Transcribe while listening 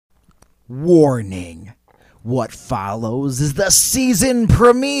Warning. What follows is the season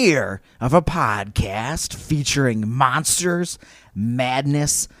premiere of a podcast featuring monsters,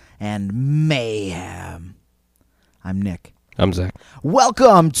 madness, and mayhem. I'm Nick. I'm Zach.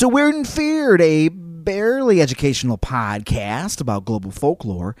 Welcome to Weird and Feared, a barely educational podcast about global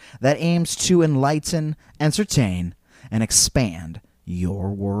folklore that aims to enlighten, entertain, and expand your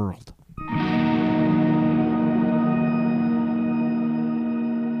world.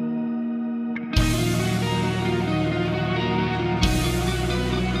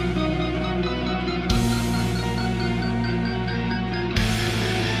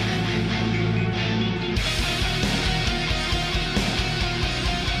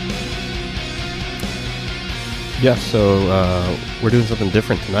 Yeah, so we're doing something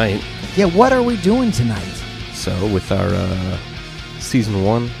different tonight. Yeah, what are we doing tonight? So with our Season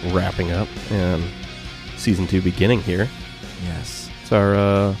 1 wrapping up and Season 2 beginning here, Yes. it's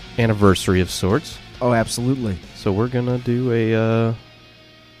our anniversary of sorts. Oh, absolutely. So we're going to do a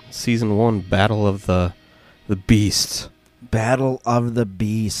Season 1 Battle of the Beasts. Battle of the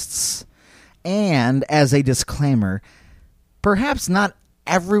Beasts. And as a disclaimer, perhaps not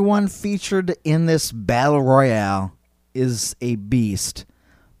everyone featured in this battle royale is a beast,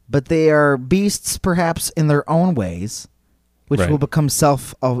 but they are beasts perhaps in their own ways, which Right. will become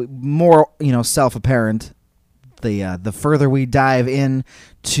more self-apparent the further we dive in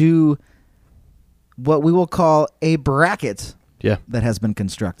to what we will call a bracket Yeah. that has been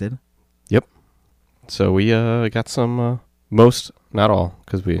constructed. Yep. So we got some, most, not all,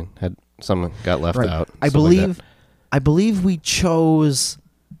 because we had some got left Right. out. I stuff like that. believe we chose.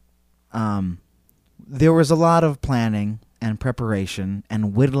 There was a lot of planning and preparation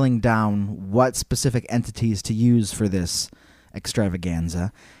and whittling down what specific entities to use for this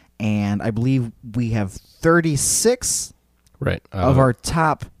extravaganza, and I believe we have 36 Right. of our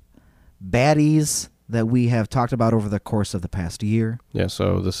top baddies that we have talked about over the course of the past year. Yeah,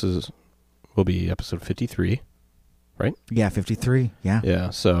 so this will be episode 53, right? Yeah, 53. Yeah. Yeah,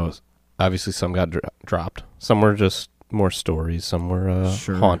 so obviously some got dropped. Some were just more stories. Some were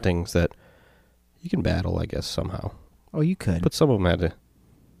Sure. hauntings that you can battle, I guess, somehow. Oh, you could. But some of them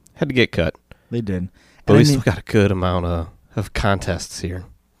had to get cut. They did. But And we still got a good amount of contests here.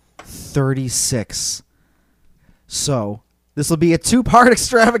 36. So this will be a two-part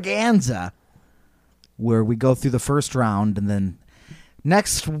extravaganza where we go through the first round, and then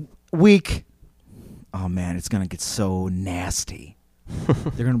next week, oh man, it's going to get so nasty.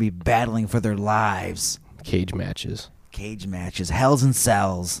 They're going to be battling for their lives. Cage matches. Cage matches, hells and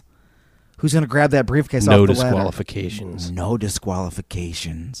cells. Who's going to grab that briefcase No off the ladder? disqualifications. No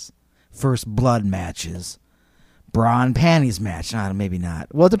disqualifications. First blood matches. Bra and panties match. Maybe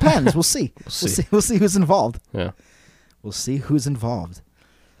not. Well, it depends. We'll see. We'll see who's involved. Yeah. We'll see who's involved.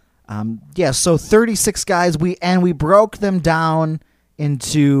 Yeah, so 36 guys. We broke them down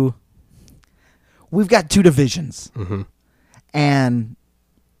into. We've got two divisions, Mm-hmm. and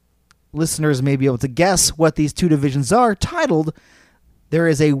listeners may be able to guess what these two divisions are. Titled, there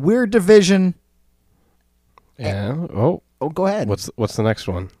is a weird division. Yeah. Oh, Oh, go ahead. what's the next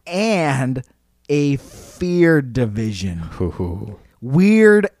one? And a feared division. Hoo-hoo.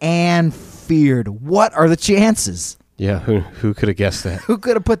 Weird and feared. What are the chances? Yeah. Who could have guessed that? Who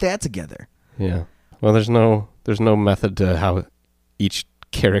could have put that together? Yeah. Well, there's no method to how each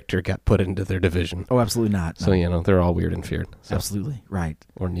character got put into their division. Oh, absolutely not. So, they're all weird and feared. So, Absolutely. Right.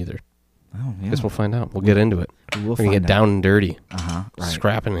 or neither. Oh, yeah. Guess we'll find out. We'll get into it. We'll We're going find to get out. down and dirty. Uh-huh. Right.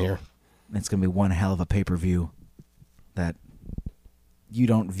 Scrapping here. It's going to be one hell of a pay-per-view that you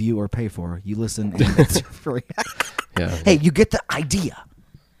don't view or pay for. You listen and it's free. Yeah. Hey, you get the idea.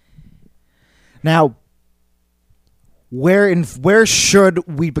 Now, where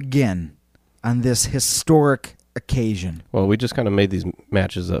should we begin on this historic occasion? Well, we just kind of made these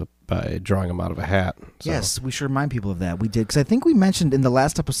matches up by drawing them out of a hat. So. Yes, we should remind people of that. We did, because I think we mentioned in the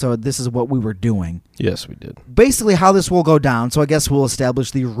last episode this is what we were doing. Yes, we did. Basically how this will go down, so I guess we'll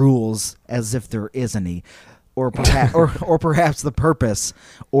establish the rules as if there is any, or perhaps, or perhaps the purpose,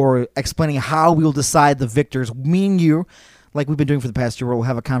 or explaining how we will decide the victors. Me and you, like we've been doing for the past year, we'll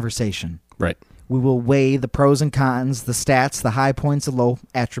have a conversation. Right. We will weigh the pros and cons, the stats, the high points and low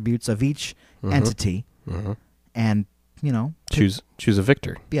attributes of each entity, and, Choose a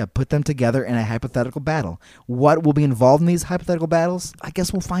victor. put them together in a hypothetical battle. What will be involved in these hypothetical battles? I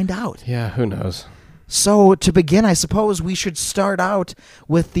guess we'll find out. Yeah, who knows? So to begin, I suppose we should start out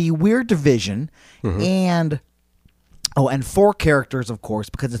with the weird division, and 4 characters, of course,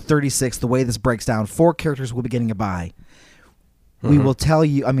 because it's 36. The way this breaks down, 4 characters will be getting a bye. We will tell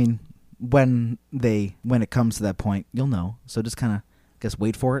you. I mean, when it comes to that point, you'll know. So just kind of,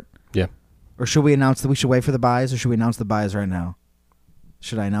 wait for it. Yeah. Or should we announce that we should wait for the buys, or should we announce the buys right now?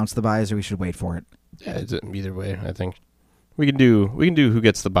 Should I announce the buys, or we should wait for it? Yeah, it's either way. I think we can do who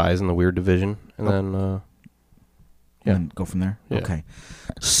gets the buys in the weird division, and then yeah, And go from there. Yeah. Okay.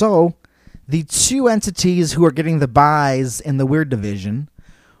 So the two entities who are getting the buys in the weird division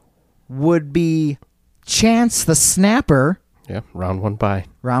would be Chance the Snapper. yeah, round 1 bye.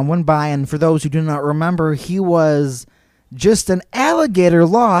 Round 1 bye, and for those who do not remember, he was just an alligator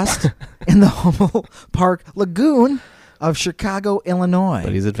lost in the Hummel Park Lagoon of Chicago, Illinois.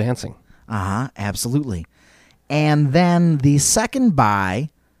 But he's advancing. Absolutely. And then the second bye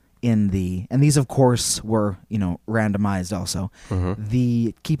and these of course were, randomized also. Mm-hmm.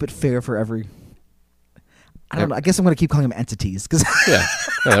 The keep it fair for every, I don't know, I guess I'm going to keep calling them entities because Yeah,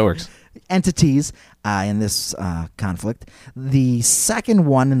 that works. entities in this conflict. The second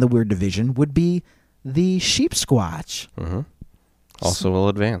one in the weird division would be the Sheep Squatch. Mm-hmm. Also will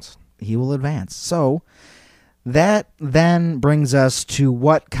advance. He will advance. So that then brings us to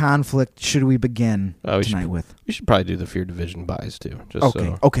what conflict should we begin tonight with? We should probably do the Fear Division buys too, just Okay.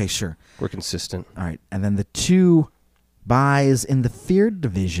 so Okay, sure. we're consistent. All right. And then the two buys in the feared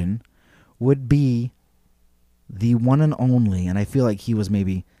division would be the one and only, and I feel like he was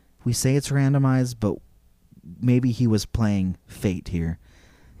maybe, we say it's randomized, but maybe he was playing fate here.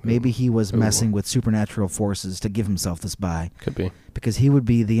 Maybe he was messing with supernatural forces to give himself this buy. Could be. Because he would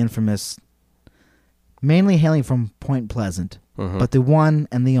be the infamous, mainly hailing from Point Pleasant, Mm-hmm. but the one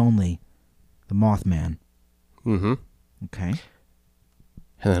and the only, the Mothman. Mm-hmm. Okay.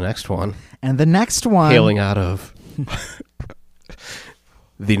 And the next one, And the next one... hailing out of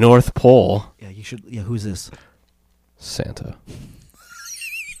the North Pole, Yeah, you should... Yeah, who's this? Santa.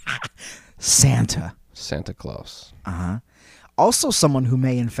 Santa Claus. Uh-huh. Also someone who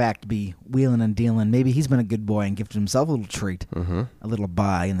may, in fact, be wheeling and dealing. Maybe he's been a good boy and gifted himself a little treat, Mm-hmm. a little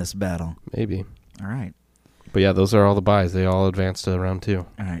buy in this battle. Maybe. All right. But yeah, those are all the buys. They all advanced to round 2. All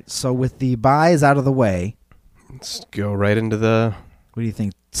right. So with the buys out of the way, Let's go right into the what do you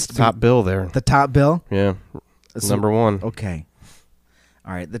think? top bill there. The top bill? Yeah. So- Number 1. Okay.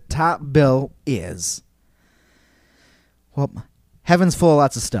 All right. The top bill is, well, heaven's full of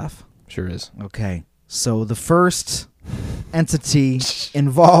lots of stuff. Sure is. Okay. So the first entity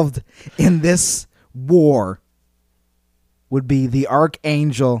involved in this war would be the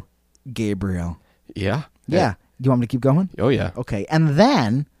Archangel Gabriel. Yeah. Yeah. You want me to keep going? Oh, yeah. Okay. And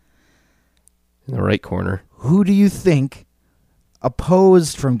then, In the right corner. who do you think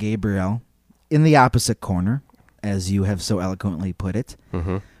opposed from Gabriel in the opposite corner, as you have so eloquently put it,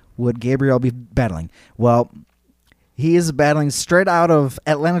 Mm-hmm. would Gabriel be battling? Well, he is battling straight out of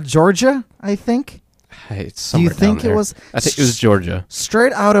Atlanta, Georgia, I think. Hey, it's Do you somewhere think down it there. was... I think it was Georgia.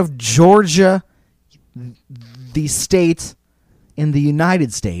 Straight out of Georgia, the state in the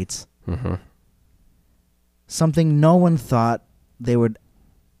United States, Mm-hmm. something no one thought they would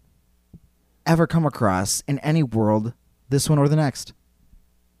ever come across in any world, this one or the next.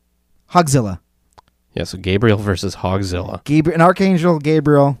 Hogzilla. Yeah, so Gabriel versus Hogzilla. An Archangel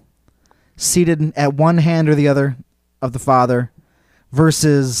Gabriel seated at one hand or the other of the Father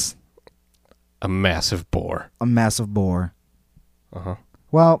versus A massive boar. a massive boar. Uh-huh.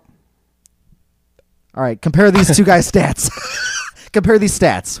 Well, all right, compare these two guys' stats. Compare these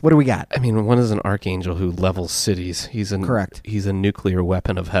stats. What do we got? I mean, one is an archangel who levels cities. Correct. He's a nuclear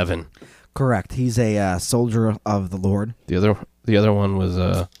weapon of heaven. Correct. He's a soldier of the Lord. The other one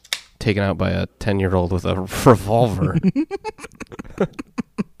was taken out by a 10-year-old with a revolver.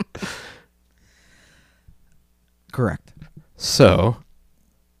 Correct. So,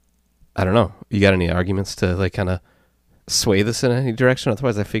 I don't know. You got any arguments to like kind of sway this in any direction?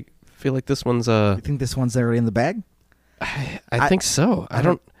 Otherwise, I feel like this one's You think this one's already in the bag? I think so. I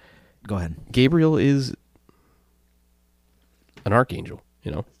don't. Go ahead. Gabriel is an archangel,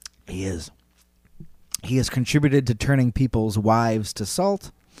 you know. He is. He has contributed to turning people's wives to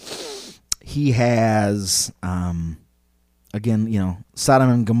salt. He has, again, Sodom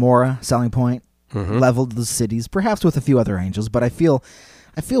and Gomorrah, selling point, Mm-hmm. leveled the cities, perhaps with a few other angels, but I feel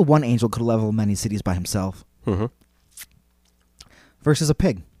one angel could level many cities by himself. Mm-hmm. Versus a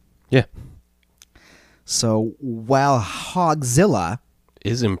pig. Yeah, So while Hogzilla,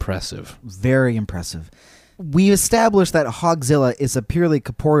 is impressive. very impressive, we established that Hogzilla is a purely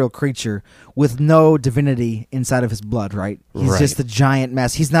corporeal creature with no divinity inside of his blood, right? He's Right. just a giant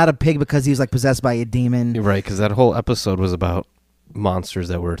mess. He's not a pig because he was like possessed by a demon. You're right, because that whole episode was about monsters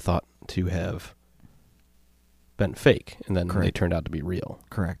that were thought to have been fake, and then they Correct. turned out to be real.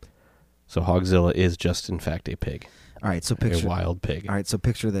 Correct. So Hogzilla is just, in fact, a pig, All right, so a picture. wild pig. All right, so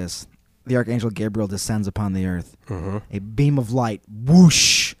picture this: the Archangel Gabriel descends upon the earth. Mm-hmm. A beam of light,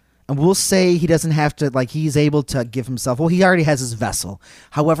 whoosh, And we'll say he doesn't have to, like, he's able to give himself, well, he already has his vessel.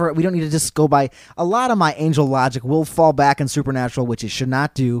 However, we don't need to just go by, a lot of my angel logic will fall back in supernatural, which it should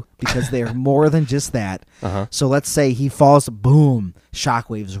not do, because they're more than just that. Uh-huh. So let's say he falls, boom,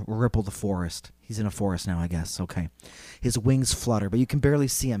 shockwaves ripple the forest. He's in a forest now, I guess. Okay. His wings flutter, but you can barely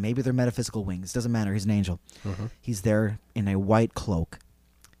see him. Maybe they're metaphysical wings. Doesn't matter. He's an angel. Mm-hmm. He's there in a white cloak.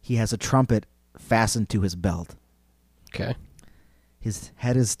 He has a trumpet fastened to his belt. Okay. His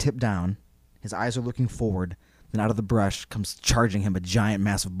head is tipped down. His eyes are looking forward. Then out of the brush comes charging him a giant,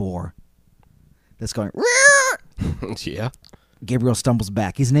 massive boar that's going, Yeah. Gabriel stumbles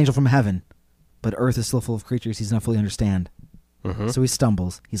back. He's an angel from heaven, but earth is still full of creatures he does not fully understand. Mm-hmm. So he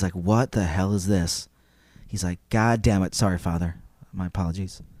stumbles. He's like, what the hell is this? He's like, God damn it. Sorry, Father. My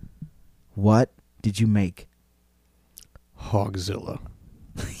apologies. What did you make? Hogzilla.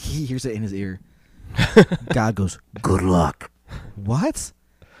 He hears it in his ear. God goes, good luck. What?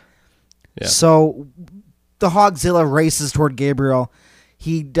 Yeah. So the Hogzilla races toward Gabriel.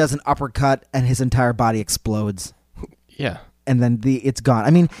 He does an uppercut, and his entire body explodes. Yeah. And then it's gone.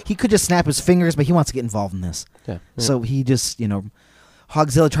 I mean, he could just snap his fingers, but he wants to get involved in this. Yeah. So he just,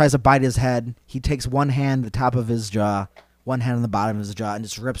 Hogzilla tries to bite his head. He takes one hand, the top of his jaw, one hand on the bottom of his jaw, and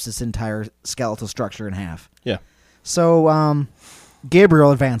just rips this entire skeletal structure in half. Yeah. So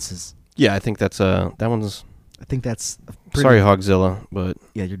Gabriel advances. Yeah, I think that's that one's. I think that's Sorry, Hogzilla, but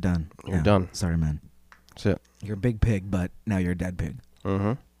Yeah, you're done. You're Yeah. done. Sorry, man. That's it. You're a big pig, but now you're a dead pig.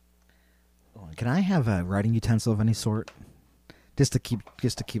 Mm-hmm. Can I have a writing utensil of any sort, just to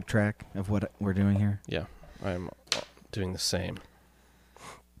keep track of what we're doing here? Yeah, I'm doing the same.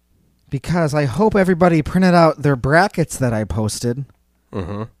 Because I hope everybody printed out their brackets that I posted.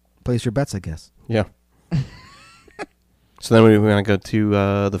 Mm-hmm. Place your bets, I guess. Yeah. So then we want to go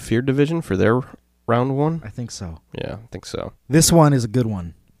to the Fear Division for their round one? I think so. Yeah, I think so. This one is a good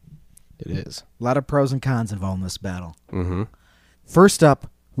one. It is. A lot of pros and cons involved in this battle. Mm-hmm. First up,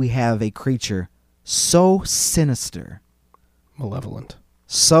 we have a creature so sinister, Malevolent.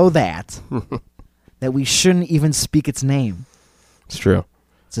 so that we shouldn't even speak its name. It's true.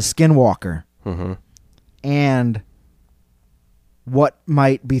 It's a skinwalker. Mm-hmm. And what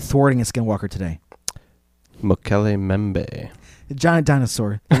might be thwarting a skinwalker today? Mokele Membe. A giant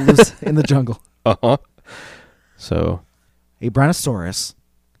dinosaur that lives in the jungle. Uh-huh. So, A brontosaurus.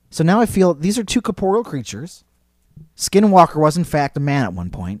 So now I feel these are two corporeal creatures. Skinwalker was in fact a man at one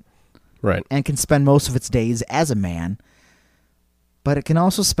point right. and can spend most of its days as a man, but it can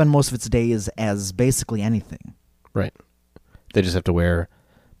also spend most of its days as basically anything. Right. They just have to wear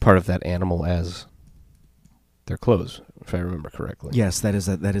part of that animal as their clothes, if I remember correctly. Yes, that is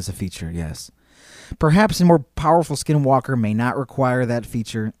a feature, yes. Perhaps a more powerful skinwalker may not require that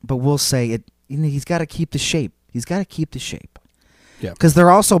feature, but we'll say it. He's got to keep the shape. He's got to keep the shape. Yeah. Because they're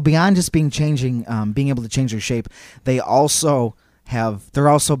also beyond just being able to change their shape. They're also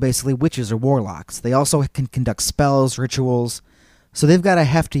basically witches or warlocks. They also can conduct spells, rituals. So they've got a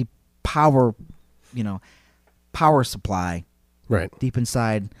hefty power supply Right. deep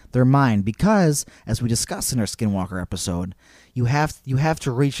inside their mind. Because, as we discussed in our Skinwalker episode, you have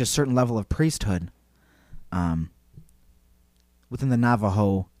to reach a certain level of priesthood, within the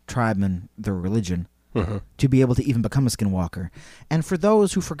Navajo tribe and their religion. Mm-hmm. To be able to even become a skinwalker. And for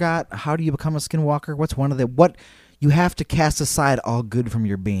those who forgot, how do you become a skinwalker? What's one of what you have to cast aside all good from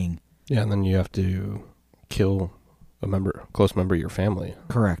your being. Yeah, and then you have to kill a close member of your family.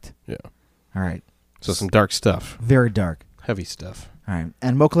 Correct. Yeah. All right. So some dark stuff. Very dark. Heavy stuff. All right.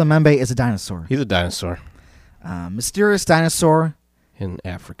 And Mokele Membe is a dinosaur. He's a dinosaur. Mysterious dinosaur. In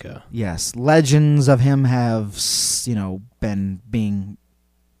Africa. Yes. Legends of him have, been being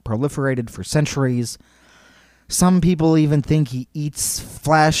proliferated for centuries. Some people even think he eats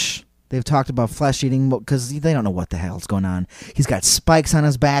flesh. They've talked about flesh eating because they don't know what the hell's going on. He's got spikes on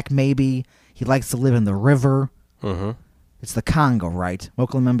his back, maybe. He likes to live in the river. Mm-hmm. It's the Congo, right?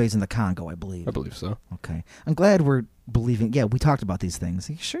 Mokele Membe's in the Congo, I believe. I believe so. Okay. I'm glad we're believing. Yeah, we talked about these things.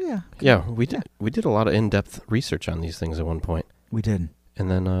 Sure, yeah. Yeah, we did. We did a lot of in-depth research on these things at one point. We did.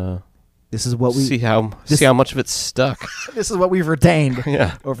 And then This is what we see how much of it's stuck. This is what we've retained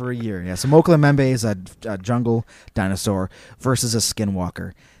Yeah. over a year. Yeah. So Mokele Membe is a jungle dinosaur versus a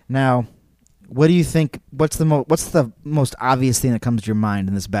skinwalker. Now, what do you think? What's the most obvious thing that comes to your mind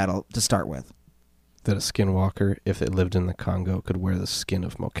in this battle to start with? That a skinwalker, if it lived in the Congo, could wear the skin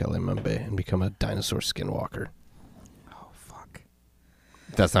of Mokele Membe and become a dinosaur skinwalker. Oh, fuck.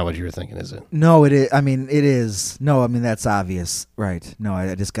 That's not what you were thinking, is it? No, it is. I mean, it is. No, I mean, that's obvious. Right. No,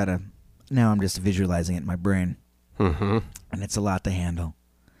 I just got to... Now I'm just visualizing it in my brain. Mm-hmm. And it's a lot to handle.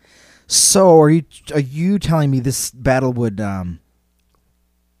 So, are you telling me this battle would...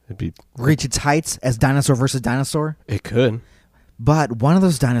 It'd be reach its heights as dinosaur versus dinosaur. It could. But one of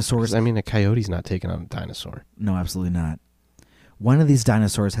those dinosaurs... I mean, a coyote's not taking on a dinosaur. No, absolutely not. One of these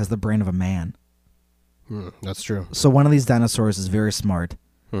dinosaurs has the brain of a man. That's true. So one of these dinosaurs is very smart.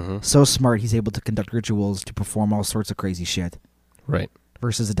 Mm-hmm. So smart, he's able to conduct rituals to perform all sorts of crazy shit. Right.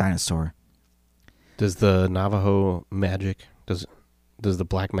 Versus a dinosaur. Does the Navajo magic, does the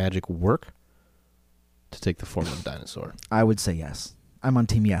black magic work to take the form of a dinosaur? I would say yes. I'm on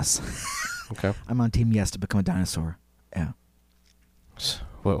team yes. Okay. I'm on team yes to become a dinosaur. Yeah.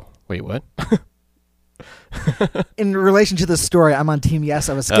 Whoa. Wait, what? In relation to this story, I'm on team yes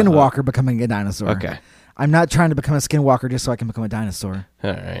of a skinwalker becoming a dinosaur. Okay. I'm not trying to become a skinwalker just so I can become a dinosaur.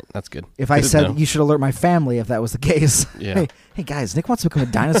 All right. That's good. If Good I to said know. you should alert my family if that was the case. Yeah. Hey guys, Nick wants to become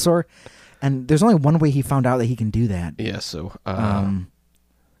a dinosaur. And there's only one way he found out that he can do that. Yeah, so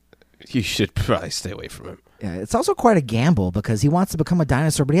you should probably stay away from him. Yeah, it's also quite a gamble because he wants to become a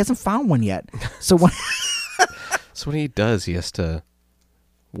dinosaur, but he hasn't found one yet. So when So what he does, he has to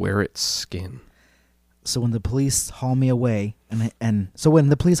wear its skin. So when the police haul me away, and so when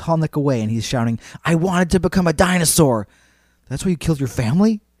the police haul Nick away, and he's shouting, "I wanted to become a dinosaur," that's why you killed your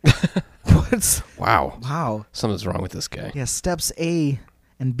family? What's Wow. Something's wrong with this guy. Yeah, steps A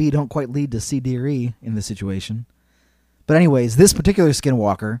and B don't quite lead to C, D, or E in this situation. But anyways, this particular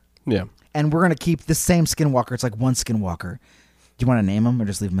skinwalker, Yeah. and we're gonna keep this same skinwalker. It's like one skinwalker. Do you want to name him or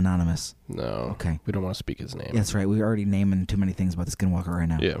just leave him anonymous? No. Okay. We don't want to speak his name. Yeah, that's right. We're already naming too many things about the skinwalker right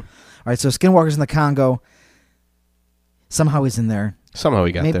now. Yeah. All right, so Skinwalker's in the Congo. Somehow he's in there. Somehow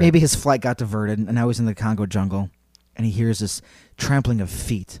he got there. Maybe his flight got diverted, and now he's in the Congo jungle, and he hears this trampling of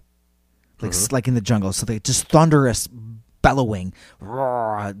feet, like in the jungle. So they just thunderous bellowing.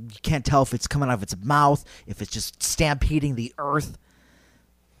 Roar. You can't tell if it's coming out of its mouth, if it's just stampeding the earth,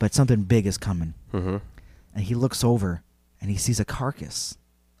 but something big is coming. Mm-hmm. And he looks over, and he sees a carcass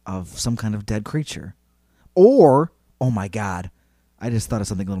of some kind of dead creature. Or, oh my God, I just thought of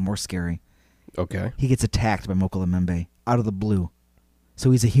something a little more scary. Okay. He gets attacked by Mokola Membe out of the blue.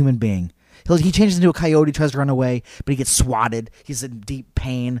 So he's a human being. He changes into a coyote, tries to run away, but he gets swatted. He's in deep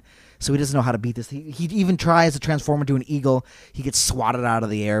pain, so he doesn't know how to beat this. He even tries to transform into an eagle. He gets swatted out of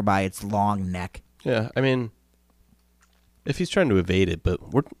the air by its long neck. Yeah, I mean, if he's trying to evade it, but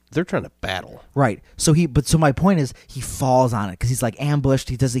they're trying to battle. Right. So my point is, he falls on it because he's like ambushed.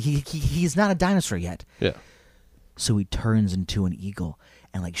 He's not a dinosaur yet. Yeah. So he turns into an eagle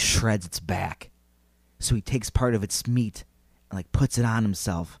and like shreds its back. So he takes part of its meat and like puts it on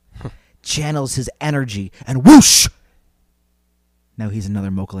himself, channels his energy, and whoosh! Now he's another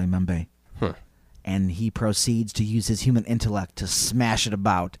Mokola Membe. And he proceeds to use his human intellect to smash it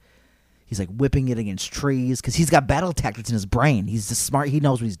about. He's like whipping it against trees because he's got battle tactics in his brain. He's just smart. He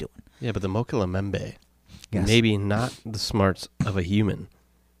knows what he's doing. Yeah, but the Mokola Membe, Yes. maybe not the smarts of a human,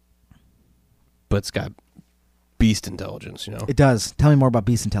 but it's got beast intelligence, you know? It does. Tell me more about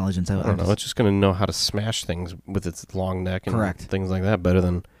beast intelligence. I don't know. It's just going to know how to smash things with its long neck and Correct. things like that better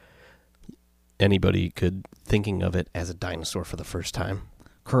than anybody could thinking of it as a dinosaur for the first time.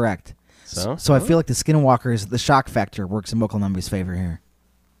 Correct. So I feel like the Skinwalkers, the shock factor works in Mokola Membe's favor here.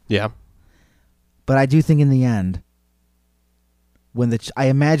 Yeah. But I do think in the end, I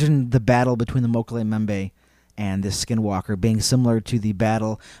imagine the battle between the Mokola Membe and this Skinwalker being similar to the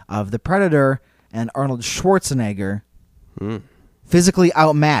battle of the Predator and Arnold Schwarzenegger, physically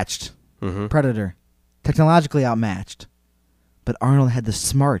outmatched. Predator, technologically outmatched, but Arnold had the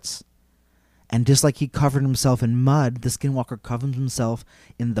smarts. And just like he covered himself in mud, the Skinwalker covers himself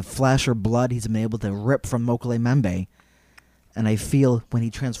in the flesh or blood he's been able to rip from Mokola Membe. And I feel when he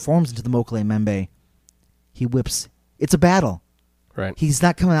transforms into the Mokola Membe, he whips. It's a battle. Right. He's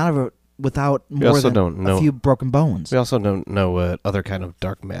not coming out of it without more than a few broken bones. We also don't know what other kind of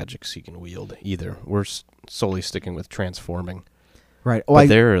dark magics he can wield either. We're solely sticking with transforming. Right. But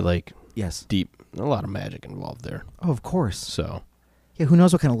there are like yes, a lot of magic involved there. Oh, of course. So yeah, who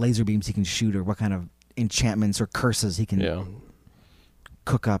knows what kind of laser beams he can shoot or what kind of enchantments or curses he can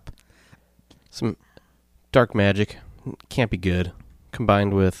cook up. Some dark magic can't be good,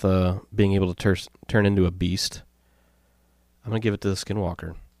 combined with being able to turn into a beast. I'm going to give it to the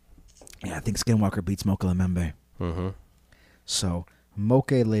Skinwalker. Yeah, I think Skinwalker beats Mokola Membe. Mm-hmm. So,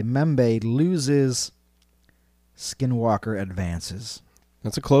 Mokola Membe loses, Skinwalker advances.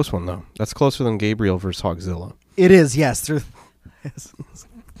 That's a close one, though. That's closer than Gabriel versus Hogzilla. It is, yes.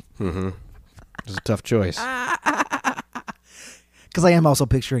 Mm-hmm. It's a tough choice. Because I am also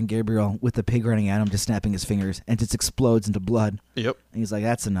picturing Gabriel with the pig running at him, just snapping his fingers, and it just explodes into blood. Yep. And he's like,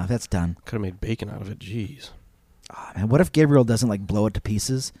 that's enough. That's done. Could have made bacon out of it. Jeez. Oh, man, what if Gabriel doesn't, like, blow it to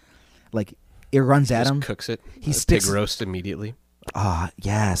pieces? Like, it runs at Just him. cooks it. He sticks pig roast immediately.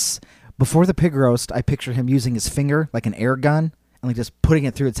 Yes. Before the pig roast, I picture him using his finger like an air gun and like just putting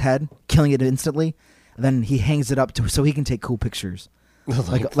it through its head, killing it instantly. And then he hangs it up so he can take cool pictures.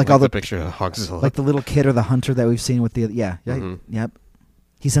 like all the picture of Hogzilla. like the little kid or the hunter that we've seen with the Mhm. yep.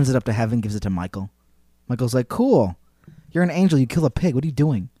 He sends it up to heaven, gives it to Michael. Michael's like, "Cool, you're an angel. You kill a pig. What are you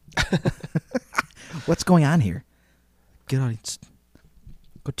doing? What's going on here? Get out.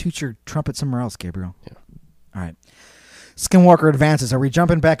 Go toot your trumpet somewhere else, Gabriel." Yeah. All right. Skinwalker advances. Are we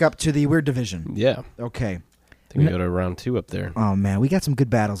jumping back up to the weird division? Yeah. Okay. I think we go to round 2 up there. Oh man, we got some good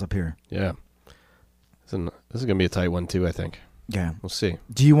battles up here. Yeah. This is going to be a tight one, too, I think. Yeah. We'll see.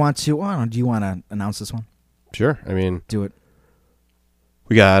 Do you want to? Do you want to announce this one? Sure. I mean, Do it.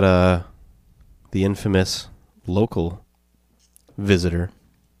 we got the infamous local visitor,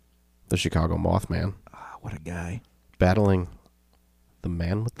 the Chicago Mothman, What a guy. battling the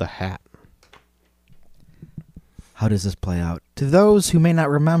man with the hat. How does this play out? To those who may not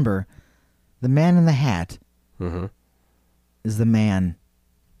remember, the man in the hat Mm-hmm. is the man.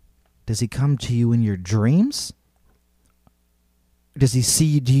 Does he come to you in your dreams? Do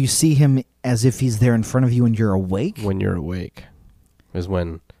you see him as if he's there in front of you and you're awake? When you're awake is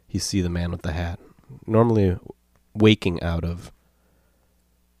when you see the man with the hat. Normally waking out of,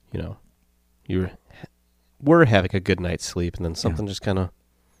 we're having a good night's sleep, and then something just kind of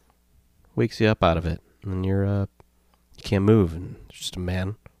wakes you up out of it, and you can't move, and there's just a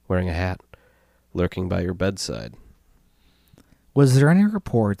man wearing a hat lurking by your bedside. Was there any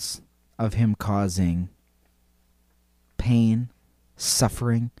reports of him causing pain,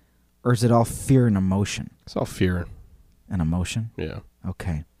 suffering, or is it all fear and emotion? It's all fear. And emotion? Yeah.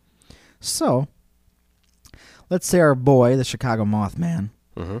 Okay. So, let's say our boy, the Chicago Mothman,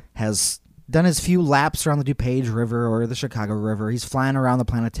 Mm-hmm. has done his few laps around the DuPage River or the Chicago River. He's flying around the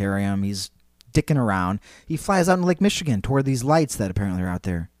planetarium. He's dicking around. He flies out in Lake Michigan toward these lights that apparently are out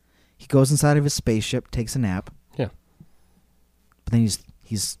there. He goes inside of his spaceship, takes a nap. Yeah. But then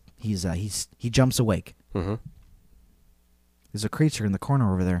he jumps awake. Mm-hmm. There's a creature in the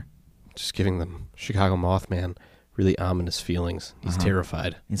corner over there. Just giving the Chicago Mothman really ominous feelings. He's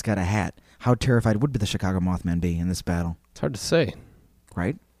terrified. He's got a hat. How terrified would the Chicago Mothman be in this battle? It's hard to say.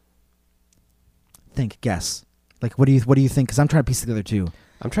 Right? Guess. Like, what do you think? Because I'm trying to piece together too.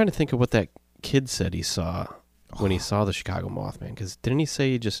 I'm trying to think of what that kid said he saw when he saw the Chicago Mothman. Because didn't he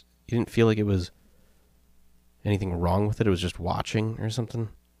say he didn't feel like it was anything wrong with it? It was just watching or something?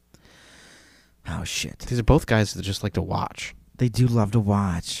 Oh, shit. These are both guys that just like to watch. They do love to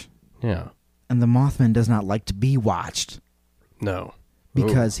watch. Yeah. And the Mothman does not like to be watched. No.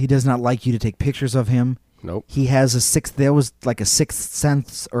 Because he does not like you to take pictures of him. Nope. He has there was like a sixth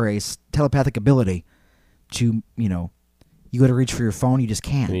sense or a telepathic ability to, you go to reach for your phone, you just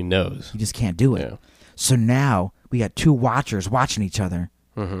can't. And he knows. You just can't do it. Yeah. So now we got two watchers watching each other.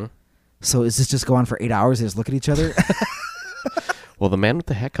 Mm-hmm. So is this just go on for 8 hours? They just look at each other? Well, the man with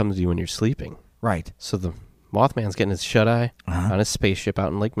the hat comes to you when you're sleeping. Right. So the Mothman's getting his shut-eye Uh-huh. on his spaceship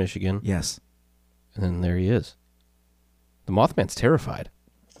out in Lake Michigan. Yes. And then there he is. The Mothman's terrified.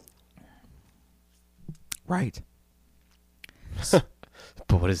 Right.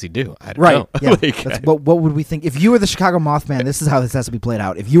 But what does he do? I don't Right. know. Yeah. Like, That's, what would we think? If you were the Chicago Mothman, this is how this has to be played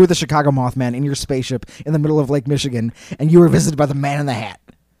out. If you were the Chicago Mothman in your spaceship in the middle of Lake Michigan and you were visited by the man in the hat,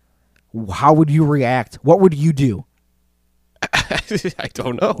 how would you react? What would you do? I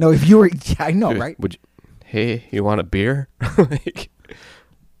don't know. No, if you were... Yeah, I know, right? Hey, you want a beer? Like,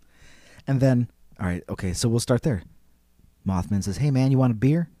 And then, all right, okay, so we'll start there. Mothman says, "Hey, man, you want a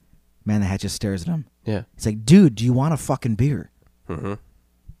beer?" Man in the hat just stares at him. yeah. He's like, "Dude, do you want a fucking beer?" Mm-hmm.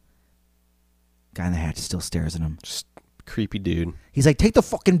 Guy in the hat still stares at him. Just creepy dude. He's like, "Take the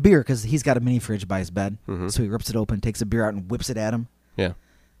fucking beer," because he's got a mini fridge by his bed. Mhm. So he rips it open, takes a beer out, and whips it at him. Yeah.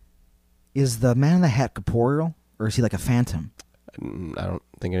 Is the man in the hat corporeal, or is he like a phantom? I don't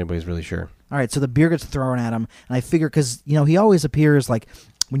think anybody's really sure. All right, so the beer gets thrown at him, and I figure because he always appears like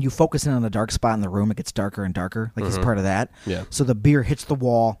when you focus in on the dark spot in the room, it gets darker and darker. Like he's part of that. Yeah. So the beer hits the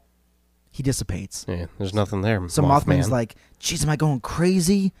wall, he dissipates. Yeah. There's nothing there. So Mothman's like, "Jeez, am I going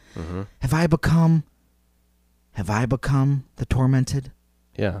crazy? Mhm. Have I become the tormented?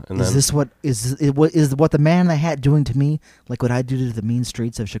 Yeah. And Is then this what the man in the hat doing to me like what I do to the mean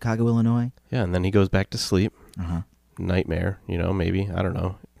streets of Chicago, Illinois?" yeah, and then he goes back to sleep. Uh-huh. Nightmare, maybe. I don't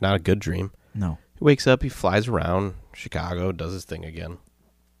know. Not a good dream. No. He wakes up, he flies around Chicago, does his thing again.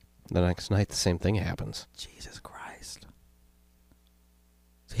 The next night, the same thing happens. Jesus Christ.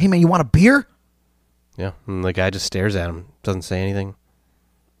 So, "Hey, man, you want a beer?" Yeah, and the guy just stares at him, doesn't say anything.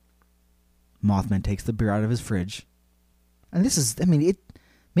 Mothman takes the beer out of his fridge. And this is,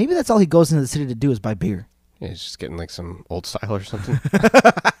 maybe that's all he goes into the city to do is buy beer. Yeah, he's just getting like some old style or something.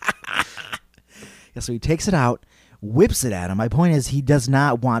 Yeah, so he takes it out, whips it at him. My point is, he does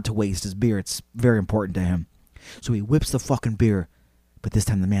not want to waste his beer. It's very important to him. So he whips the fucking beer, but this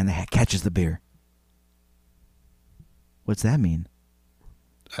time the man in the hat catches the beer. What's that mean?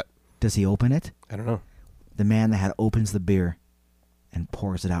 Does he open it? I don't know. The man in the hat opens the beer and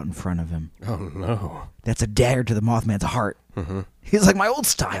pours it out in front of him. Oh, no. That's a dagger to the Mothman's heart. Mm-hmm. He's like, my old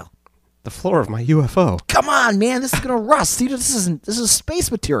style. The floor of my UFO. Come on, man, this is gonna rust. See, this is space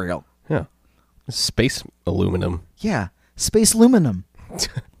material. Yeah. Space aluminum. Yeah, space aluminum.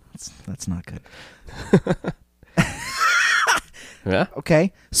 That's not good. Yeah.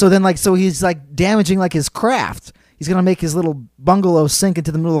 Okay, so he's like damaging like his craft. He's gonna make his little bungalow sink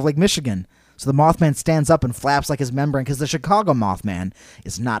into the middle of Lake Michigan. So the Mothman stands up and flaps like his membrane, because the Chicago Mothman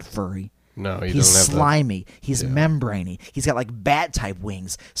is not furry. No, he He's doesn't have slimy. He's membraney. He's got like bat type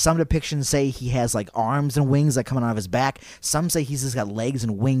wings. Some depictions say he has like arms and wings that come out of his back. Some say he's just got legs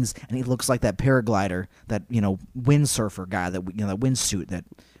and wings, and he looks like that paraglider, that windsurfer guy, that that windsuit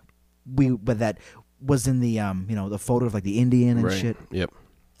that was in the the photo of like the Indian and shit. Yep.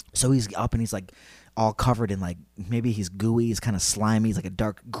 So he's up and he's like all covered in like, maybe he's gooey, he's kind of slimy, he's like a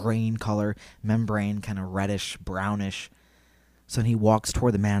dark green color, membrane, kind of reddish, brownish. So then he walks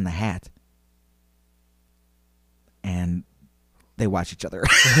toward the man in the hat. And they watch each other.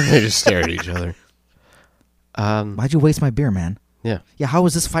 They just stare at each other. Why'd you waste my beer, man? Yeah. Yeah, how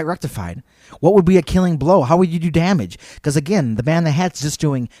was this fight rectified? What would be a killing blow? How would you do damage? Because again, the man in the hat's just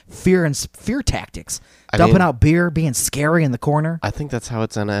doing fear tactics. Dumping out beer, being scary in the corner. I think that's how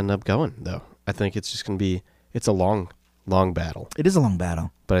it's going to end up going, though. I think it's just going to be, it's a long battle. It is a long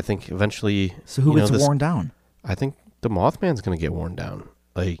battle. But I think eventually... So who gets worn down? I think the Mothman's going to get worn down.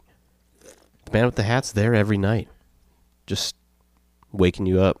 Like, the man with the hat's there every night. Just waking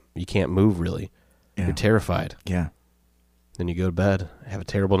you up. You can't move, really. Yeah. You're terrified. Yeah. Then you go to bed, have a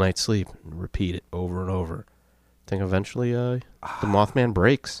terrible night's sleep, and repeat it over and over. I think eventually the Mothman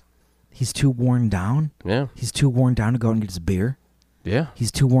breaks. He's too worn down? Yeah. He's too worn down to go out and get his beer? Yeah.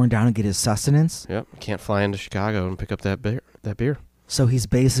 He's too worn down to get his sustenance? Yep. Can't fly into Chicago and pick up that beer. So he's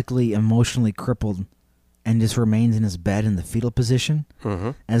basically emotionally crippled and just remains in his bed in the fetal position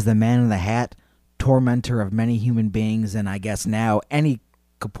as the man in the hat, tormentor of many human beings, and I guess now any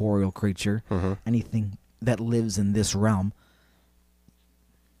corporeal creature, anything that lives in this realm.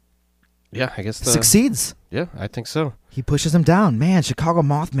 Yeah, I guess succeeds. Yeah, I think so. He pushes him down. Man, Chicago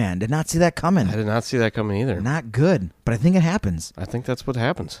Mothman. Did not see that coming. I did not see that coming either. Not good, but I think it happens. I think that's what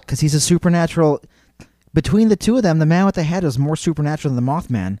happens. Because he's a supernatural... Between the two of them, the man with the head is more supernatural than the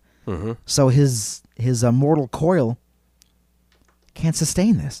Mothman. So his mortal coil can't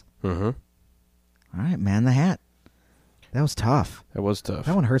sustain this. All right, man in the hat. That was tough. That was tough.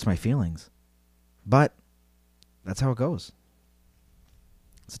 That one hurts my feelings. But that's how it goes.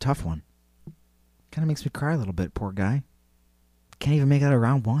 It's a tough one. Kind of makes me cry a little bit, poor guy. Can't even make it out of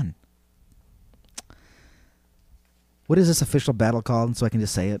round one. What is this official battle called, so I can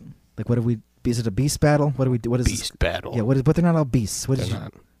just say it? Like, what do we... Is it a beast battle? What do we do? What is beast battle? Yeah, but they're not all beasts. What they're is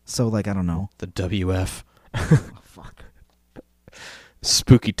not. So, like, I don't know. The WF. Oh, fuck.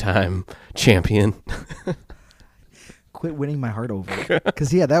 Spooky Time Champion. Quit winning my heart over.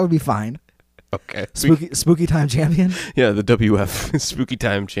 Because, yeah, that would be fine. Okay. Spooky Time Champion? Yeah, the WF. Spooky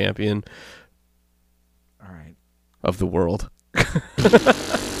Time Champion. All right. Of the world.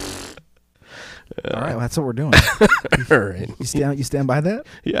 All right, well, that's what we're doing. All right. You stand by that?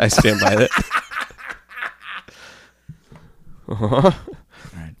 Yeah, I stand by that. All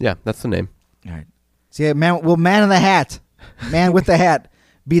right. Yeah, that's the name. All right. So, yeah, man in the hat, man with the hat,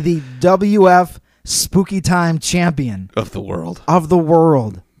 be the WF Spooky Time Champion. Of the world. Of the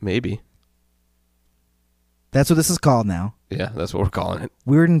world. Maybe. That's what this is called now. Yeah, that's what we're calling it.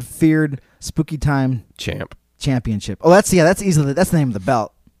 Weird and Feared Spooky Time Championship. Oh, that's easily, that's the name of the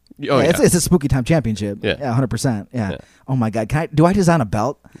belt. Oh, yeah. It's a Spooky Time Championship. Yeah. 100%. Yeah. Oh, my God. Do I design a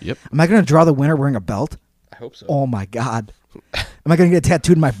belt? Yep. Am I going to draw the winner wearing a belt? I hope so. Oh, my God. Am I going to get it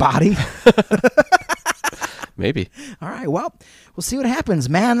tattooed in my body? Maybe. All right. Well, we'll see what happens.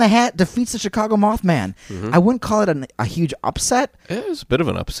 Man in the Hat defeats the Chicago Mothman. I wouldn't call it a huge upset. It was a bit of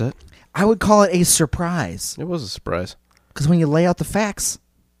an upset. I would call it a surprise. It was a surprise. Because when you lay out the facts,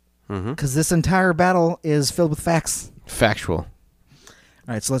 because this entire battle is filled with facts. Factual.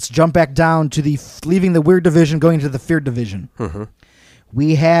 All right, so let's jump back down to leaving the weird division, going into the feared division.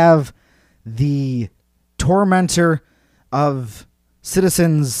 We have the tormentor of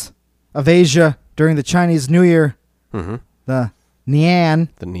citizens of Asia during the Chinese New Year, the Nian.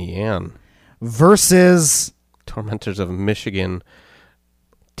 The Nian. Versus... Tormentors of Michigan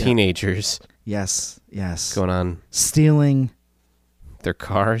teenagers. Yes. going on Stealing. their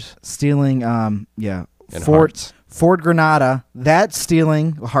cars Yeah. and Ford hearts. Ford Granada. That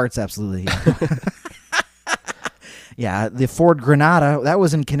stealing hearts, absolutely. Yeah. Yeah, the Ford Granada that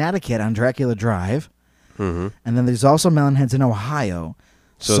was in Connecticut on Dracula Drive, Mm-hmm. and then there's also Melonheads in Ohio.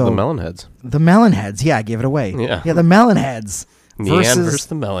 So the Melonheads. The Melonheads. Yeah, I gave it away. Yeah. The Melonheads Nean versus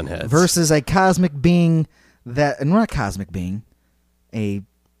the Melonheads. versus a cosmic being that, and not cosmic being,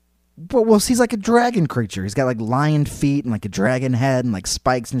 well, he's like a dragon creature. He's got like lion feet and like a dragon head and like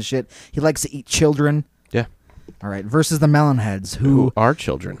spikes and shit. He likes to eat children. Yeah. All right, versus the Melonheads Who are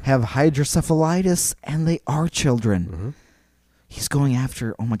children. have hydrocephalitis and they are children. Mm-hmm. He's going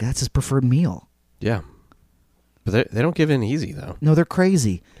after, oh my God, that's his preferred meal. Yeah. But they don't give in easy, though. No, they're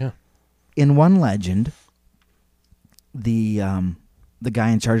crazy. Yeah. In one legend, the guy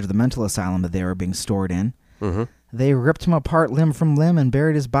in charge of the mental asylum that they were being stored in, Mm-hmm. they ripped him apart limb from limb and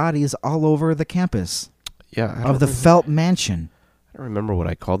buried his bodies all over the campus Yeah. of the Felt Mansion. I don't remember what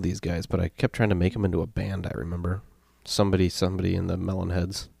I called these guys, but I kept trying to make them into a band, I remember. Somebody in the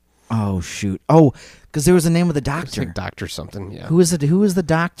Melonheads. Oh, shoot. Oh, because there was the name of the It's doctor. like Doctor something, yeah. Who is the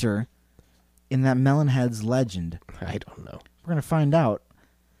doctor in that Melonheads legend? I don't know. We're going to find out.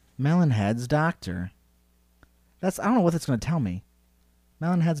 Melonhead's doctor. I don't know what that's going to tell me.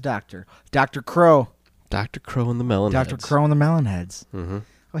 Melonhead's doctor. Dr. Crow. Dr. Crow and the Melonheads. Dr. Crow and the Melonheads. Mm-hmm.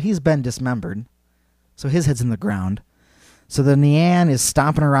 Well, he's been dismembered, so his head's in the ground. So the Nean is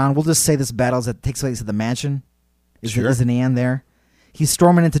stomping around. We'll just say this battle takes place at the mansion. Is the Nean there? He's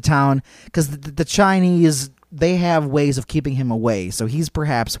storming into town because the Chinese, they have ways of keeping him away. So he's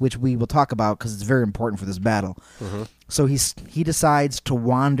perhaps, which we will talk about because it's very important for this battle. Mm-hmm. So he decides to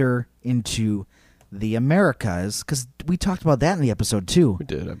wander into the Americas because we talked about that in the episode too. We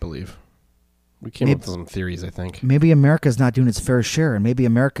did, I believe. We came up with some theories, I think. Maybe America's not doing its fair share, and maybe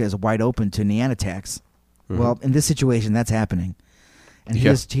America is wide open to Nean attacks. Mhm. Well, in this situation, that's happening. And he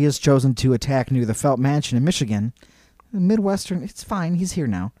has chosen to attack near the Felt Mansion in Michigan. Midwestern, it's fine. He's here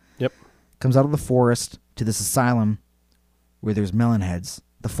now. Yep. Comes out of the forest to this asylum where there's Melonheads.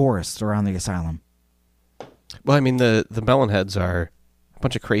 The forests around the asylum. Well, I mean, the Melonheads are a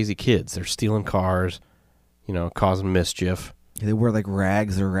bunch of crazy kids. They're stealing cars, causing mischief. They wear like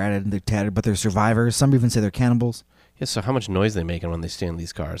rags. They're ratted and they're tattered, but they're survivors. Some even say they're cannibals. Yeah, so how much noise they making when they stay in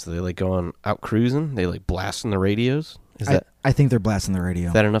these cars? Are they like going out cruising? They like blasting the radios? I think they're blasting the radio.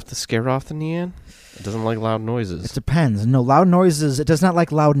 Is that enough to scare off the Nean? It doesn't like loud It noises. depends. No, loud noises. It does not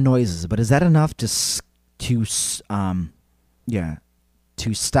like loud noises, but is that enough to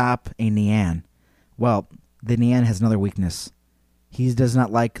stop a Nean? Well, the Nean has another weakness. He does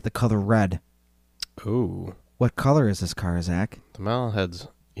not like the color red. Ooh. What color is this car, Zach? The Melonheads,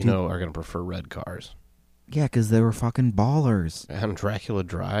 are going to prefer red cars. Yeah, because they were fucking ballers. And Dracula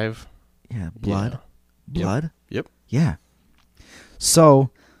Drive. Yeah, blood. Yeah. Blood? Yep. Yeah. So,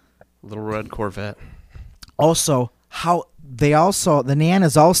 Little red Corvette. also, the Nean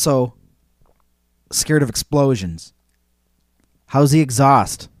is also scared of explosions. How's the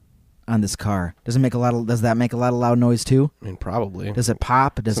exhaust on this car? Does that make a lot of loud noise too? I mean, probably. Does it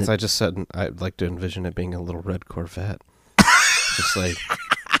pop? Since I just said I'd like to envision it being a little red Corvette. Just like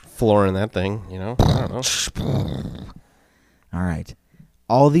flooring that thing, I don't know. All right.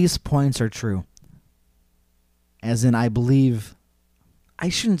 All these points are true. As in, I believe I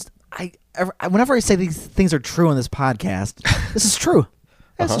shouldn't. Whenever I say these things are true on this podcast, this is true.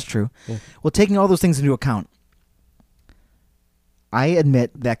 This is true. Yeah. Well, taking all those things into account, I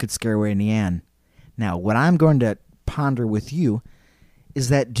admit that could scare away Nean. Now, what I'm going to ponder with you is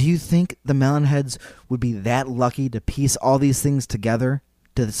that do you think the Melonheads would be that lucky to piece all these things together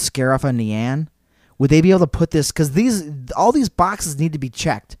to scare off a Nean? Would they be able to put this? Because all these boxes need to be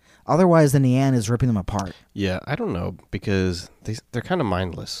checked. Otherwise, the Nean is ripping them apart. Yeah, I don't know, because they're kind of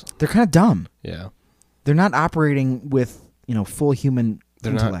mindless. They're kind of dumb. Yeah. They're not operating with full human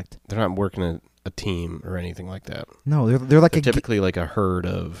intellect. They're not working a team or anything like that. No, they're like They're typically like a herd.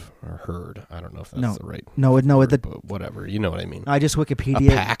 I don't know if that's the right word, but whatever. You know what I mean. I just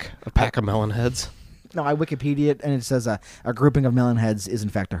Wikipedia. A pack of Melonheads. No, I Wikipedia it, and it says a grouping of Melonheads is in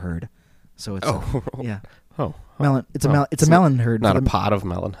fact a herd. So it's yeah. Oh. Melon. It's a melon herd. Not a pod of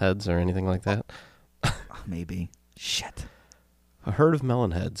Melonheads or anything like that. Maybe. Shit. A herd of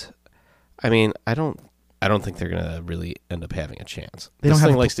Melonheads. I mean, I don't think they're gonna really end up having a chance. This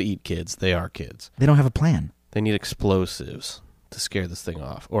thing likes to eat kids. They are kids. They don't have a plan. They need explosives to scare this thing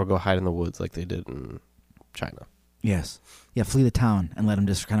off, or go hide in the woods like they did in China. Yes. Yeah. Flee the town and let them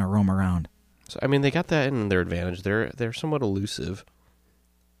just kind of roam around. So I mean, they got that in their advantage. They're somewhat elusive.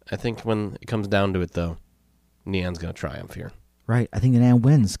 I think when it comes down to it, though, Nean's gonna triumph here. Right. I think the Nean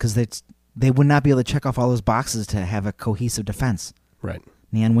wins because they would not be able to check off all those boxes to have a cohesive defense. Right.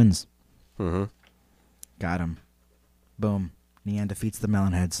 Neon wins. Mm-hmm. Got him. Boom. Neon defeats the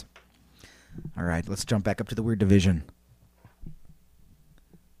Melonheads. All right, let's jump back up to the Weird Division,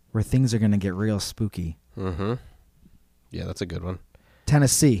 where things are going to get real spooky. Mm-hmm. Yeah, that's a good one.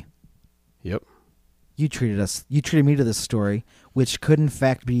 Tennessee. Yep. You treated me to this story, which could in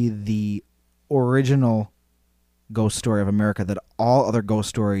fact be the original ghost story of America that all other ghost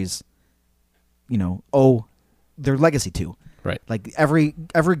stories, owe their legacy to. Right. Like every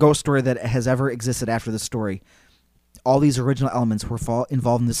ghost story that has ever existed after this story, all these original elements were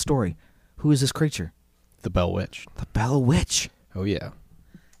involved in this story. Who is this creature? The Bell Witch. The Bell Witch. Oh, yeah.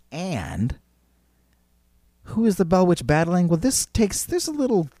 And who is the Bell Witch battling? Well, there's a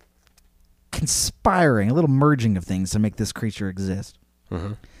little conspiring, a little merging of things to make this creature exist.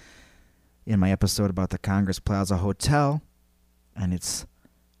 Mm-hmm. In my episode about the Congress Plaza Hotel and its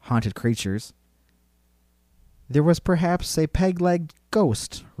haunted creatures, there was perhaps a peg-legged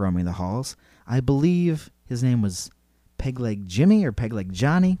ghost roaming the halls. I believe his name was Peg-Leg Jimmy or Peg-Leg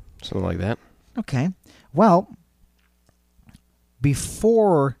Johnny. Something like that. Okay. Well,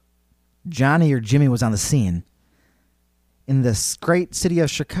 before Johnny or Jimmy was on the scene, in this great city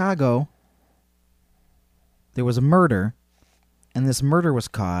of Chicago, there was a murder, and this murder was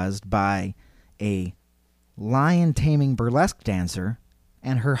caused by a lion-taming burlesque dancer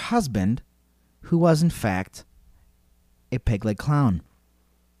and her husband, who was in fact a peg-leg clown.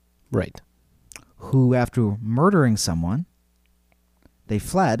 Right. Who, after murdering someone, they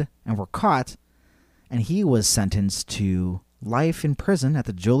fled and were caught, and he was sentenced to life in prison at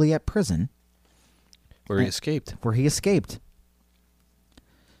the Joliet prison. Where he escaped.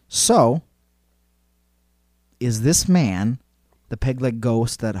 So, is this man the peg-leg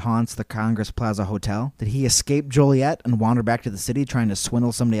ghost that haunts the Congress Plaza Hotel? Did he escape Joliet and wander back to the city trying to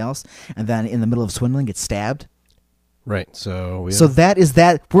swindle somebody else, and then in the middle of swindling get stabbed? Right. So that is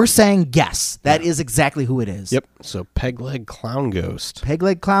that. We're saying yes. That is exactly who it is. Yep. So Peg-Leg Clown Ghost.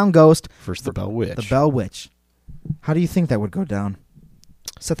 Peg-leg clown ghost. Versus the Bell Witch. The Bell Witch. How do you think that would go down?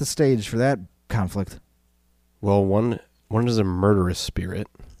 Set the stage for that conflict. Well, one is a murderous spirit.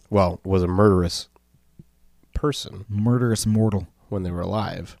 Well, was a murderous person. Murderous mortal. When they were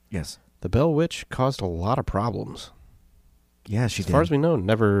alive. Yes. The Bell Witch caused a lot of problems. Yeah, she did. As far as we know,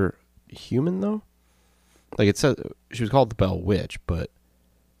 never human, though. Like it says, she was called the Bell Witch, but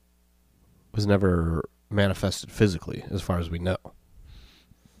was never manifested physically, as far as we know.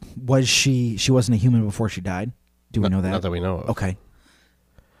 Was she wasn't a human before she died? Do we know that? Not that we know of. Okay.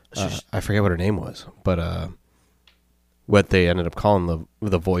 I forget what her name was, but what they ended up calling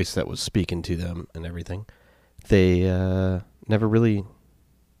the voice that was speaking to them and everything, they never really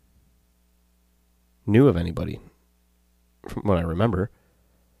knew of anybody, from what I remember.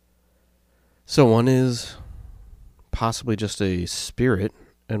 So one is possibly just a spirit,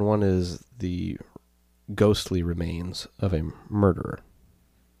 and one is the ghostly remains of a murderer.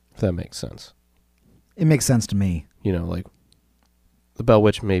 If that makes sense. It makes sense to me. Like the Bell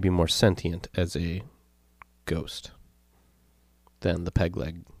Witch may be more sentient as a ghost than the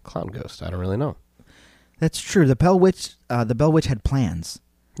Peg-Leg Clown Ghost. I don't really know. That's true. The Bell Witch had plans.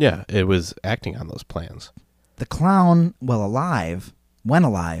 Yeah, it was acting on those plans. The clown, when alive,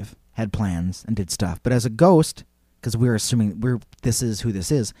 had plans and did stuff. But as a ghost, because we're assuming this is who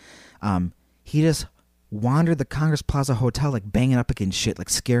this is, he just wandered the Congress Plaza Hotel like banging up against shit, like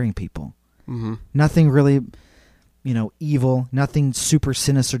scaring people. Mm-hmm. Nothing really, evil. Nothing super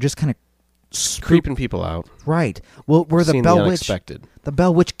sinister. Just kind of creeping people out. Right. Well, where the Bell Witch, the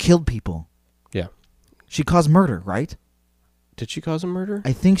Bell Witch killed people. Yeah. She caused murder, right? Did she cause a murder?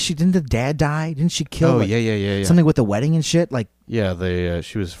 I think she didn't. The dad die? Didn't she kill? Oh, yeah. Something with the wedding and shit. Like yeah,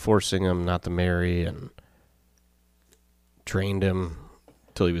 she was forcing him not to marry and trained him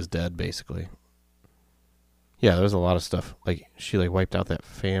till he was dead, basically. Yeah, there was a lot of stuff. Like she wiped out that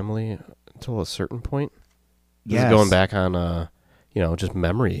family until a certain point. Yeah, going back on just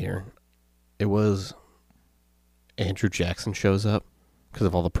memory here. It was Andrew Jackson shows up because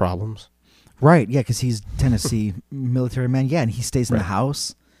of all the problems. Right, yeah, because he's Tennessee military man. Yeah, and he stays in the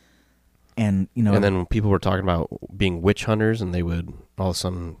house. And, And then when people were talking about being witch hunters, and they would all of a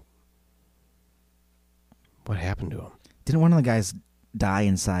sudden... What happened to him? Didn't one of the guys die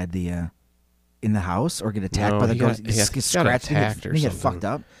inside in the house or get attacked by the ghost? He got attacked or something. He something. get fucked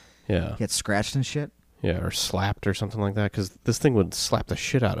up? Yeah. Get scratched and shit? Yeah, or slapped or something like that. Because this thing would slap the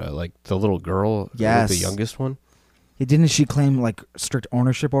shit out of, the little girl, yes. the youngest one. Didn't she claim, strict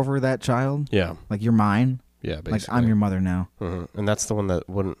ownership over that child? Yeah. Like, you're mine? Yeah, basically. Like, I'm your mother now. Mm-hmm. And that's the one that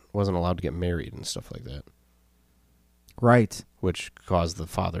wasn't allowed to get married and stuff like that. Right. which caused the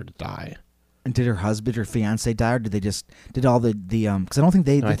father to die. And did her husband or fiance die, or did they just did all the because I don't think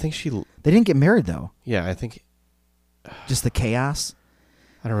No, I think they didn't get married though. Yeah, I think Just the chaos.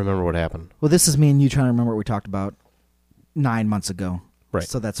 I don't remember what happened. Well, this is me and you trying to remember what we talked about 9 months ago. Right.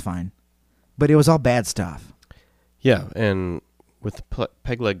 So that's fine. But it was all bad stuff. Yeah, and with the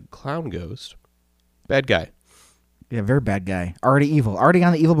peg leg clown ghost, bad guy. Yeah, very bad guy. Already evil. Already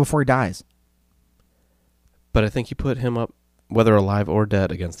on the evil before he dies. But I think you put him up, whether alive or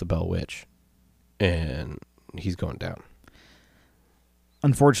dead, against the Bell Witch, and he's going down.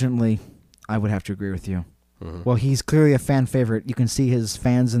 Unfortunately, I would have to agree with you. Mm-hmm. Well, he's clearly a fan favorite. You can see his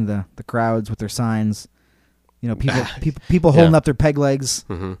fans in the crowds with their signs. You know, people holding up their peg legs.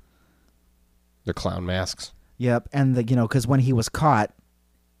 Mm-hmm. Their clown masks. Yep, and because when he was caught,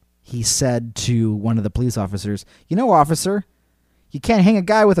 he said to one of the police officers, "Officer, you can't hang a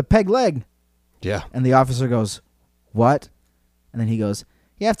guy with a peg leg." Yeah. And the officer goes, "What?" And then he goes,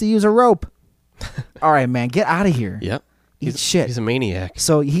 "You have to use a rope." All right, man, get out of here. Yep. Eat shit. He's a maniac.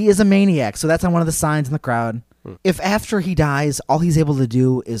 So he is a maniac. So that's on one of the signs in the crowd. If after he dies, all he's able to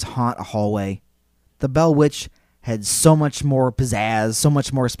do is haunt a hallway, the Bell Witch had so much more pizzazz, so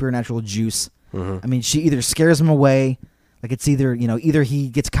much more supernatural juice. Mm-hmm. I mean, she either scares him away, like it's either he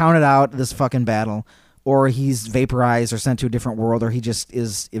gets counted out of this fucking battle, or he's vaporized or sent to a different world, or he just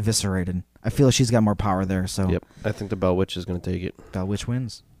is eviscerated. I feel she's got more power there. So Yep, I think the Bell Witch is going to take it. Bell Witch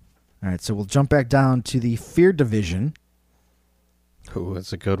wins. All right, so we'll jump back down to the Fear Division. Ooh,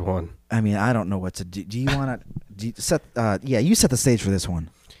 that's a good one. I mean, I don't know what to do. Do you want to set? You set the stage for this one.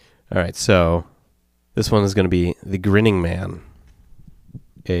 All right, so this one is going to be the Grinning Man,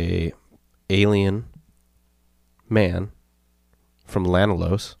 a alien man from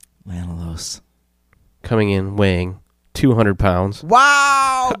Lanalos, coming in weighing 200 pounds.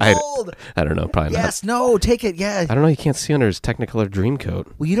 Wow, gold! I don't know, probably not. Yes, no, take it, yeah. I don't know, you can't see under his Technicolor dream coat.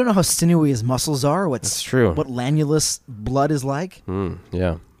 Well, you don't know how sinewy his muscles are. That's true. What Lanulus blood is like.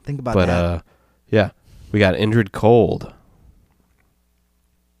 Yeah. Think about that. But, yeah, we got Indrid Cold.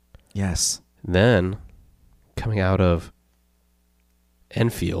 Yes. Then, coming out of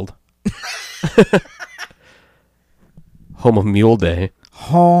Enfield, home of Mule Day.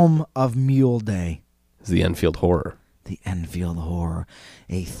 Home of Mule Day. Is the Enfield Horror. The Enfield Horror.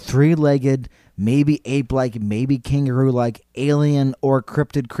 A three-legged, maybe ape-like, maybe kangaroo-like alien or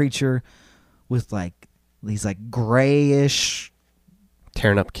cryptid creature with these grayish,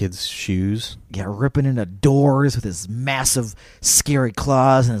 tearing up kids' shoes. Yeah, ripping into doors with his massive, scary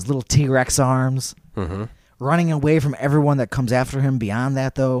claws and his little T-Rex arms. Mm-hmm. Running away from everyone that comes after him beyond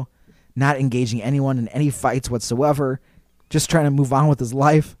that, though. Not engaging anyone in any fights whatsoever. Just trying to move on with his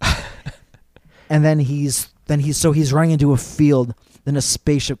life. And then he's running into a field. Then a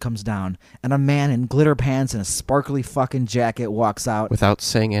spaceship comes down. And a man in glitter pants and a sparkly fucking jacket walks out. Without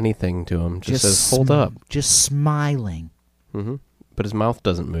saying anything to him. Just says, hold up. Just smiling. Mm-hmm. But his mouth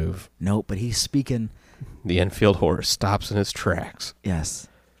doesn't move. Nope, but he's speaking. The Enfield Horror stops in his tracks. Yes.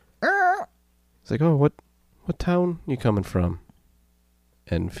 It's like, oh, what town you coming from?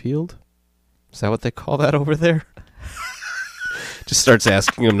 Enfield? Is that what they call that over there? Just starts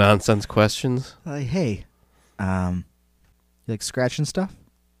asking him nonsense questions. Hey, you like scratching stuff?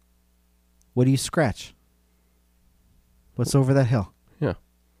 What do you scratch? What's over that hill? Yeah.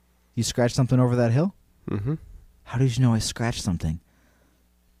 You scratch something over that hill? Mm-hmm. How did you know I scratched something?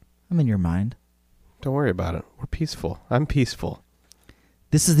 I'm in your mind. Don't worry about it. We're peaceful. I'm peaceful.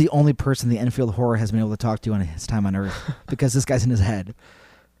 This is the only person the Enfield Horror has been able to talk to on his time on Earth because this guy's in his head.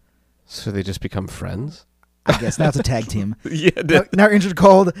 So they just become friends? I guess. Now it's a tag team. Yeah. Now Indrid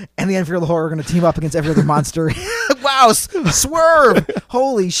Cold and the Enfield Horror are going to team up against every other monster. Wow, swerve!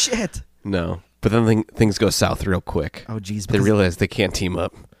 Holy shit. No. But then things go south real quick. Oh, geez. They realize they can't team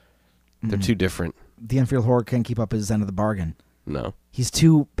up. They're too different. The Enfield Horror can't keep up his end of the bargain. No. He's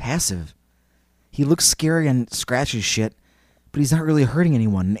too passive. He looks scary and scratches shit, but he's not really hurting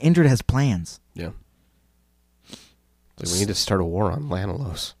anyone. And Indrid has plans. Yeah. We need to start a war on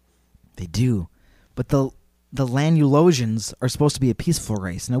Lanalos. They do. But the Lanulosians are supposed to be a peaceful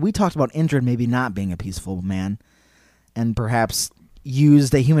race. Now, we talked about Indrid maybe not being a peaceful man and perhaps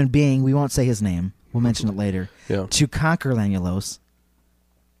used a human being, we won't say his name, we'll mention it later, to conquer Lanulos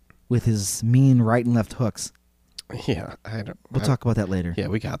with his mean right and left hooks. Yeah, We'll talk about that later. Yeah,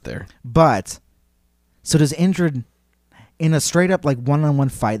 we got there. But, so does Indrid, in a straight up one-on-one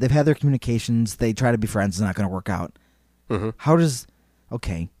fight, they've had their communications, they try to be friends, it's not going to work out. Mm-hmm. How does,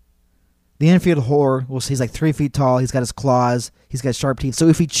 okay, the Enfield Horror, we'll say he's 3 feet tall, he's got his claws, he's got sharp teeth, so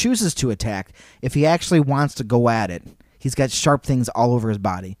if he chooses to attack, if he actually wants to go at it, he's got sharp things all over his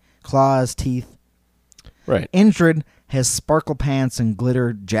body. Claws, teeth. Right. Indrid has sparkle pants and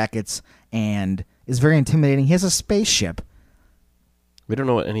glitter jackets, and is very intimidating. He has a spaceship. We don't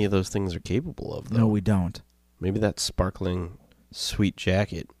know what any of those things are capable of, though. No, we don't. Maybe that sparkling, sweet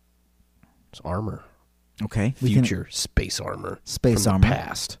jacket is armor. Okay. Future space armor. Space from armor. The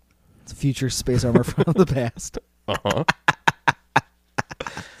past. It's future space armor from the past. Uh-huh.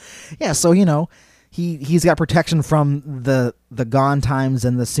 Yeah, so, he's got protection from the gone times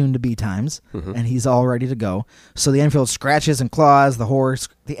and the soon-to-be times, and he's all ready to go. So the Enfield scratches and claws the horse.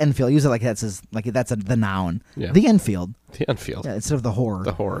 The Enfield, use it like that's the noun. Yeah. The Enfield. The Enfield. Yeah, instead of the horror.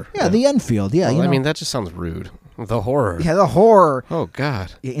 The horror. Yeah, the Enfield. Yeah, well, I mean, that just sounds rude. The horror. Yeah, the horror. Oh,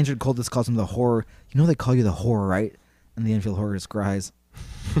 God. Yeah, Injured Cold just calls him the horror. They call you the horror, right? And the Enfield horror just cries.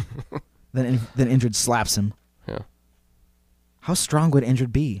 Then Injured slaps him. Yeah. How strong would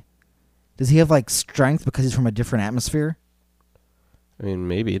Injured be? Does he have, strength because he's from a different atmosphere? I mean,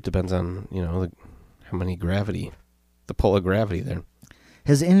 maybe. It depends on, how many gravity. The pull of gravity there.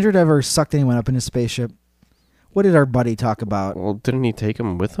 Has Injured ever sucked anyone up in his spaceship? What did our buddy talk about? Well, didn't he take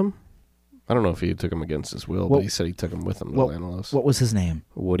him with him? I don't know if he took him against his will, but he said he took him with him to Lanalos. What was his name?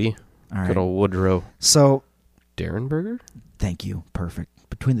 Woody. All right. Good old Woodrow. So, Derenberger? thank you. Perfect.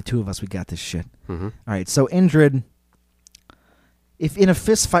 Between the two of us, we got this shit. Mm-hmm. All right, so Injured, if in a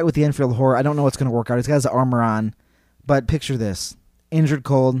fist fight with the Enfield horror, I don't know what's going to work out. He's got his armor on, but picture this. Injured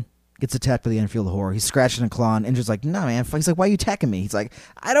Cold gets attacked by the Enfield horror. He's scratching and clawing. Injured's like, no, man. He's like, why are you attacking me? He's like,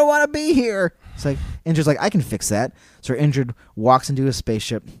 I don't want to be here. It's like, Injured's like, I can fix that. So Injured walks into his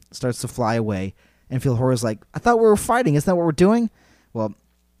spaceship, starts to fly away. Enfield horror's like, I thought we were fighting. Isn't that what we're doing? Well,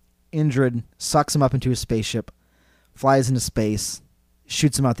 Injured sucks him up into his spaceship, flies into space,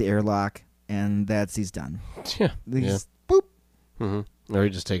 shoots him out the airlock, and he's done. Yeah. He's boop. Mm-hmm. Or he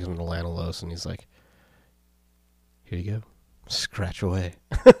just takes him to Lanalos, and he's like, here you go. Scratch away.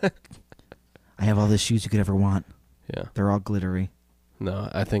 I have all the shoes you could ever want. Yeah. They're all glittery. No,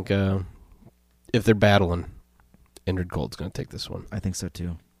 I think if they're battling, Injured Cold's going to take this one. I think so,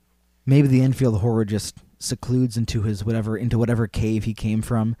 too. Maybe the Enfield horror just secludes into whatever cave he came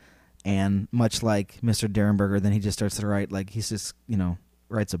from, and much like Mr. Derenberger, then he just starts to write, he's just,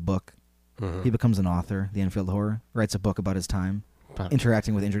 writes a book. Mm-hmm. He becomes an author, the Enfield horror, writes a book about his time,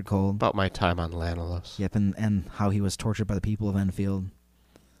 interacting with Injured Cold. About my time on Lanalos. Yep, and how he was tortured by the people of Enfield.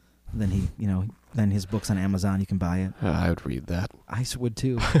 Then then his book's on Amazon, you can buy it. I would read that. I would,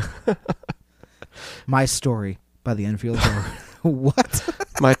 too. My Story by the Enfield horror. What?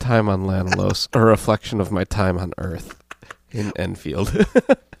 My time on Lanalos, a reflection of my time on Earth in Enfield.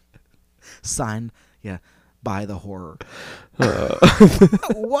 Signed, by the horror.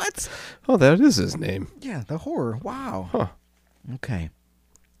 What? Oh, that is his name. Yeah, the horror. Wow. Huh. Okay.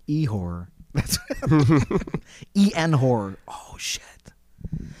 E-horror. That's E-N horror. Oh, shit.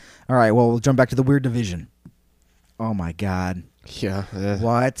 All right, well, we'll jump back to the Weird Division. Oh, my God. Yeah.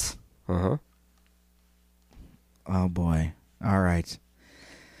 What? Uh-huh. Oh, boy. All right.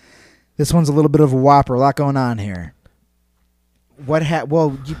 This one's a little bit of a whopper. A lot going on here.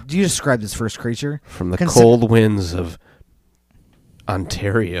 You describe this first creature. From the cold winds of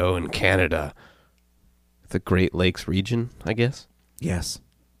Ontario and Canada. The Great Lakes region, I guess. Yes.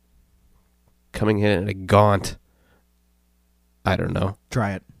 Coming in at a gaunt, I don't know.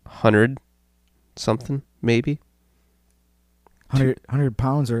 Try it. 100 something, maybe? 100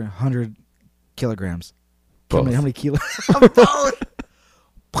 pounds or 100 kilograms? Both. How many kilos?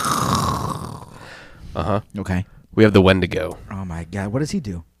 Uh-huh. Okay. We have the Wendigo. Oh, my God. What does he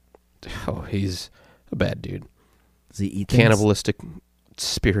do? Oh, he's a bad dude. Does he eat things? Cannibalistic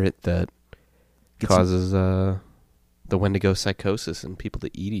spirit that causes the Wendigo psychosis and people to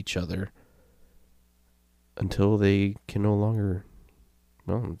eat each other until they can no longer...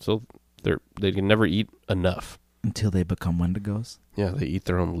 Well, until they can never eat enough. Until they become Wendigos? Yeah, they eat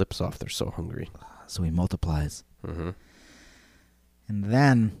their own lips off. They're so hungry. So he multiplies. Mm-hmm. And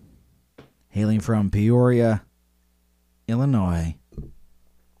then, hailing from Peoria, Illinois,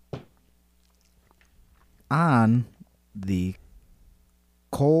 on the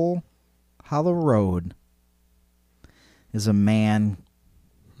Coal Hollow Road is a man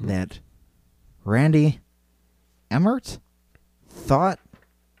that Randy Emmert thought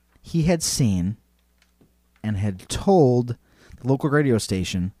he had seen and had told the local radio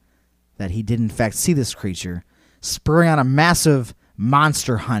station that he did in fact see this creature, spurring on a massive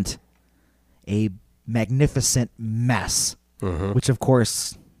monster hunt, a magnificent mess, which of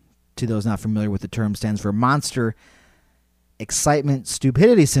course, to those not familiar with the term, stands for Monster Excitement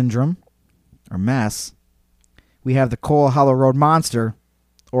Stupidity Syndrome, or MESS. We have the Coal Hollow Road Monster,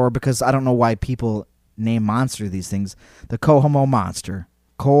 or because I don't know why people name monster these things, the Cohomo Monster,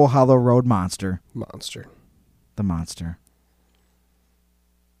 Coal Hollow Road Monster. Monster. the monster.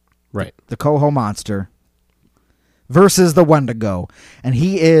 Right. The Coho monster versus the Wendigo. And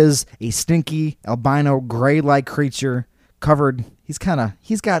he is a stinky, albino, gray-like creature covered. He's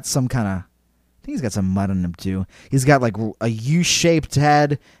got some mud on him too. He's got like a U-shaped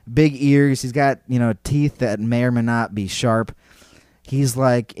head, big ears. He's got, teeth that may or may not be sharp. He's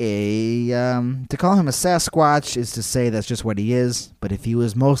like to call him a Sasquatch is to say that's just what he is. But if he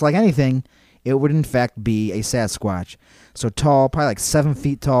was most like anything, it would in fact be a Sasquatch. So tall, probably like 7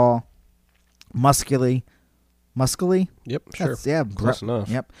 feet tall, muscly. Yep, sure. Close enough.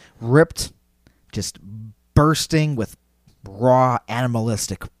 Yep, ripped, just bursting with raw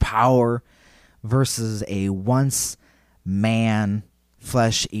animalistic power versus a once man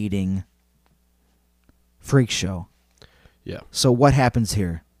flesh-eating freak show. Yeah. So what happens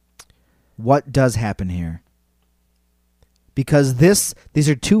here? What does happen here? Because these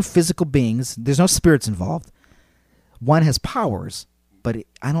are two physical beings. There's no spirits involved. One has powers, but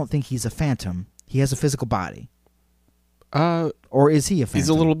I don't think he's a phantom. He has a physical body. Or is he a phantom? He's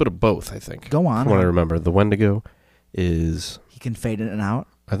a little bit of both, I think. Go on. From what I remember, the Wendigo is... He can fade in and out?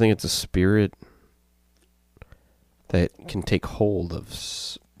 I think it's a spirit that can take hold of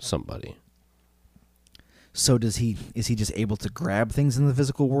somebody. So is he just able to grab things in the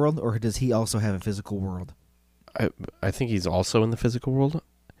physical world, or does he also have a physical world? I think he's also in the physical world.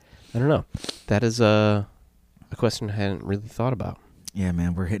 I don't know. That is a question I hadn't really thought about. Yeah,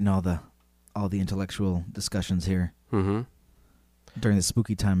 man, we're hitting all the intellectual discussions here. Mm-hmm. During the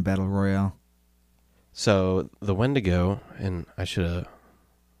spooky time battle royale. So the Wendigo, and I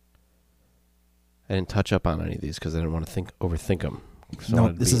didn't touch up on any of these because I didn't want to overthink them. So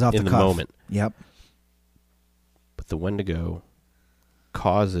no, this is off in the the cuff. moment. Yep. But the Wendigo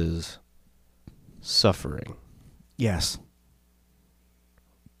causes suffering. Yes.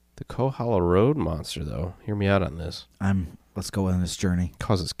 The Kohala Road monster, though, hear me out on this. Let's go on this journey.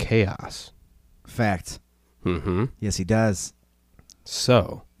 Causes chaos. Fact. Mm-hmm. Yes, he does.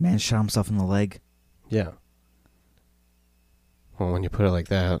 So. Man shot himself in the leg. Yeah. Well, when you put it like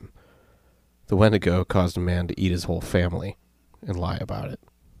that, the Wendigo caused a man to eat his whole family and lie about it.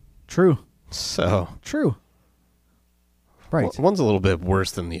 True. So. True. Right. One's a little bit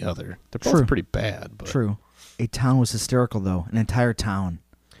worse than the other. They're both pretty bad. But. True. A town was hysterical, though. An entire town.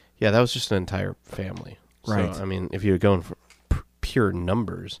 Yeah, that was just an entire family. Right. So, I mean, if you're going for pure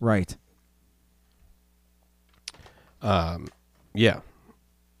numbers. Right. Yeah.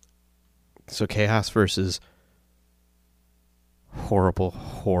 So chaos versus horrible,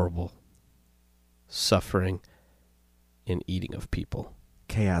 horrible suffering and eating of people.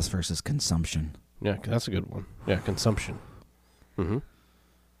 Chaos versus consumption. Yeah, that's a good one. Yeah, consumption. Mm-hmm.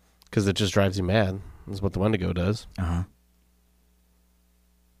 Because it just drives you mad. That's what the Wendigo does. Uh-huh.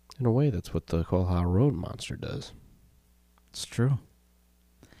 In a way, that's what the Kohala Road monster does. It's true.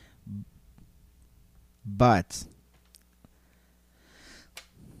 But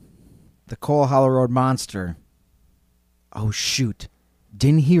the Kohala Road monster, oh shoot,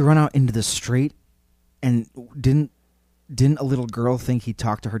 didn't he run out into the street and didn't a little girl think he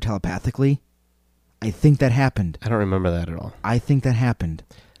talked to her telepathically? I think that happened. I don't remember that at all. I think that happened.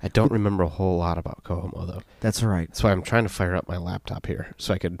 I don't remember a whole lot about Kohomo, though. That's all right. That's why I'm trying to fire up my laptop here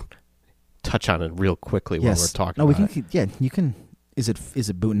so I could touch on it real quickly while we're talking about it. Yeah, you can. Is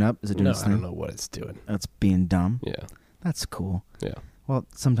it booting up? Is it doing its thing? I don't know what it's doing. It's being dumb. Yeah. That's cool. Yeah. Well,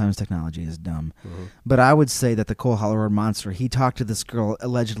 sometimes technology is dumb. Mm-hmm. But I would say that the Kohala Road monster, he talked to this girl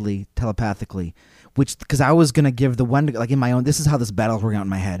allegedly telepathically, because I was going to give the Wendigo, like in my own, this is how this battle's working out in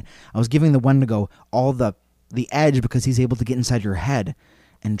my head. I was giving the Wendigo all the edge because he's able to get inside your head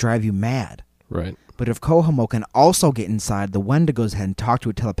and drive you mad. Right. But if Kohomo can also get inside the Wendigo's head and talk to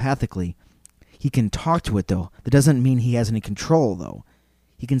it telepathically, he can talk to it, though. That doesn't mean he has any control, though.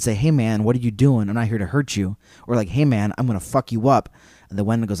 He can say, hey, man, what are you doing? I'm not here to hurt you. Or like, hey, man, I'm going to fuck you up. And the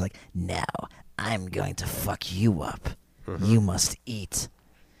Wendigo's like, now I'm going to fuck you up. Mm-hmm. You must eat.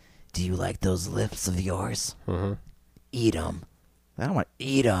 Do you like those lips of yours? Mm-hmm. Eat them. I don't want to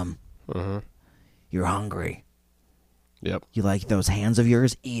eat them. Mm-hmm. You're hungry. Yep. You like those hands of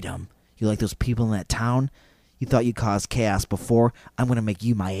yours? Eat them. You like those people in that town? You thought you caused chaos before? I'm going to make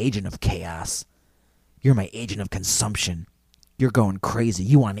you my agent of chaos. You're my agent of consumption. You're going crazy.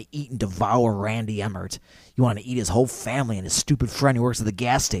 You want to eat and devour Randy Emmert. You want to eat his whole family and his stupid friend who works at the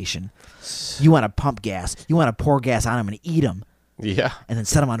gas station. You want to pump gas. You want to pour gas on him and eat him. Yeah. And then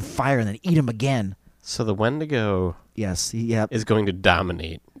set him on fire and then eat him again. So the Wendigo is going to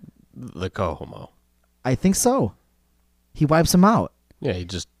dominate the Kohomo. I think so. He wipes him out. Yeah, he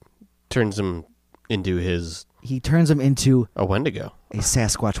just turns him into his... He turns him into... a Wendigo. A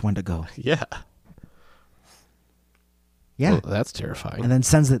Sasquatch Wendigo. Yeah. Yeah. Well, that's terrifying. And then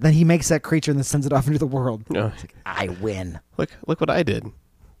sends it. Then he makes that creature and then sends it off into the world. No. I win. Look what I did.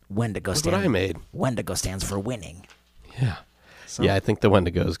 Wendigo Look what I made. Wendigo stands for winning. Yeah. So Yeah, I think the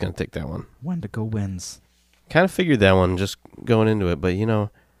Wendigo is going to take that one. Wendigo wins. Kind of figured that one just going into it, but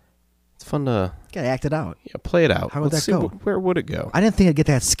it's fun to Gotta act it out. play it out. How would Let's that see go? Where would it go? I didn't think it'd get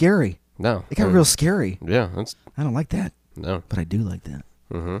that scary. No. It got real scary. Yeah, that's I don't like that, no. but I do like that.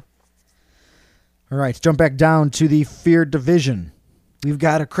 Mm-hmm. All right, jump back down to the Fear Division. We've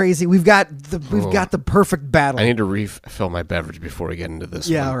got the perfect battle. I need to refill my beverage before we get into this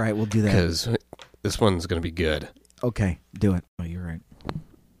one. Yeah, all right, we'll do that. Because this one's going to be good. Okay, do it. Oh, you're right.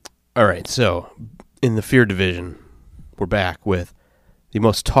 All right, so in the Fear Division, we're back with the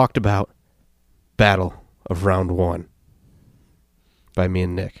most talked about battle of round 1 by me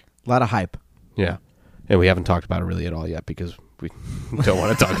and Nick. A lot of hype. Yeah. And we haven't talked about it really at all yet because we don't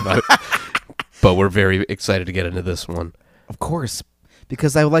want to talk about it. But we're very excited to get into this one. Of course,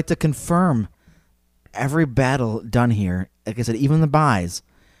 because I would like to confirm every battle done here, like I said, even the buys,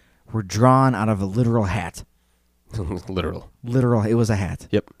 were drawn out of a literal hat. Literal. Literal, it was a hat.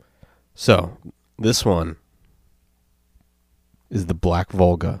 Yep. So, this one is the Black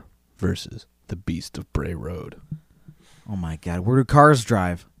Volga versus the Beast of Bray Road. Oh my God, where do cars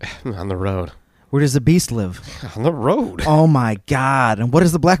drive? On the road. Where does the beast live? On the road. Oh my God, and what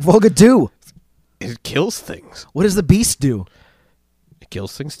does the Black Volga do? It kills things. What does the beast do? It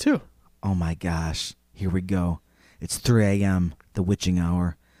kills things too. Oh my gosh, here we go. It's 3 a.m., the witching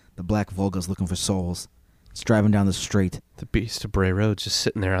hour. The Black Volga's looking for souls. It's driving down the street. The Beast of Bray Road just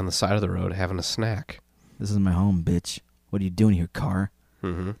sitting there on the side of the road having a snack. This is my home, bitch. What are you doing here, car?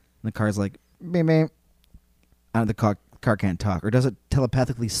 Mm-hmm. And the car's like, beep, beep. The car can't talk. Or does it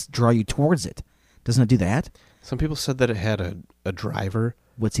telepathically draw you towards it? Doesn't it do that? Some people said that it had a driver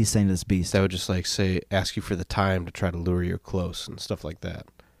What's he saying to this beast? that would just ask you for the time to try to lure you close and stuff like that.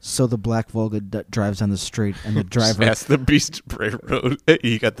 So the Black Volga drives down the street, and the driver... That's the Beast of Bray Road. Hey,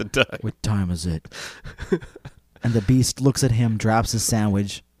 you got the time. What time is it? And the beast looks at him, drops his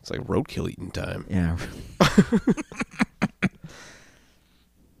sandwich. It's like roadkill eating time. Yeah.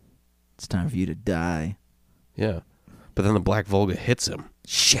 It's time for you to die. Yeah. But then the Black Volga hits him.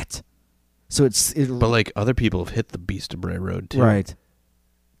 Shit. So But other people have hit the Beast of Bray Road too. Right.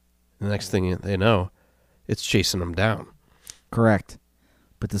 The next thing they know, it's chasing them down. Correct.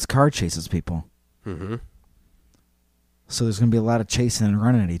 But this car chases people. Mm-hmm. So there's going to be a lot of chasing and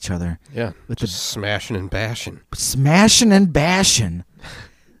running at each other. Yeah. With just smashing and bashing. Smashing and bashing.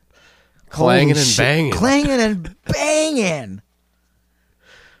 Clanging Holy and shit. banging. Clanging and banging.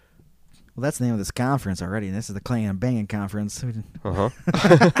 Well, that's the name of this conference already. This is the Clanging and Banging Conference. Uh-huh.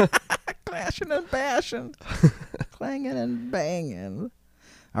 Clashing and bashing. Clanging and banging.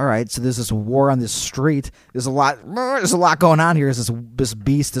 All right, so there's this war on this street. There's a lot going on here. There's this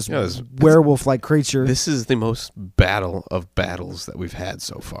beast, this werewolf-like creature. This is the most battle of battles that we've had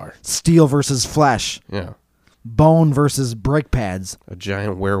so far. Steel versus flesh. Yeah. Bone versus brake pads. A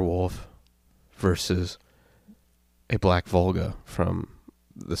giant werewolf versus a Black Volga from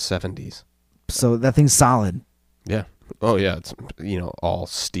the 70s. So that thing's solid. Yeah. Oh, yeah. It's, all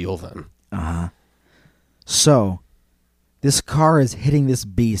steel then. Uh-huh. So this car is hitting this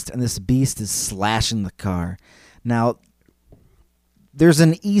beast, and this beast is slashing the car. Now, there's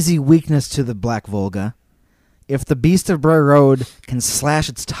an easy weakness to the Black Volga. If the Beast of Bray Road can slash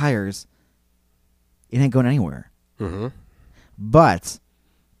its tires, it ain't going anywhere. Mm-hmm. But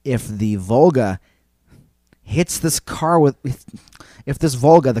if the Volga hits this car if this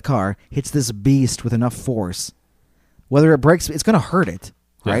Volga, the car, hits this beast with enough force, whether it breaks, it's going to hurt it,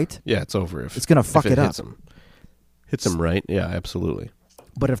 right? Yeah, it's over. It's going to fuck it up. Hits him right? Yeah, absolutely.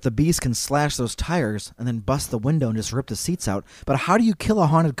 But if the beast can slash those tires and then bust the window and just rip the seats out, but how do you kill a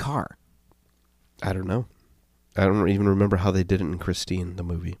haunted car? I don't know. I don't even remember how they did it in Christine, the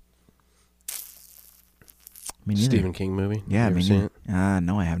movie. Me neither. Stephen King movie. Yeah, you ever seen it?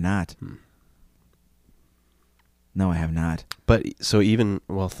 No, I have not. No, I have not. But so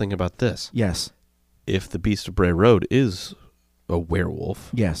think about this. Yes. If the Beast of Bray Road is a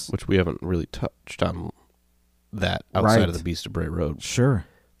werewolf, Yes. which we haven't really touched on that outside Right. of the Beast of Bray Road, Sure.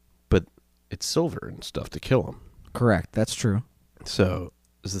 but it's silver and stuff to kill him. Correct. That's true. So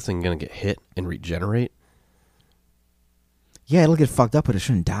is the thing going to get hit and regenerate? Yeah, it'll get fucked up, but it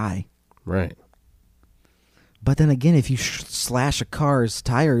shouldn't die. Right. But then again, if you slash a car's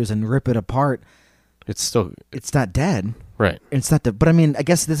tires and rip it apart, It's not dead. right. It's not but I mean, I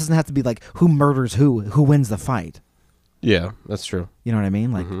guess this doesn't have to be like who murders who wins the fight. Yeah, that's true. You know what I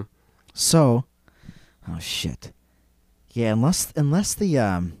mean? Like, Mhm. so, oh shit. Yeah, unless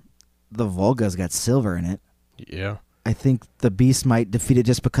the Volga's got silver in it. Yeah. I think the beast might defeat it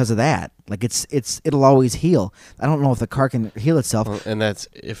just because of that. Like it'll always heal. I don't know if the car can heal itself. Well, and that's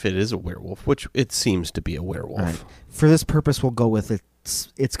if it is a werewolf, which it seems to be a werewolf. Right. For this purpose, we'll go with it.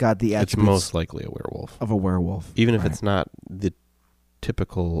 It's got the It's attributes most likely a werewolf. of a werewolf. Even if Right. it's not the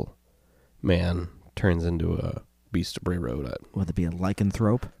typical man turns into a beast of Bray Road. Would it be a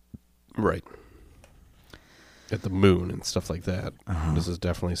lycanthrope? Right. At the moon and stuff like that. Uh-huh. This is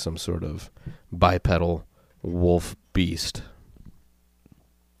definitely some sort of bipedal wolf beast.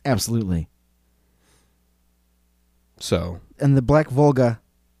 Absolutely. So, And the Black Volga,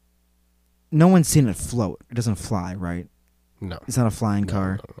 no one's seen it float. It doesn't fly, right? no. It's not a flying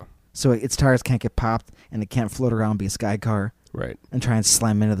car. No. So its tires can't get popped, and it can't float around and be a sky car Right. and try and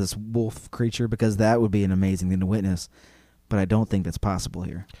slam into this wolf creature, because that would be an amazing thing to witness. But I don't think that's possible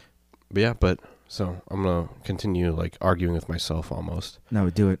here. But yeah, so I'm going to continue like arguing with myself almost. No,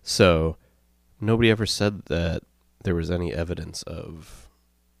 do it. So, nobody ever said that there was any evidence of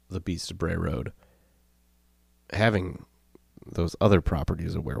the Beast of Bray Road having those other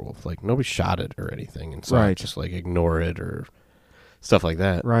properties of werewolf. Like, nobody shot it or anything, and so Right. just like ignore it or stuff like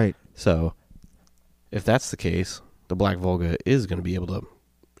that. Right. So, if that's the case, the Black Volga is going to be able to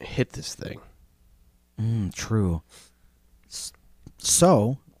hit this thing. True.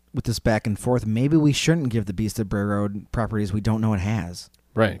 So, with this back and forth, maybe we shouldn't give the Beast of Bray Road properties we don't know it has.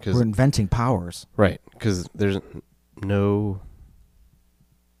 Right, because We're inventing powers. there's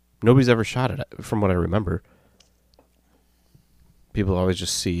nobody's ever shot it, from what I remember. People always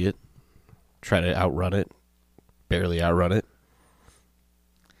just see it, try to outrun it, barely outrun it.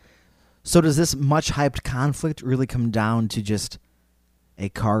 So does this much hyped conflict really come down to just a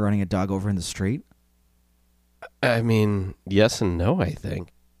car running a dog over in the street? I mean, yes and no, I think.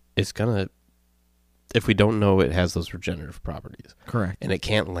 It's gonna, if we don't know it has those regenerative properties, Correct. and it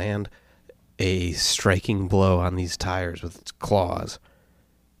can't land a striking blow on these tires with its claws,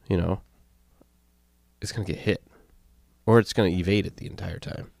 it's gonna get hit. Or it's gonna evade it the entire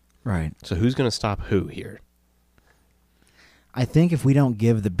time. Right. So who's gonna stop who here? I think if we don't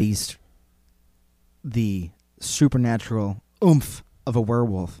give the beast the supernatural oomph of a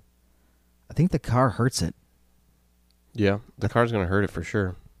werewolf, I think the car hurts it. Yeah, the car's gonna hurt it for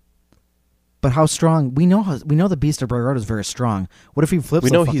sure. But how strong? We know the Beast of Bray Road is very strong. What if he flips? We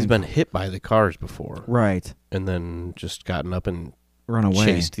the know he's fucking- been hit by the cars before, right. and then just gotten up and Run away.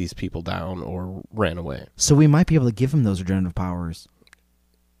 chased these people down or ran away. So we might be able to give him those regenerative powers.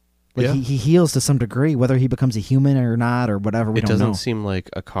 Like Yeah. he heals to some degree, whether he becomes a human or not or whatever. We It don't doesn't know. seem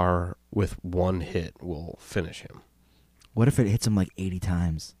like a car with one hit will finish him. What if it hits him like 80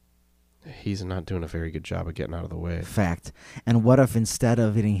 times? He's not doing a very good job of getting out of the way. Fact. And what if instead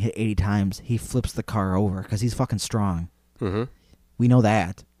of getting hit 80 times, he flips the car over because he's fucking strong? Mm-hmm. We know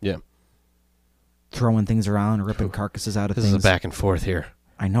that. Yeah. Throwing things around, ripping carcasses out of This things. is a back and forth here.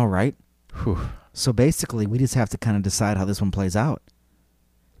 I know, right? Whew. So basically, we just have to kind of decide how this one plays out.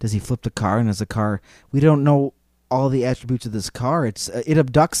 Does he flip the car, and is the car... We don't know all the attributes of this car. It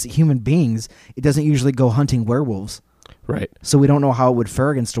abducts human beings. It doesn't usually go hunting werewolves. Right. So we don't know how it would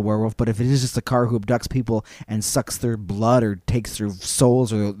fare against a werewolf, but if it is just a car who abducts people and sucks their blood or takes their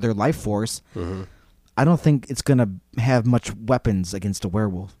souls or their life force, Mm-hmm. I don't think it's going to have much weapons against a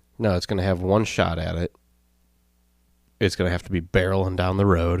werewolf. No, it's going to have one shot at it. It's going to have to be barreling down the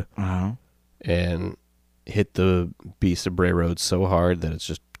road Uh-huh. and hit the Beast of Bray Road so hard that it's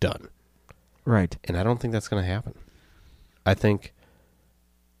just done. Right. And I don't think that's going to happen. I think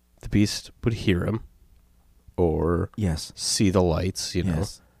the Beast would hear him or Yes. see the lights,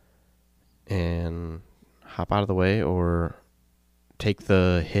 Yes. and hop out of the way or take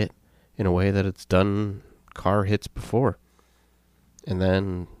the hit in a way that it's done car hits before. And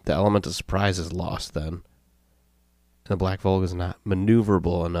then the element of surprise is lost then. And the Black Volga is not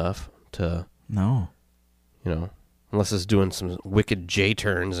maneuverable enough to, No. unless it's doing some wicked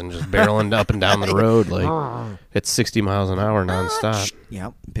J-turns and just barreling up and down the road like it's 60 miles an hour nonstop,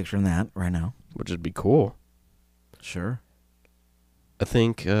 Yep. Picturing that right now. which would be cool. Sure. I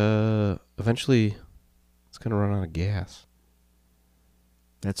think eventually it's going to run out of gas.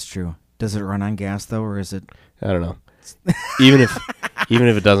 That's true. Does it run on gas, though, or is it... I don't know. even if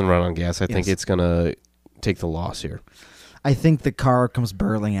it doesn't run on gas, I think Yes. it's going to take the loss here. I think the car comes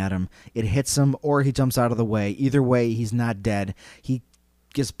barreling at him. It hits him, or he jumps out of the way. Either way, he's not dead. He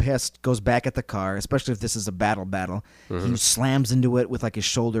gets pissed, goes back at the car, especially if this is a battle. Mm-hmm. He slams into it with like his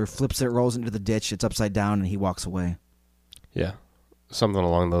shoulder, flips it, rolls into the ditch. It's upside down, and he walks away. Yeah. Something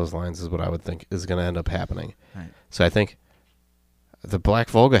along those lines is what I would think is going to end up happening. Right. So I think the Black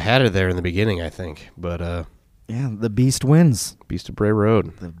Volga had it there in the beginning, I think. But Yeah, the beast wins. Beast of Bray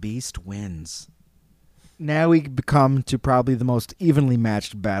Road. The beast wins. Now we come to probably the most evenly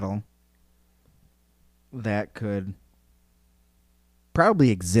matched battle that could probably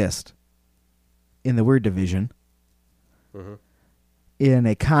exist in the Weird Division. Mhm. In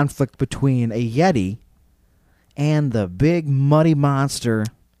a conflict between a Yeti and the big muddy monster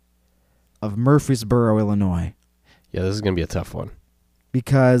of Murfreesboro, Illinois. Yeah, this is going to be a tough one.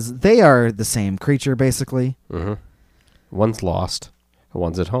 Because they are the same creature, basically. Mm-hmm. One's lost, and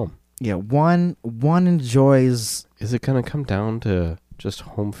one's at home. Yeah, one enjoys... Is it going to come down to just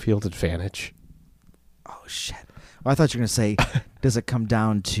home field advantage? Oh, shit. Well, I thought you were going to say, does it come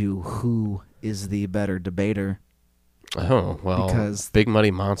down to who is the better debater? Oh, well, Because Big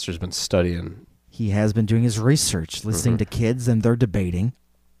Muddy Monster's been studying. he has been doing his research, listening to kids, and they're debating.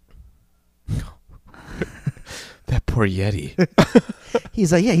 That poor Yeti.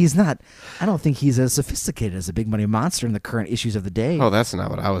 He's like, yeah, he's not... I don't think he's as sophisticated as a Big Money Monster in the current issues of the day. Oh, that's not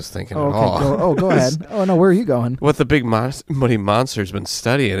what I was thinking Oh, at all. Go ahead. Oh, no, where are you going? What the Big Muddy Monster's been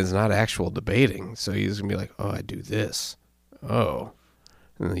studying is not actual debating. So he's going to be like, oh, I do this. Oh.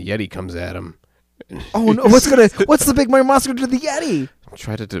 And the Yeti comes at him. Oh, no, what's the Big Money Monster do to the Yeti?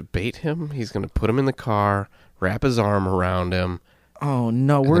 Try to debate him. He's going to put him in the car, wrap his arm around him, Oh,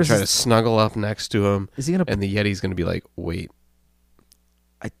 no, and where's then try to this? snuggle up next to him. Is he going to... And the Yeti's going to be like, wait,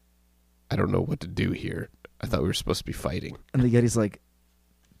 I don't know what to do here. I thought we were supposed to be fighting. And the Yeti's like,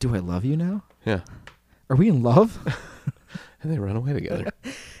 do I love you now? Yeah. Are we in love? And they run away together.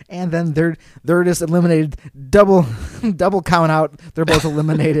 And then they're just eliminated. Double count out. They're both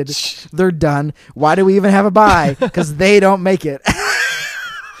eliminated. They're done. Why do we even have a bye? Because they don't make it.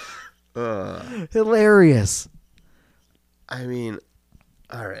 Hilarious. I mean,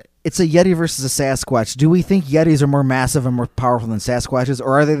 all right. It's a Yeti versus a Sasquatch. Do we think Yetis are more massive and more powerful than Sasquatches,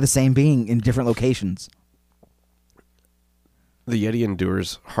 or are they the same being in different locations? The Yeti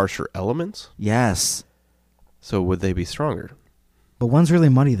endures harsher elements, Yes. so would they be stronger? But one's really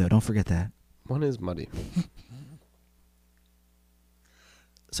muddy, though. Don't forget that. One is muddy.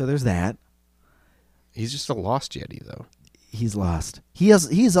 So there's that. He's just a lost Yeti, though. He's lost.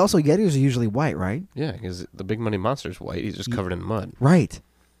 He's also... Yetis are usually white, right? Yeah, because the Big Money Monster's white. He's just covered in mud. Right.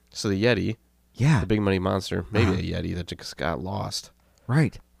 So the Yeti, Yeah. the Big Money Monster, maybe a Yeti that just got lost.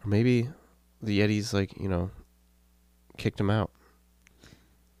 Right. Or maybe the Yeti's, like, kicked him out.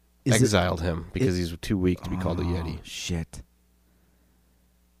 Exiled him because he's too weak to be called a Yeti. Shit.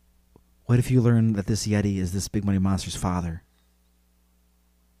 What if you learn that this Yeti is this Big Money Monster's father?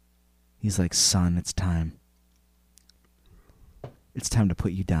 He's like, son, it's time. It's time to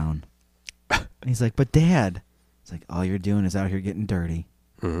put you down. And he's like, but Dad. It's like, all you're doing is out here getting dirty.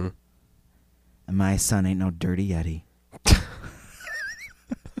 Mm-hmm. And my son ain't no dirty Yeti.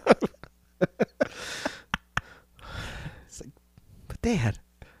 It's like, but Dad.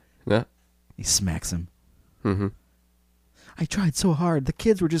 Yeah. He smacks him. Mm-hmm. I tried so hard. The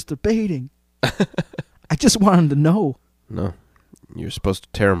kids were just debating. I just wanted to know. No. You're supposed to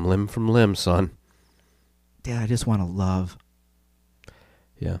tear him limb from limb, son. Dad, I just want to love.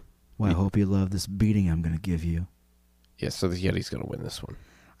 Yeah. Well, I hope you love this beating I'm going to give you. Yeah, so the Yeti's going to win this one.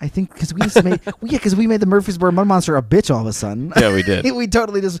 I think because we just made we made the Murfreesboro Mud Monster a bitch all of a sudden. Yeah, we did. We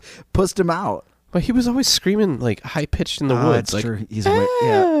totally just pushed him out. But he was always screaming, like, high-pitched in the woods. That's Like, true. He's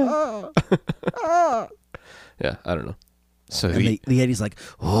yeah. yeah, I don't know. So And the Yeti's like,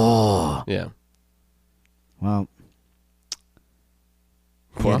 oh. yeah. Well,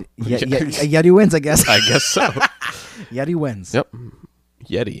 Well, Yeti wins, I guess. I guess so. Yeti wins. Yep.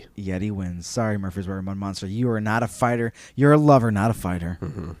 Yeti. Yeti wins. Sorry, Murfreesboro Mud Monster. You are not a fighter. You're a lover, not a fighter.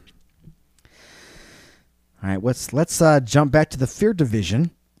 Mm-hmm. All right, let's jump back to the Fear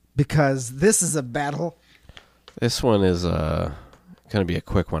Division because this is a battle. This one is going to be a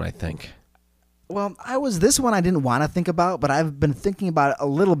quick one, I think. Well, this one I didn't want to think about, but I've been thinking about it a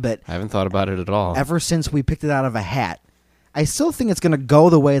little bit I haven't thought about it at all. ever since we picked it out of a hat. I still think it's going to go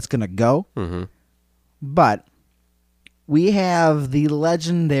the way it's going to go, Mm-hmm. but we have the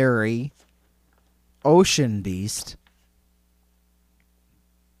legendary ocean beast,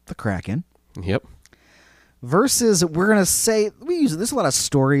 the Kraken, Yep. versus, we're going to say, there's a lot of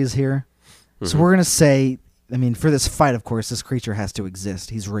stories here. So we're going to say, I mean, for this fight, of course, this creature has to exist.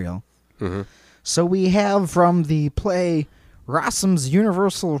 He's real. Mm-hmm. So we have from the play Rossum's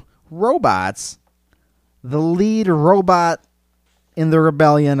Universal Robots, the lead robot in the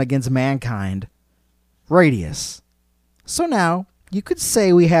rebellion against mankind, Radius. So now, you could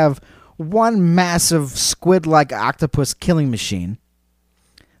say we have one massive squid-like octopus killing machine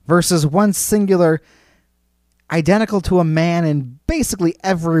versus one singular, identical to a man in basically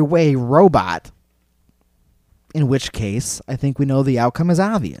every way robot. In which case, I think we know the outcome is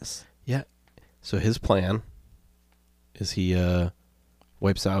obvious. Yeah. So his plan is he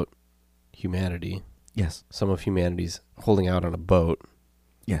wipes out humanity. Yes. Some of humanity's holding out on a boat.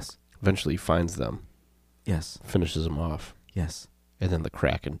 Yes. Eventually he finds them, Yes. finishes them off, Yes. and then the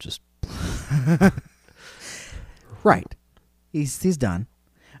Kraken just... Right. He's done.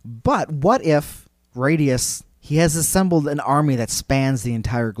 But what if Radius, he has assembled an army that spans the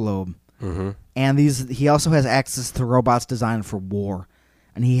entire globe. Mm-hmm. And he also has access to robots designed for war.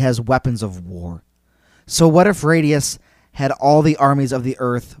 And he has weapons of war. So what if Radius had all the armies of the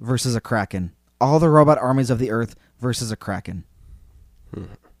Earth versus a Kraken? All the robot armies of the Earth versus a Kraken.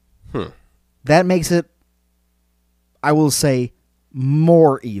 That makes it, I will say,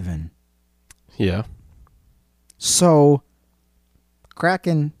 more even. Yeah. So,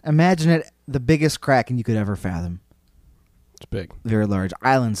 Kraken, imagine it the biggest Kraken you could ever fathom. It's big. Very large.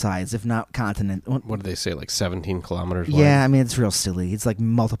 Island size, if not continent. What do they say, like 17 kilometers wide? Yeah, I mean, it's real silly. It's like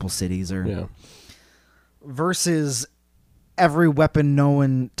multiple cities. Yeah. Versus every weapon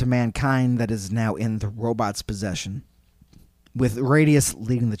known to mankind that is now in the robot's possession, with Radius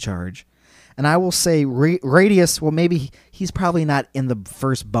leading the charge. And I will say Radius, well, maybe he's probably not in the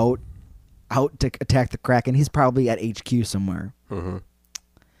first boat out to attack the Kraken. He's probably at HQ somewhere. Mm-hmm.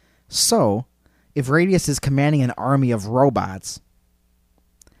 So, if Radius is commanding an army of robots,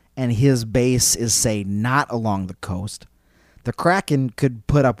 and his base is, say, not along the coast, the Kraken could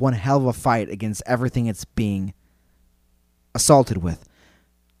put up one hell of a fight against everything it's being assaulted with.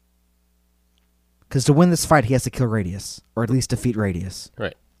 Because to win this fight, he has to kill Radius, or at least defeat Radius.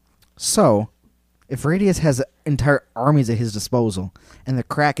 Right. So, if Radius has entire armies at his disposal, and the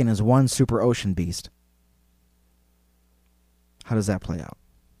Kraken is one super ocean beast, how does that play out?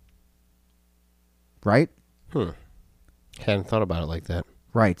 Right? Hadn't thought about it like that.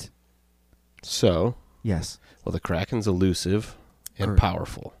 Right. So, Yes. well, the Kraken's elusive and Or-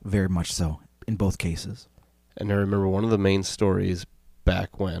 powerful. Very much so, in both cases. And I remember one of the main stories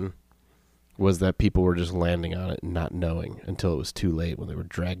back when was that people were just landing on it and not knowing until it was too late when they were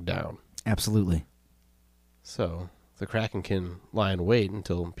dragged down. Absolutely. So the Kraken can lie in wait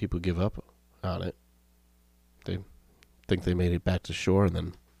until people give up on it. They think they made it back to shore, and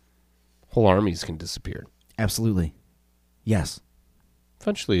then whole armies can disappear. Absolutely. Yes.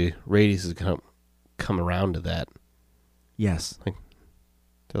 Eventually, Radius is going to come around to that. Yes.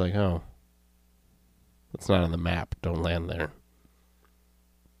 They're like, oh, it's not on the map. Don't land there.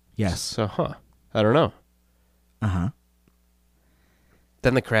 Yes. So, I don't know. Uh-huh.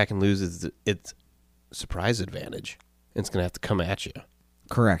 Then the Kraken loses its surprise advantage. It's going to have to come at you,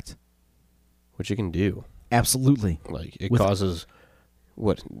 Correct. which it can do. Absolutely. Like, it With- causes,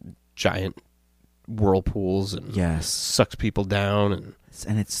 giant whirlpools and Yes. sucks people down, and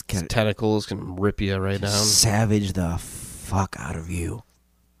And it's its tentacles can rip you right down. savage the fuck out of you.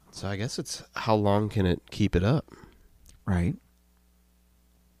 So I guess it's how long can it keep it up? Right?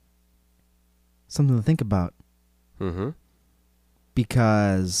 Something to think about. Mm-hmm.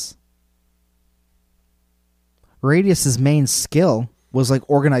 Because Radius's main skill was like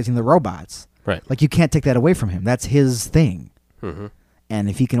organizing the robots. Right. Like you can't take that away from him. That's his thing. Mm-hmm. And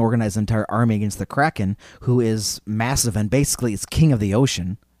if he can organize an entire army against the Kraken, who is massive and basically is king of the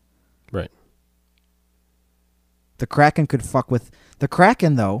ocean, Right. the Kraken could fuck with... The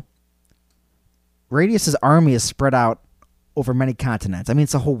Kraken, though, Radius's army is spread out over many continents. I mean,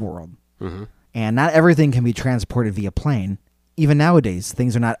 it's a whole world. Mm-hmm. And not everything can be transported via plane. Even nowadays,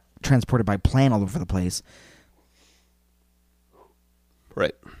 things are not transported by plane all over the place.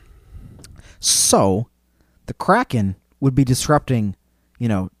 Right. So, the Kraken would be disrupting,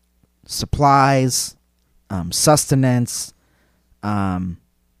 supplies, sustenance. It'd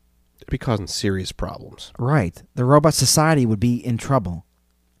be causing serious problems. Right. The robot society would be in trouble.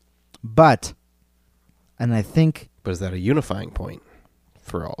 But, and I think, But is that a unifying point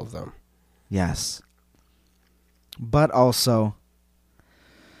for all of them? yes. But also,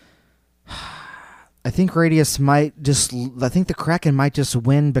 I think the Kraken might just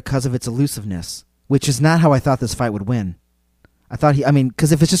win because of its elusiveness, which is not how I thought this fight would win.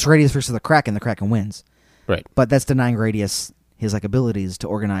 Because if it's just Radius versus the Kraken wins. Right. But that's denying Radius his abilities to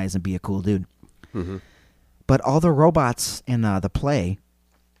organize and be a cool dude. Mm-hmm. But all the robots in the play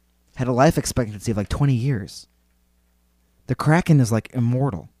had a life expectancy of 20 years. The Kraken is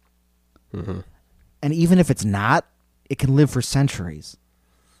immortal. Mm-hmm. And even if it's not, it can live for centuries.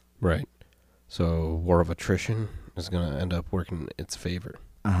 Right. So war of attrition is going to end up working in its favor.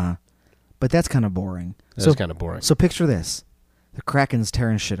 Uh-huh. But that's kind of boring. That's kind of boring. So picture this. The Kraken's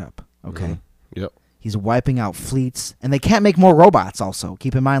tearing shit up, okay? Mm-hmm. Yep. He's wiping out fleets, and they can't make more robots also.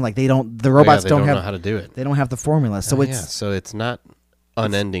 Keep in mind, the robots they don't know have how to do it. They don't have the formula. So So it's not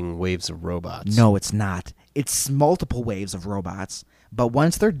unending waves of robots. No, it's not. It's multiple waves of robots, but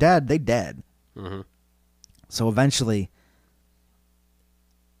once they're dead, they dead. Mm-hmm. So eventually,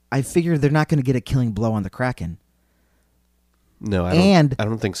 I figure they're not going to get a killing blow on the Kraken. No, I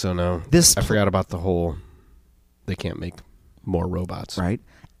don't think so, no. I forgot about the whole, they can't make more robots. Right.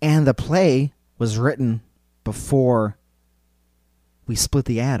 And the play was written before we split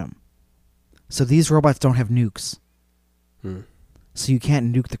the atom. So these robots don't have nukes. So you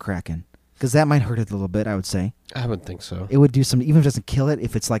can't nuke the Kraken. Because that might hurt it a little bit, I would say. I would think so. It would do some, even if it doesn't kill it,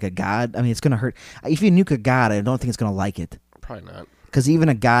 if it's like a god, I mean, it's going to hurt. If you nuke a god, I don't think it's going to like it. Probably not. Because even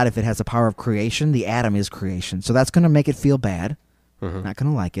a god, if it has the power of creation, the atom is creation. So that's going to make it feel bad. Mm-hmm. Not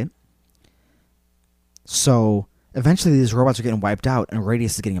going to like it. So eventually these robots are getting wiped out, and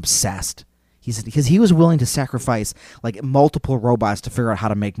Radius is getting obsessed. Because he was willing to sacrifice like multiple robots to figure out how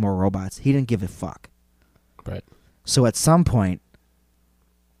to make more robots. He didn't give a fuck. Right. So at some point,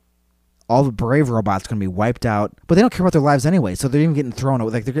 all the brave robots are going to be wiped out, but they don't care about their lives anyway. So they're even getting thrown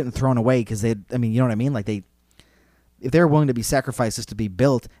away. Like they're getting thrown away because you know what I mean? Like if they're willing to be sacrificed just to be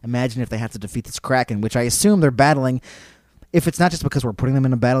built, imagine if they have to defeat this Kraken, which I assume they're battling. If it's not just because we're putting them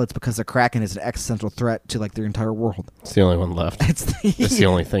in a battle, it's because the Kraken is an existential threat to like their entire world. It's the only one left. It's the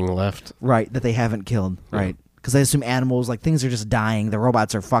only thing left. Right, that they haven't killed. Right. Because I assume animals, like things are just dying. The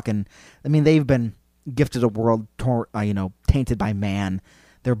robots are fucking, I mean, they've been gifted a world, tainted by man.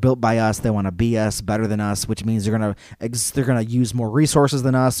 They're built by us. They want to be us, better than us, which means they're gonna use more resources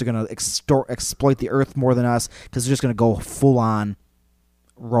than us. They're gonna exploit the Earth more than us because they're just gonna go full on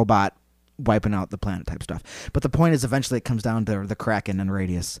robot wiping out the planet type stuff. But the point is, eventually, it comes down to the Kraken and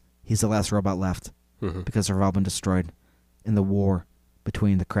Radius. He's the last robot left because they've all been destroyed in the war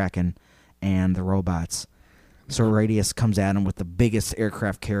between the Kraken and the robots. So Radius comes at him with the biggest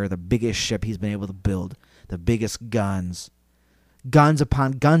aircraft carrier, the biggest ship he's been able to build, the biggest guns. Guns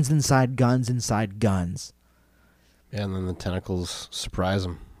upon guns inside guns inside guns. Yeah, and then the tentacles surprise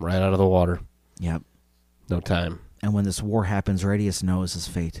him right out of the water. Yep. No time. And when this war happens, Radius knows his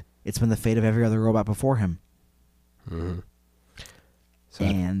fate. It's been the fate of every other robot before him. Mm-hmm.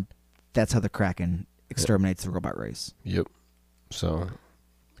 And that's how the Kraken exterminates the robot race. Yep. So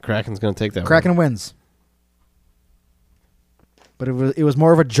the Kraken's going to take that Kraken wins. But it was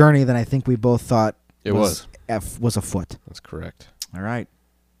more of a journey than I think we both thought was afoot. That's correct. All right.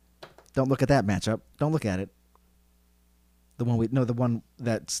 Don't look at that matchup. Don't look at it. The one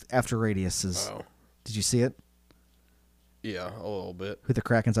that's after Radius is. Oh. Did you see it? Yeah, a little bit. Who the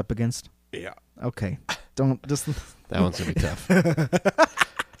Kraken's up against? Yeah. Okay. Don't just. That one's gonna be tough.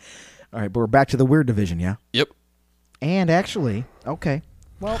 All right, but we're back to the weird division, yeah. Yep. And actually, okay.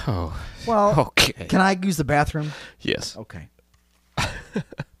 Well. Okay. Can I use the bathroom? Yes. Okay.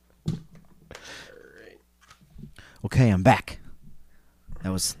 Okay, I'm back.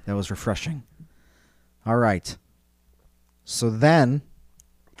 That was refreshing. All right. So then,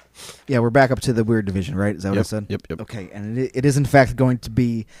 yeah, we're back up to the weird division, right? Is that what I said? Yep. Okay, and it is in fact going to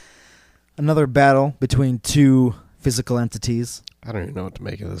be another battle between two physical entities. I don't even know what to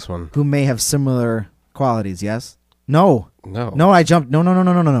make of this one. Who may have similar qualities, yes? No, I jumped.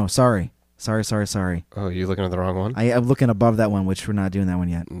 No. Sorry. Oh, you're looking at the wrong one? I'm looking above that one, which we're not doing that one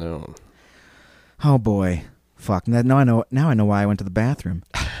yet. No. Oh, boy. Fuck. Now I know why I went to the bathroom.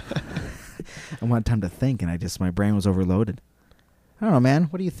 I wanted time to think, and my brain was overloaded. I don't know, man.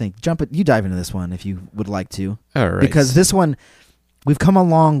 What do you think? You dive into this one if you would like to. All right. Because this one, we've come a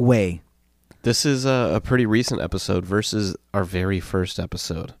long way. This is a pretty recent episode versus our very first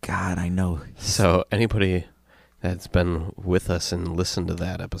episode. God, I know. So anybody that's been with us and listened to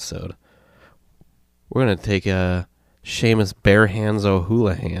that episode, we're going to take Seamus Bare Hands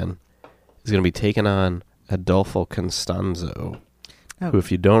O'Houlihan is going to be taking on Adolfo Constanzo, who, if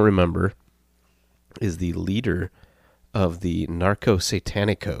you don't remember, is the leader of the Narco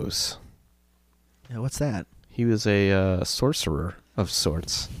Satanicos. Yeah, what's that? He was a sorcerer of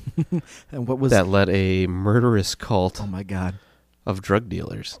sorts. And what was that led a murderous cult? Oh my God! Of drug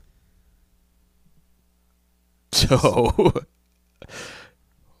dealers. So,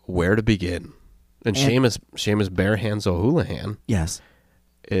 where to begin? And Seamus Bare Hands O'Houlihan, yes,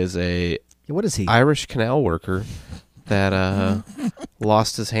 is what is he? Irish canal worker that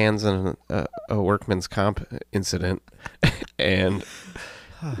lost his hands in a workman's comp incident and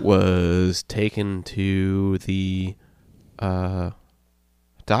was taken to the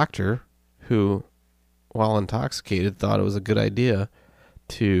doctor who, while intoxicated, thought it was a good idea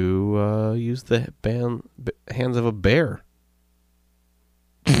to use the hands of a bear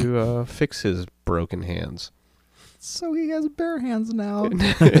to fix his broken hands. So he has bare hands now.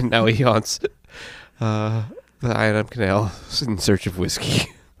 And now he haunts The Ionum Canal in search of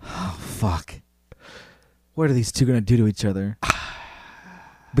whiskey. Oh, fuck. What are these two going to do to each other?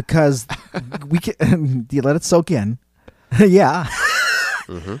 Because we can... Do you let it soak in? Yeah.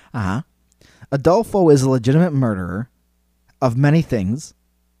 Mm-hmm. Uh-huh. Adolfo is a legitimate murderer of many things.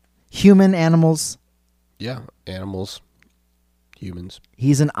 Human, animals. Yeah, animals, humans.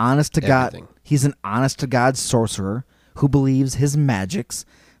 He's an honest to God. Everything. He's an honest to God sorcerer who believes his magics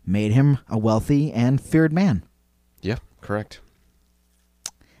made him a wealthy and feared man. Yeah, correct.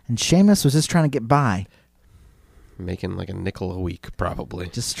 And Seamus was just trying to get by. Making like a nickel a week, probably.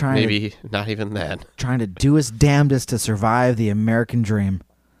 Just trying Maybe not even that. trying to do his damnedest to survive the American dream.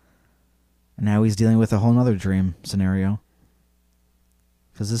 And now he's dealing with a whole other dream scenario.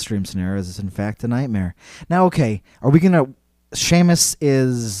 Because this dream scenario is in fact a nightmare. Now, okay, are we gonna? Seamus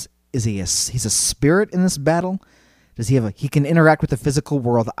is he's a spirit in this battle? Does he have he can interact with the physical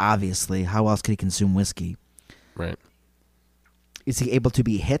world? Obviously, how else could he consume whiskey? Right. Is he able to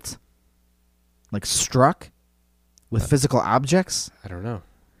be hit, like struck, with physical objects? I don't know.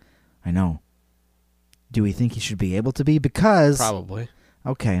 I know. Do we think he should be able to be? Because Probably.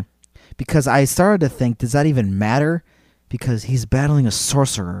 okay, because I started to think, does that even matter? Because he's battling a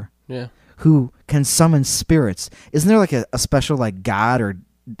sorcerer Yeah. who can summon spirits. Isn't there like a special like god or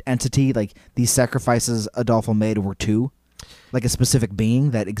entity like these sacrifices Adolfo made were to? Like a specific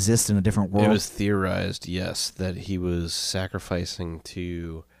being that exists in a different world? It was theorized, yes, that he was sacrificing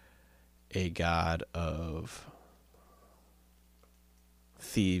to a god of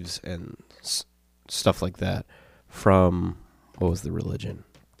thieves and stuff like that from, what was the religion?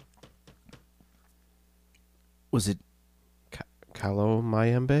 Was it Paulo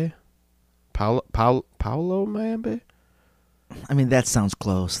Mayembe? Paulo Mayembe? I mean, that sounds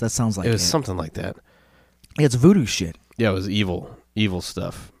close. That sounds like It was something like that. It's voodoo shit. Yeah, it was evil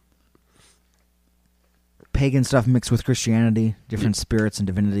stuff. Pagan stuff mixed with Christianity, different spirits and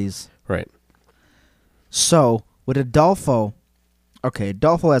divinities. Right. So, with Adolfo,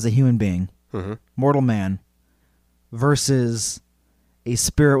 Adolfo as a human being, Mm-hmm. mortal man, versus a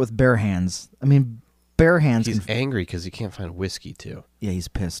spirit with bare hands. I mean, bare hands. He's angry because he can't find whiskey, too. Yeah, he's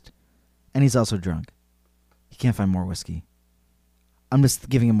pissed. And he's also drunk. He can't find more whiskey. I'm just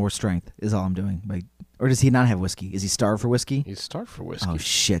giving him more strength, is all I'm doing. Or does he not have whiskey? Is he starved for whiskey? He's starved for whiskey. Oh,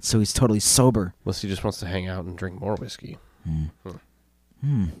 shit. So he's totally sober. Unless he just wants to hang out and drink more whiskey.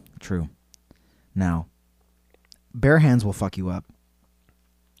 True. Now, bare hands will fuck you up.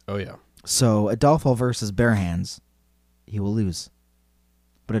 Oh, yeah. So, Adolfo versus bare hands, he will lose.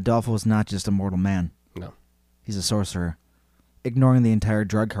 But Adolfo is not just a mortal man. No. He's a sorcerer. Ignoring the entire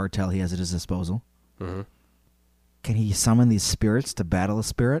drug cartel he has at his disposal. Mm-hmm. Can he summon these spirits to battle a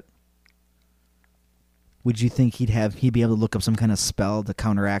spirit? Would you think he'd be able to look up some kind of spell to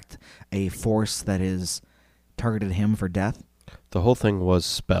counteract a force that is targeted him for death? The whole thing was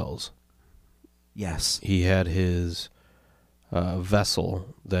spells. Yes. He had his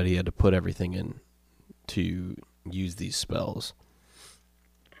vessel that he had to put everything in to use these spells.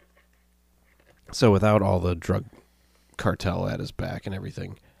 So without all the drug cartel at his back and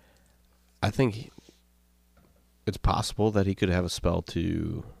everything, I think it's possible that he could have a spell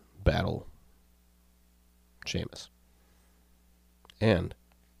to battle Seamus. And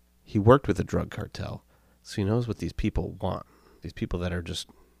he worked with the drug cartel, so he knows what these people want. These people that are just,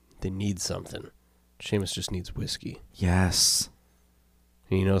 they need something. Seamus just needs whiskey. Yes.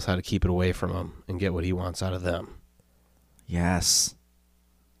 And he knows how to keep it away from them and get what he wants out of them. Yes.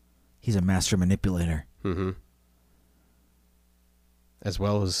 He's a master manipulator. Mm-hmm. As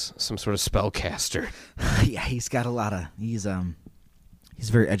well as some sort of spellcaster. Yeah, he's got a lot of... He's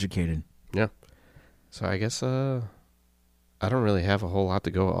very educated. Yeah. So I guess I don't really have a whole lot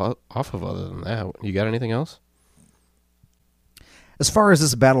to go off of other than that. You got anything else? As far as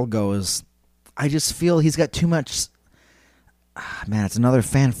this battle goes, I just feel he's got too much... Man, it's another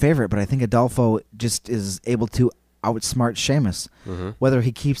fan favorite, but I think Adolfo just is able to outsmart Seamus. Mm-hmm. Whether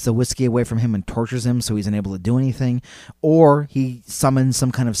he keeps the whiskey away from him and tortures him so he's unable to do anything, or he summons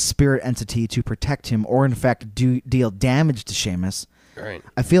some kind of spirit entity to protect him, or in fact deal damage to Seamus. Right.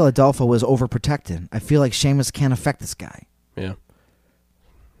 I feel Adolfo is overprotected. I feel like Seamus can't affect this guy. Yeah.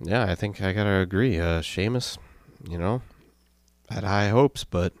 Yeah, I think I gotta agree. Seamus, had high hopes,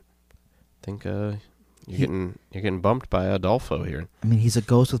 but I think you're getting bumped by Adolfo here. I mean, he's a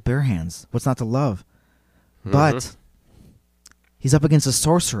ghost with bare hands. What's not to love? Mm-hmm. But he's up against a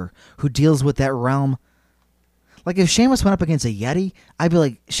sorcerer who deals with that realm. Like, if Seamus went up against a Yeti, I'd be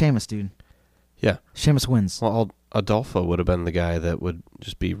like, Seamus, dude. Yeah. Seamus wins. Well, Adolfo would have been the guy that would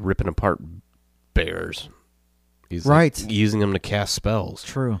just be ripping apart bears. He's right. using them to cast spells.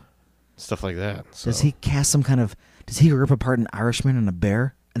 True. stuff like that. So. Does he cast some kind of? Does he rip apart an Irishman and a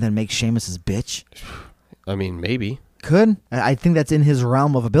bear and then make Sheamus his bitch? I mean, maybe. Could. I think that's in his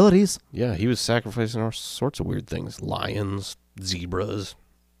realm of abilities. Yeah, he was sacrificing all sorts of weird things. Lions, zebras.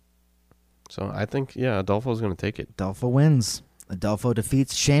 So I think, yeah, Adolfo's going to take it. Adolfo wins. Adolfo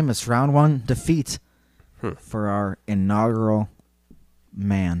defeats Sheamus. Round 1 defeat for our inaugural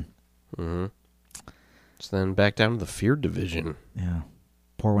man. Mm-hmm. So then back down to the feared division. Yeah.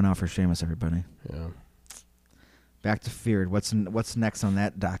 Pour one out for Sheamus, everybody. Yeah. Back to feared. What's next on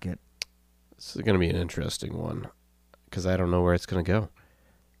that docket? This is going to be an interesting one because I don't know where it's going to go.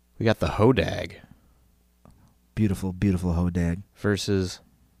 We got the Hodag Beautiful, beautiful Hodag. versus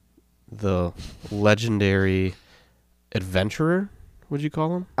the legendary adventurer, would you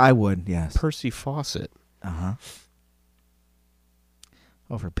call him? I would, yes. Percy Fawcett. Uh-huh.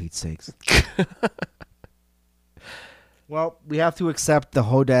 Oh, for Pete's sakes. Well, we have to accept the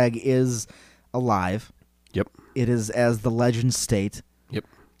Hodag is alive. Yep. It is as the legends state. Yep.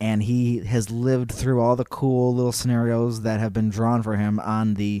 And he has lived through all the cool little scenarios that have been drawn for him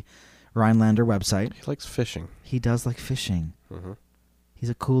on the Rhinelander website. He likes fishing. He does like fishing. Mm-hmm. He's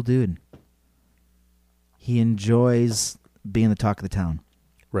a cool dude. He enjoys being the talk of the town.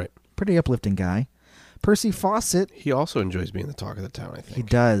 Right. Pretty uplifting guy. Percy Fawcett. He also enjoys being the talk of the town, I think. He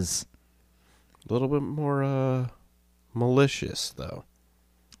does. A little bit more malicious, though.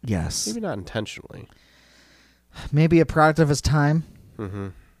 Yes. Maybe not intentionally. Maybe a product of his time. Mm-hmm.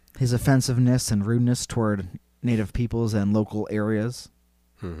 His offensiveness and rudeness toward native peoples and local areas.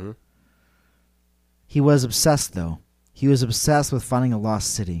 Mm-hmm. He was obsessed, though. He was obsessed with finding a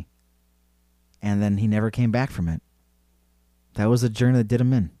lost city. And then he never came back from it. That was the journey that did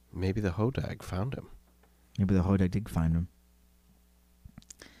him in. Maybe the Hodag found him. Maybe the Hodag did find him.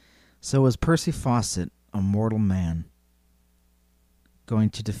 So was Percy Fawcett, a mortal man, going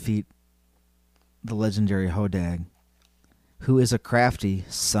to defeat the legendary Hodag, who is a crafty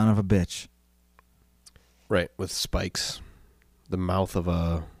son of a bitch? Right, with spikes. The mouth of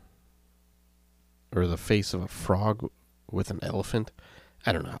a... or the face of a frog with an elephant.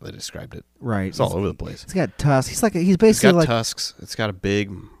 I don't know how they described it. Right. It's all over the place. He's got tusks. He's It's basically got like... tusks. It's got a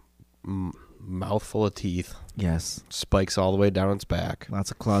big mouthful of teeth. Yes. Spikes all the way down its back. Lots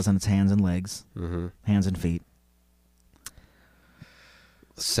of claws on its hands and legs. Mm-hmm. Hands and feet.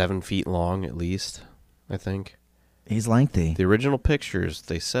 7 feet long, at least, I think. He's lengthy. The original pictures,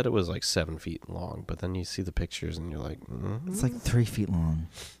 they said it was like 7 feet long, but then you see the pictures and you're like, It's like 3 feet long.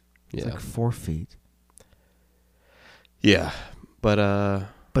 It's yeah. like 4 feet. Yeah, but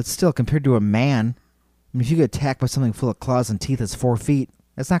But still, compared to a man, I mean, if you get attacked by something full of claws and teeth that's 4 feet,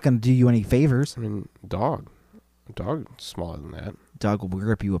 that's not going to do you any favors. I mean, a dog is smaller than that. Dog will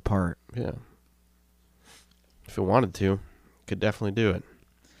rip you apart. Yeah. If it wanted to, could definitely do it.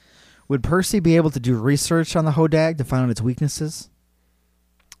 Would Percy be able to do research on the Hodag to find out its weaknesses?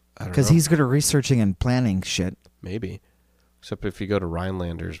 I don't know. Because he's good at researching and planning shit. Maybe. Except if you go to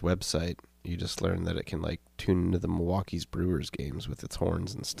Rhinelander's website, you just learn that it can like tune into the Milwaukee's Brewers games with its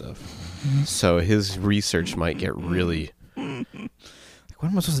horns and stuff. So his research might get really... What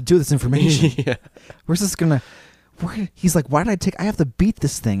am I supposed to do with this information? yeah. Where's this going to... He's like, why did I have to beat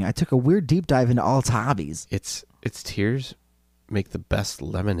this thing? I took a weird deep dive into all its hobbies. Its tears make the best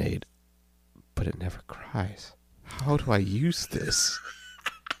lemonade, but it never cries. How do I use this?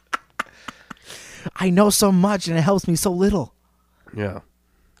 I know so much and it helps me so little. Yeah.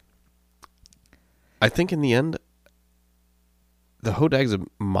 I think in the end, the Hodag's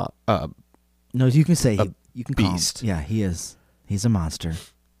No, you can say you can beast. Call him. Yeah, he is. He's a monster.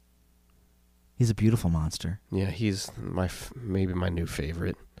 He's a beautiful monster. Yeah, he's maybe my new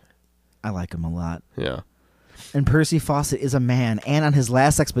favorite. I like him a lot. Yeah. And Percy Fawcett is a man. And on his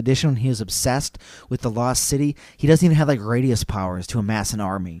last expedition, when he was obsessed with the lost city, he doesn't even have like radius powers to amass an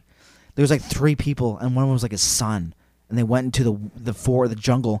army. There was like 3 people, and one of them was like his son. And they went into the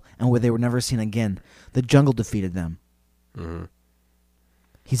jungle, and where they were never seen again. The jungle defeated them. Mm-hmm.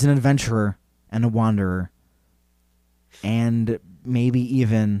 He's an adventurer and a wanderer, and maybe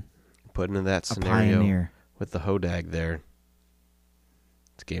even Put into that a scenario pioneer. with the Hodag there,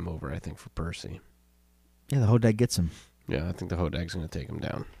 it's game over, I think, for Percy. Yeah, the Hodag gets him. Yeah, I think the Hodag's going to take him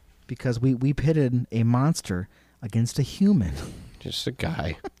down. Because we pitted a monster against a human. Just a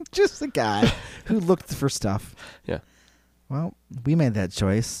guy. Just a guy who looked for stuff. Yeah. Well, we made that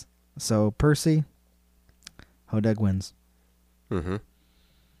choice. So, Percy, Hodag wins. Mm-hmm.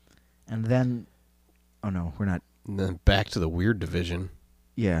 And then... Oh, no, we're not... And then back to the weird division.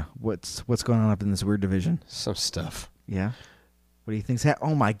 Yeah, what's going on up in this weird division? Some stuff. Yeah? What do you think's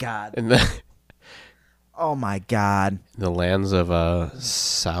Oh, my God. And then Oh, my God. the lands of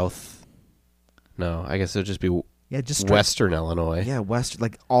South No, I guess it'll just be Yeah, just Western Illinois. Yeah,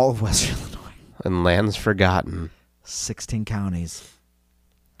 like all of Western Illinois. And lands forgotten 16 counties.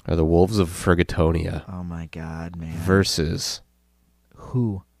 are the Wolves of Fergatonia Oh my God, man. versus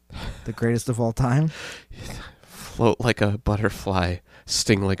Who? The greatest of all time? float like a butterfly,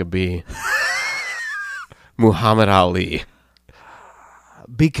 sting like a bee. Muhammad Ali.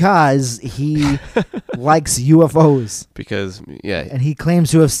 Because he likes UFOs. Because, yeah, And he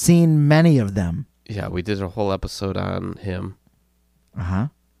claims to have seen many of them. we did a whole episode on him, Uh-huh.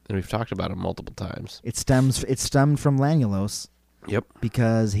 and we've talked about him multiple times. It stemmed from Lanulos Yep.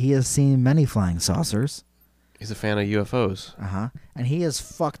 because he has seen many flying saucers. He's a fan of UFOs. Uh-huh. And he has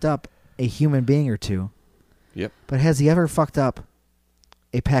fucked up a human being or two. Yep. But has he ever fucked up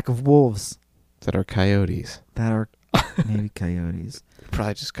a pack of wolves That are coyotes. that are maybe coyotes?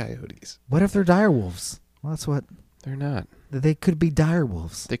 Probably just coyotes. What if they're dire wolves? Well, that's what... They're not. They could be dire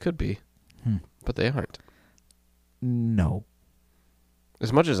wolves. They could be, but they aren't. No.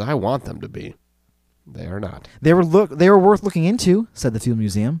 As much as I want them to be, they are not. They were worth looking into, said the Field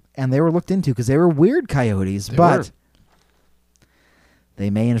Museum, and they were looked into because they were weird coyotes, They but were. they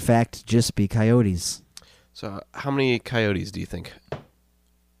may in fact just be coyotes. So, how many coyotes do you think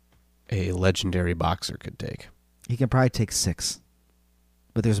a legendary boxer could take? He can probably take 6,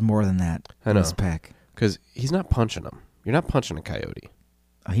 but there's more than that I in know. this pack. Because he's not punching them. You're not punching a coyote.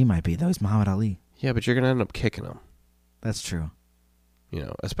 Oh, he might be though. He's Muhammad Ali. Yeah, but you're going to end up kicking him. That's true. You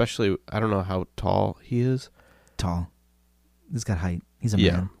know, especially, I don't know how tall he is. Tall. He's got height. He's a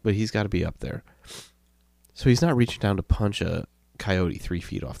Yeah, man. but he's got to be up there. So he's not reaching down to punch a coyote 3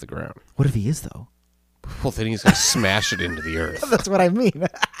 feet off the ground. What if he is though? Well, then he's going to smash it into the earth. That's what I mean.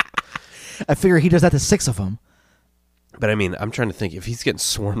 I figure he does that to 6 of them. But I mean, I'm trying to think, if he's getting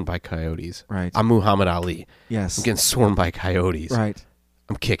swarmed by coyotes, Right. I'm Muhammad Ali. Yes. I'm getting swarmed by coyotes. Right.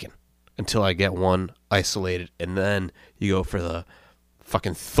 I'm kicking until I get one isolated, and then you go for the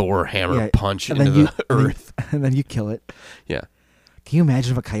fucking Thor hammer Yeah, punch and into then the earth. And then you kill it. Yeah. Can you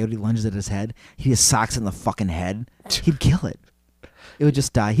imagine if a coyote lunges at his head? He just socks it in the fucking head. He'd kill it. It would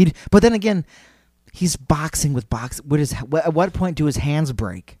just die. But then again, he's boxing with at what point do his hands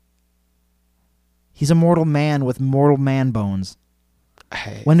break? He's a mortal man with mortal man bones.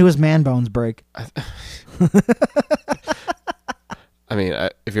 When do his man bones break? I mean,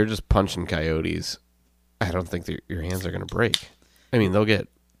 if you're just punching coyotes, I don't think that your hands are going to break. I mean, they'll get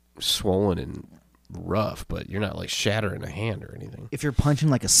swollen and rough, but you're not like shattering a hand or anything. If you're punching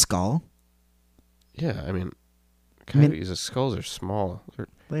like a skull, Yeah, I mean, coyotes' skulls are small.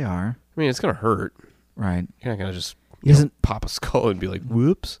 they are. I mean, it's going to hurt. Right. You're not going to just He doesn't. pop a skull and be like,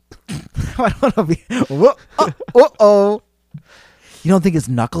 whoops. I don't want to be. Uh-oh. You don't think his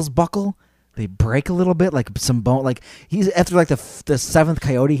knuckles buckle? They break a little bit, like some bone. Like he's after like the 7th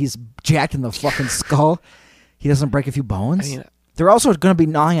coyote, he's jacked in the fucking skull. He doesn't break a few bones. I mean, They're also going to be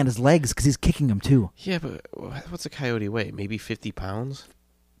gnawing on his legs because he's kicking them too. yeah, but what's a coyote weigh? Maybe 50 pounds?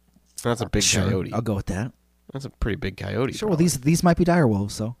 That's a big Sure, coyote. I'll go with that. That's a pretty big coyote. Sure. Well, probably. these might be dire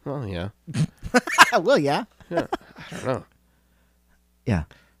wolves. So. Well, yeah. Well, yeah. Yeah. I don't know. Yeah.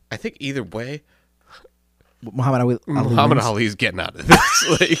 I think either way, Muhammad Ali. Muhammad wins. Ali's getting out of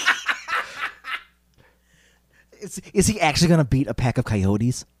this. Like, Is he actually going to beat a pack of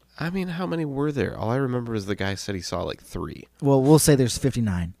coyotes? I mean, how many were there? All I remember is the guy said he saw like 3. Well, we'll say there's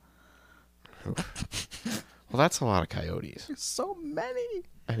 59. Well, that's a lot of coyotes. There's so many.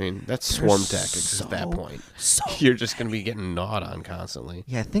 I mean, that's swarm tactics at that so- point. So. You're just going to be getting gnawed on constantly.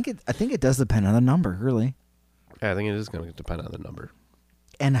 Yeah, I think it does depend on the number, really, I think it is going to depend on the number.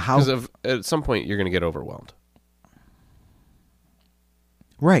 and how. Because at some point, you're going to get overwhelmed.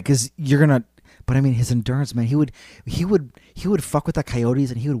 Right, because you're gonna. But I mean, his endurance, man. He would fuck with the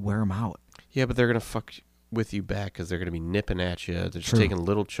coyotes and he would wear them out. Yeah, but they're going to fuck with you back because they're going to be nipping at you. They're just True. taking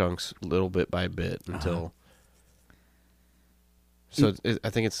little chunks, little bit by bit until. So I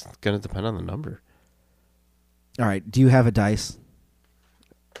think it's going to depend on the number. All right. Do you have a dice?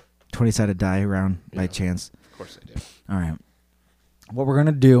 20-sided die round by Yeah. chance. Of course I do. All right. What we're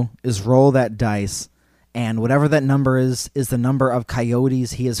gonna do is roll that dice, and whatever that number is the number of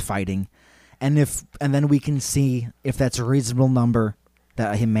coyotes he is fighting, and then we can see if that's a reasonable number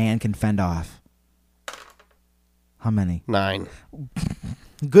that a man can fend off. How many? 9.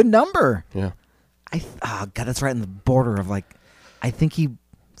 Good number. Yeah. Oh God, that's right in the border of like. I think he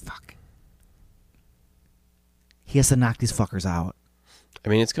has to knock these fuckers out. I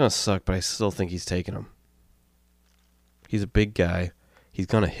mean, it's going to suck, but I still think he's taking them. He's a big guy. He's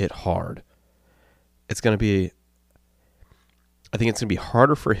going to hit hard. I think it's going to be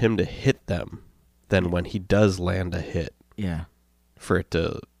harder for him to hit them than when he does land a hit Yeah. for it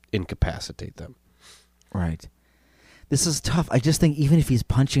to incapacitate them. Right. This is tough. I just think even if he's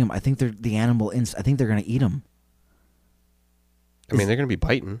punching him, I think the animal I think they're going to eat him. I mean, they're going to be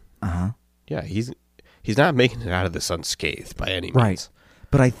biting. Uh-huh. Yeah, he's not making it out of this unscathed by any means. Right.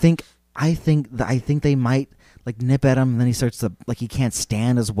 But I think they might like nip at him, and then he starts to like he can't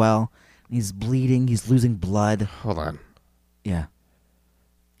stand as well. He's bleeding. He's losing blood. Hold on. Yeah.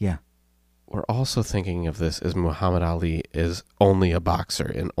 Yeah. We're also thinking of this as Muhammad Ali is only a boxer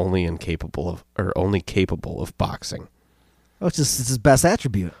and only capable of boxing. Oh, it's his best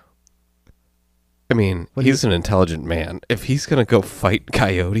attribute. I mean, he's an intelligent man. If he's going to go fight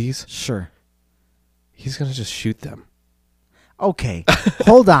coyotes, sure, he's going to just shoot them. Okay.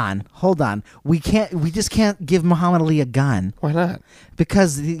 Hold on. We just can't give Muhammad Ali a gun. Why not?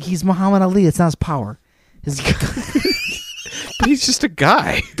 Because he's Muhammad Ali. It's not his power. But he's just a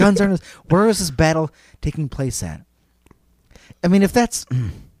guy. Guns aren't where is this battle taking place at? I mean, if that's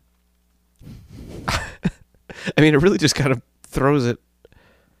I mean, it really just kind of throws it,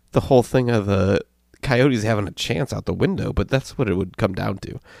 the whole thing of the coyotes having a chance out the window, but that's what it would come down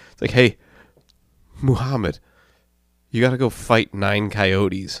to. It's like, hey, Muhammad, you got to go fight 9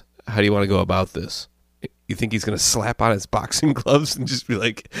 coyotes. How do you want to go about this? You think he's going to slap on his boxing gloves and just be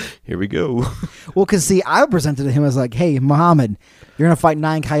like, here we go? Well, because, see, I presented to him as like, hey, Muhammad, you're going to fight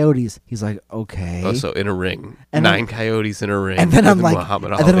 9 coyotes. He's like, okay. Oh, so in a ring. And 9 coyotes in a ring. And then I'm like,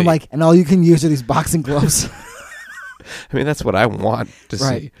 Ali. And all you can use are these boxing gloves. I mean, that's what I want to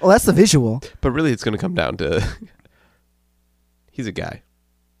right. see. Well, that's the visual. But really, it's going to come down to he's a guy.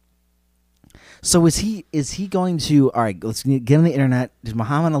 So is he going to, all right, let's get on the internet. Does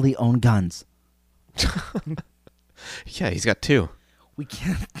Muhammad Ali own guns? Yeah, he's got 2. We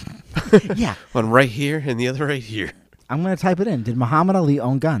can't. Yeah. One right here and the other right here. I'm going to type it in. Did Muhammad Ali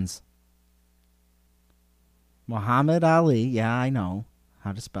own guns? Muhammad Ali. Yeah, I know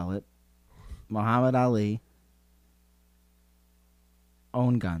how to spell it. Muhammad Ali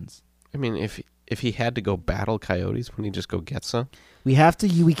own guns. I mean, if he had to go battle coyotes, wouldn't he just go get some? We have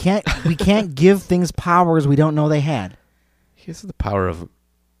to. We can't give things powers we don't know they had. He has the power of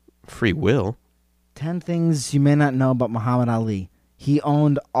free will. 10 things you may not know about Muhammad Ali. He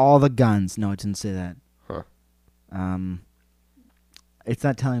owned all the guns. No, it didn't say that. Huh. It's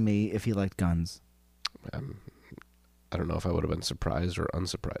not telling me if he liked guns. I don't know if I would have been surprised or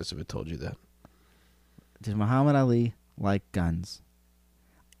unsurprised if it told you that. Did Muhammad Ali like guns?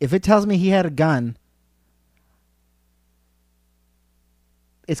 If it tells me he had a gun,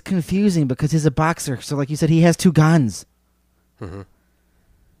 it's confusing because he's a boxer. So like you said, he has 2 guns. Mm-hmm.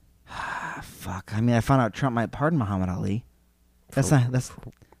 Fuck. I mean, I found out Trump might pardon Muhammad Ali. I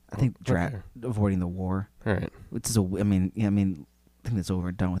think avoiding the war. All right. Which is I think that's over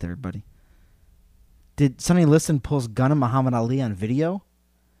and done with everybody. Did Sonny Liston pulls gun on Muhammad Ali on video?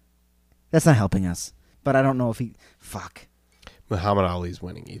 That's not helping us. But I don't know if he... Fuck. Muhammad Ali's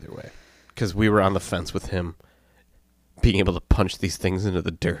winning either way. Because we were on the fence with him being able to punch these things into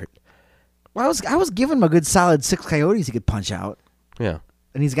the dirt. Well, I was giving him a good solid 6 coyotes he could punch out. Yeah.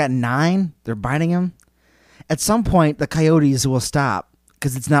 And he's got 9. They're biting him. At some point, the coyotes will stop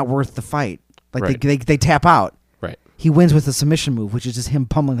because it's not worth the fight. Like right. they tap out. Right. He wins with a submission move, which is just him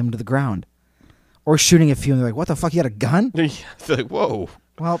pummeling them to the ground. Or shooting a few, and they're like, what the fuck, you had a gun? They're like, whoa.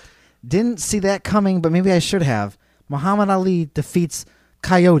 Well, didn't see that coming, but maybe I should have. Muhammad Ali defeats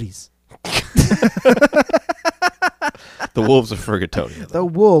coyotes. The Wolves of Fergatonia. The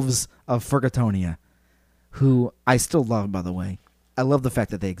Wolves of Fergatonia, who I still love, by the way. I love the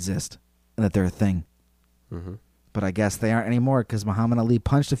fact that they exist and that they're a thing. Mm-hmm. But I guess they aren't anymore because Muhammad Ali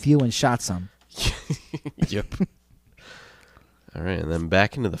punched a few and shot some. Yep. All right, and then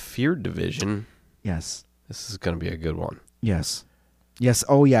back into the feared division. Yes. This is going to be a good one. Yes. Yes.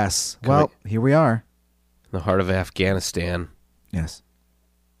 Oh, yes. Well, here we are. In the heart of Afghanistan. Yes.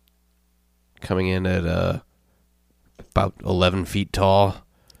 Coming in at about 11 feet tall.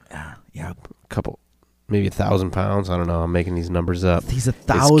 Yeah. Maybe 1,000 pounds. I don't know. I'm making these numbers up. He's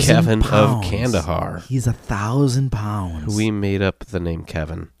 1,000 it's Kevin pounds. of Kandahar. He's 1,000 pounds. We made up the name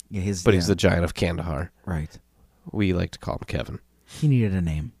Kevin. Yeah, he's the giant of Kandahar. Right. We like to call him Kevin. He needed a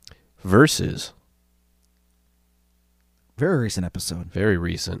name. Versus. Very recent episode. Very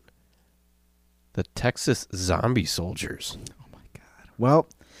recent. The Texas Zombie Soldiers. Oh, my God. Well,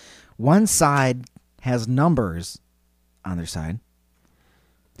 one side has numbers on their side.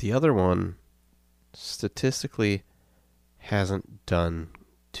 The other one, statistically, hasn't done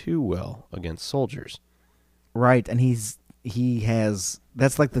too well against soldiers. Right, and he has...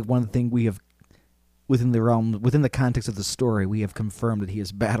 That's like the one thing we have... Within the context of the story, we have confirmed that he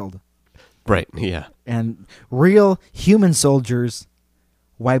has battled. Right, yeah. And real human soldiers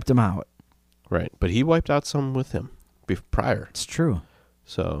wiped him out. Right. But he wiped out some with him prior. It's true.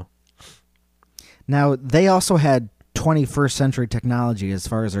 So, Now, they also had 21st century technology as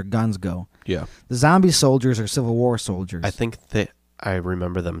far as their guns go. yeah. The zombie soldiers are Civil War soldiers. I think that I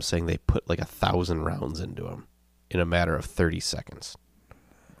remember them saying they put like 1,000 rounds into him in a matter of 30 seconds.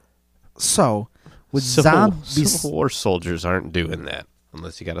 So, with Civil zombies... War soldiers aren't doing that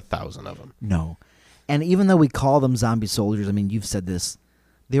unless you got 1,000 of them. No. And even though we call them zombie soldiers, I mean, you've said this,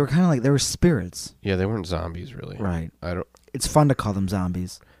 they were kind of like, they were spirits. Yeah, they weren't zombies really. Right. I don't. It's fun to call them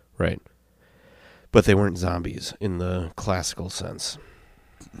zombies. Right. But they weren't zombies in the classical sense.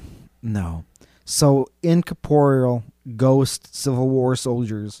 No. So, incorporeal, ghost Civil War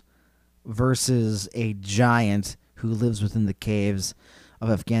soldiers versus a giant who lives within the caves of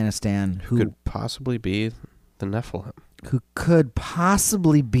Afghanistan, who Could possibly be the Nephilim. who could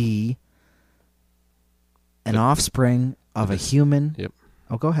possibly be an offspring of a human. Yep.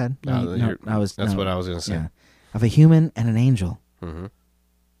 Oh, go ahead. That's what I was going to say. Yeah, of a human and an angel, Mm-hmm.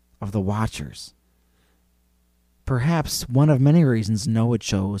 of the Watchers. Perhaps one of many reasons Noah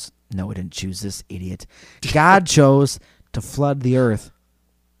chose. Noah didn't choose this, idiot. God chose to flood the earth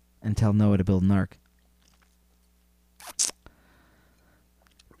and tell Noah to build an ark.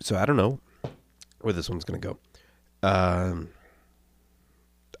 So I don't know where this one's going to go.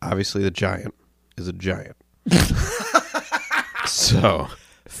 Obviously, the giant is a giant. So,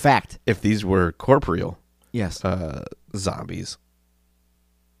 Fact. if these were corporeal Yes. zombies,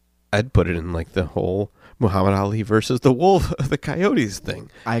 I'd put it in like the whole Muhammad Ali versus the wolf, the coyotes thing.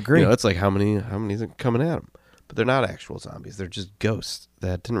 I agree. You know, it's like how many are coming at them, but they're not actual zombies. They're just ghosts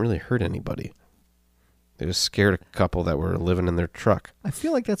that didn't really hurt anybody. They just scared a couple that were living in their truck. I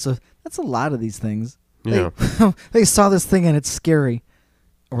feel like that's a lot of these things. Yeah. They saw this thing and it's scary.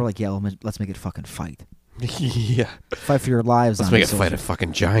 Or we're like, yeah, let's make it fucking fight. Yeah. Fight for your lives. Let's zombie make it fight soldier. a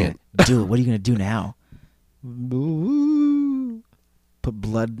fucking giant. Do it. What are you going to do now? Put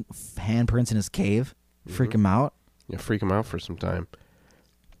blood handprints in his cave. Freak him out. Yeah, freak them out for some time.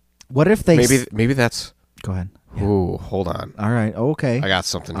 What if they... Maybe that's... Go ahead. Yeah. Ooh, hold on. All right. Okay. I got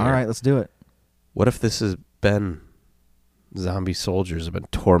something here. All right. Let's do it. What if this has been... Zombie soldiers have been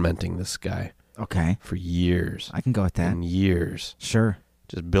tormenting this guy Okay. for years I can go with that. and years. Sure.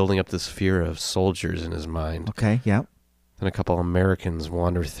 Just building up this fear of soldiers in his mind. Okay. Yep. Then a couple Americans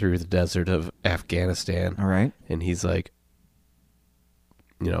wander through the desert of Afghanistan. All right. And he's like,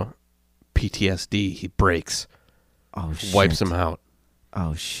 PTSD. He breaks. Oh, shit. Wipes him out.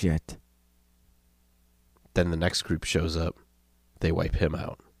 Oh, shit. Then the next group shows up. They wipe him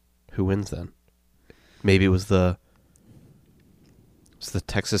out. Who wins then? Maybe it was the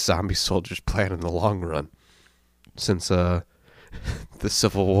Texas zombie soldiers' plan in the long run. Since the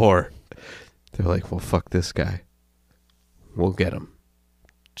Civil War. They're like, well, fuck this guy. We'll get him.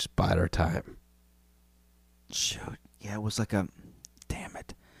 Just bide our time. Shoot. Yeah, it was like a... Damn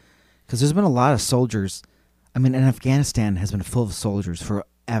it. Because there's been a lot of soldiers. I mean, and Afghanistan has been full of soldiers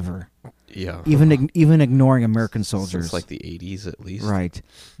forever. Yeah. Even ignoring American soldiers. Since like the 80s at least. Right.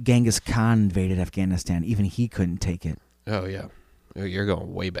 Genghis Khan invaded Afghanistan. Even he couldn't take it. Oh, yeah. You're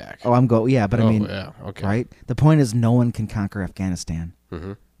going way back. Oh, yeah, but I mean... yeah, okay. Right? The point is no one can conquer Afghanistan.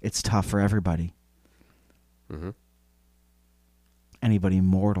 Mm-hmm. It's tough for everybody. Mm-hmm. Anybody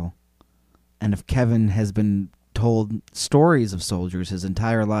mortal. And if Kevin has been told stories of soldiers his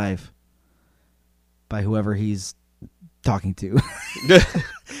entire life by whoever he's talking to,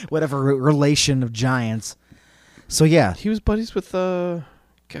 whatever relation of giants. So, yeah. He was buddies with, God,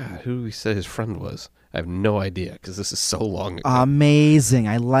 who he said his friend was. I have no idea because this is so long ago. Amazing.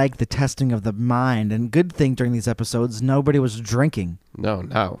 I like the testing of the mind. And good thing during these episodes, nobody was drinking. No,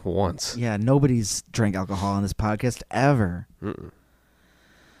 not once. Yeah, nobody's drank alcohol on this podcast ever. Mm-mm.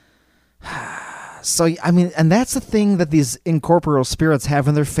 So, I mean, and that's the thing that these incorporeal spirits have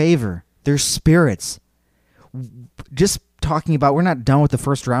in their favor. They're spirits. Just talking about, we're not done with the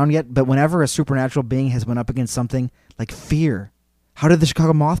first round yet, but whenever a supernatural being has went up against something like fear, how did the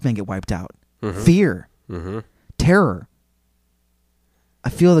Chicago Mothman get wiped out? Mm-hmm. Fear. Mm-hmm. Terror. I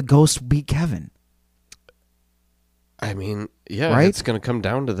feel the ghost beat Kevin. I mean, yeah, Right? It's going to come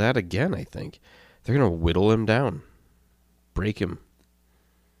down to that again, I think. They're going to whittle him down. Break him.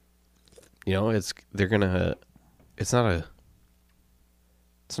 It's not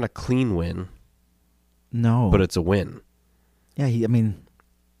a clean win, No. but it's a win. Yeah, hey,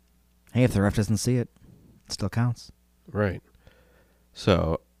 if the ref doesn't see it, it still counts. Right.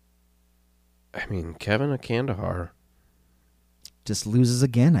 So, I mean, Kevin of Kandahar. Just loses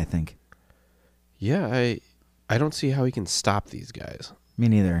again, I think. Yeah, I don't see how he can stop these guys. Me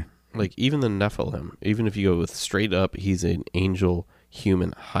neither. Like, even the Nephilim, even if you go with straight up, he's an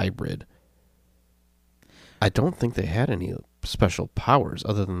angel-human hybrid. I don't think they had any special powers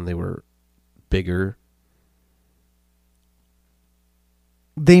other than they were bigger.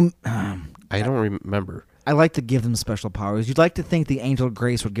 They, I don't remember. I like to give them special powers. You'd like to think the Angel of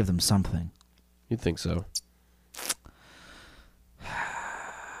Grace would give them something. You'd think so.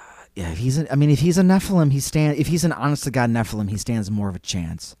 Yeah, if he's a Nephilim, if he's an honest to God Nephilim, he stands more of a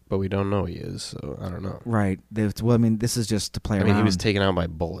chance. But we don't know he is, so I don't know. Right. Well, I mean, this is just to play around. I mean, he was taken out by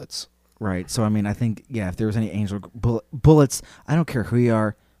bullets. Right. So, I mean, I think, yeah, if there was any angel bullets, I don't care who you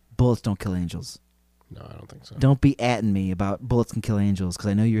are, bullets don't kill angels. No, I don't think so. Don't be atting me about bullets can kill angels, because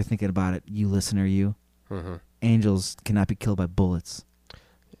I know you're thinking about it, you listener, you. Mm-hmm. Angels cannot be killed by bullets.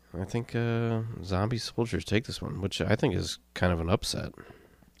 I think zombie soldiers take this one, which I think is kind of an upset.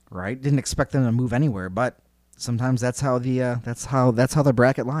 Right? Didn't expect them to move anywhere, but sometimes that's how the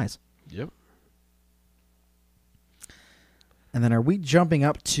bracket lies. Yep. And then are we jumping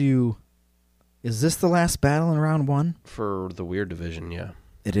up to, is this the last battle in round 1? For the weird division, yeah.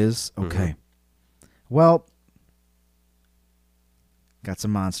 It is? Okay. Well, got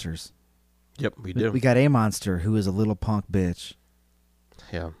some monsters. Yep, we do. We got a monster who is a little punk bitch.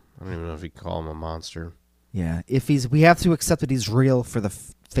 Yeah, I don't even know if you can call him a monster. Yeah, we have to accept that he's real for the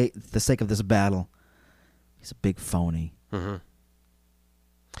sake of this battle. He's a big phony. Mm-hmm.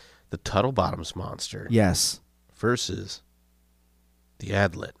 The Tuttle Bottoms monster. Yes. Versus the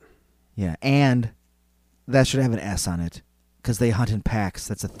Adlet. Yeah, and that should have an S on it because they hunt in packs.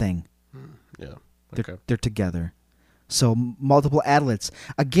 That's a thing. Yeah. Okay. They're together. So multiple Adlets.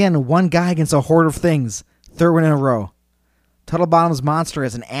 Again, one guy against a horde of things. Third one in a row. Tuttle Bottoms monster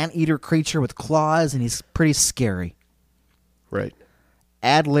is an anteater creature with claws, and he's pretty scary. Right.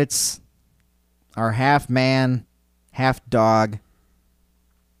 Adlets are half man, half dog.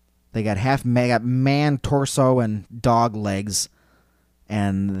 They got man torso and dog legs.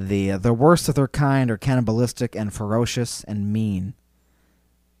 And the worst of their kind are cannibalistic and ferocious and mean.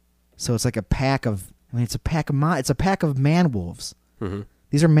 So it's like a pack of, it's a pack of man wolves. Mm-hmm.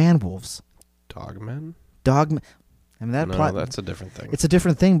 These are man wolves. Dogmen? I mean, that's a different thing. It's a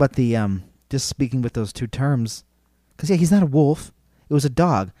different thing, but just speaking with those two terms, because yeah, he's not a wolf. It was a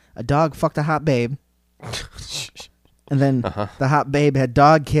dog. A dog fucked a hot babe, and then the hot babe had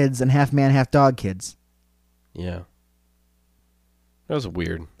dog kids and half man, half dog kids. Yeah, that was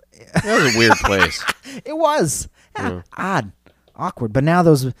weird. That was a weird place. It was odd, awkward. But now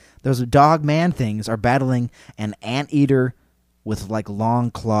those dog man things are battling an anteater with like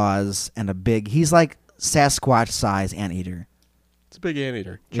long claws and a big. He's like Sasquatch size anteater. It's a big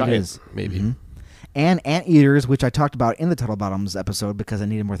anteater. Giant, it is. Maybe. Mm-hmm. And anteaters, which I talked about in the Tuttle Bottoms episode because I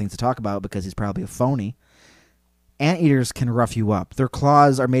needed more things to talk about because he's probably a phony. Anteaters can rough you up. Their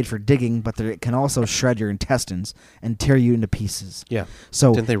claws are made for digging, but they can also shred your intestines and tear you into pieces. Yeah.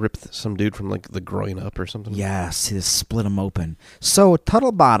 So didn't they rip some dude from like the groin up or something? Yes, they split him open. So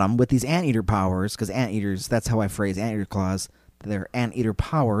Tuttle Bottom with these anteater powers, because anteaters, that's how I phrase anteater claws. They're anteater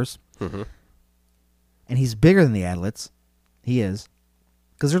powers. Mm-hmm. And he's bigger than the Adlets. He is.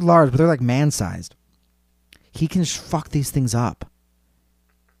 Because they're large, but they're like man-sized. He can fuck these things up.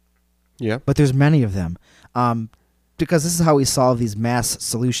 Yeah. But there's many of them. Because this is how we solve these mass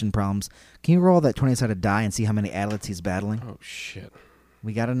solution problems. Can you roll that 20-sided die and see how many Adlets he's battling? Oh, shit.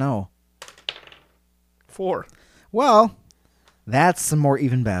 We got to know. 4. Well, that's some more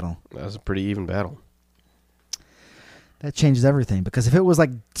even battle. That was a pretty even battle. That changes everything. Because if it was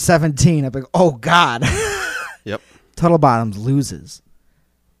like 17, I'd be like, oh, God. Yep. Tuttle Bottoms loses.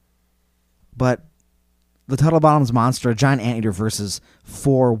 But the Tuttle Bottoms monster, a giant anteater versus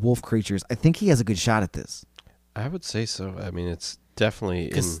 4 wolf creatures, I think he has a good shot at this. I would say so. I mean, it's definitely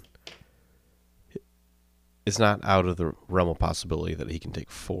it's not out of the realm of possibility that he can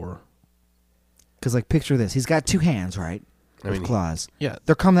take 4. Because, like, picture this. He's got 2 hands, right? With claws. Yeah.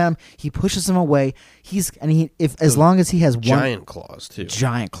 They're coming at him. He pushes them away. As long as he has giant claws, too.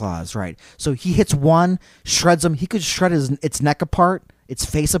 Giant claws, right. So he hits one, shreds him. He could shred its neck apart, its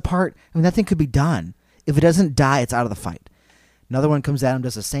face apart. I mean, that thing could be done. If it doesn't die, it's out of the fight. Another one comes at him,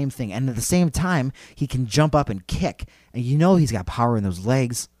 does the same thing. And at the same time, he can jump up and kick. And you know he's got power in those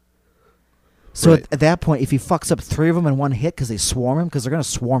legs. So right. at that point, if he fucks up 3 of them in one hit because they swarm him, because they're going to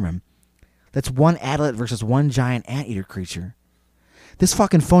swarm him, that's 1 Adlet versus 1 giant anteater creature. This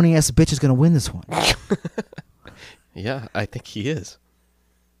fucking phony-ass bitch is going to win this one. Yeah, I think he is.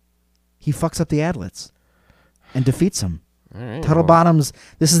 He fucks up the Adlets and defeats them. All right, Tuttle Bottoms,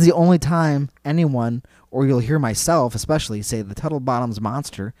 this is the only time anyone, or you'll hear myself especially, say the Tuttle Bottoms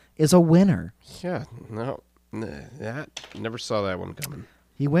monster is a winner. Yeah, no, that never saw that one coming.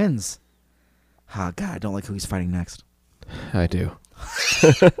 He wins. Oh, God, I don't like who he's fighting next. I do.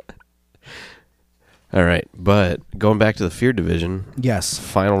 All right, but going back to the Fear Division, Yes.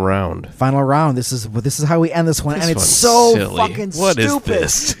 final round. Final round. This is how we end this one, This and it's one's so silly. fucking What is stupid.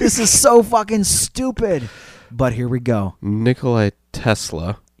 this? This is so fucking stupid. But here we go. Nikolai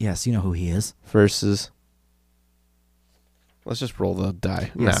Tesla Yes, you know who he is. versus. Let's just roll the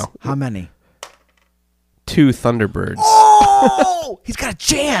die Yes. now. How many? 2 Thunderbirds. Oh, he's got a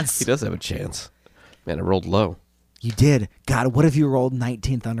chance. He does have a chance. Man, I rolled low. You did. God, what if you rolled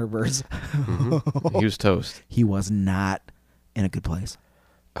 19 Thunderbirds? He was toast. He was not in a good place.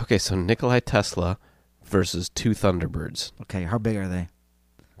 Okay, so Nikolai Tesla versus 2 Thunderbirds. Okay, how big are they?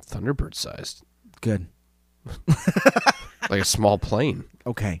 Thunderbird sized. Good. Like a small plane.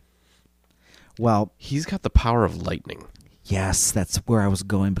 Okay. Well, He's got the power of lightning. yes, that's where I was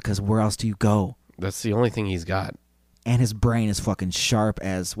going, because where else do you go? That's the only thing he's got. And his brain is fucking sharp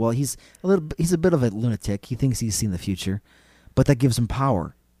as well. He's a bit of a lunatic. He thinks he's seen the future, but that gives him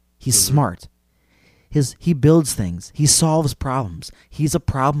power. He's smart. He builds things. He solves problems. He's a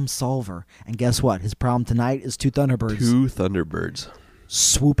problem solver. And guess what? His problem tonight is 2 Thunderbirds 2 Thunderbirds.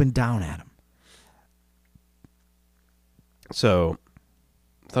 swooping down at him. So,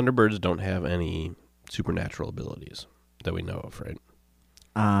 Thunderbirds don't have any supernatural abilities that we know of, right?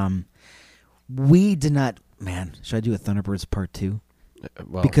 We did not. Man, should I do a Thunderbirds part 2?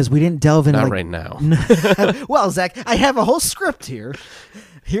 Well, Because we didn't delve into not like, right now. Well, Zach, I have a whole script here.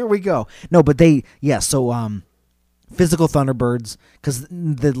 Here we go. No, but so physical Thunderbirds, because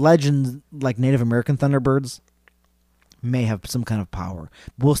the legends, like Native American Thunderbirds, may have some kind of power.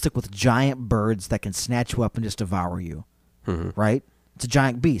 We'll stick with giant birds that can snatch you up and just devour you. Right? It's a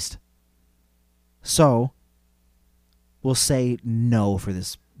giant beast. So, we'll say no for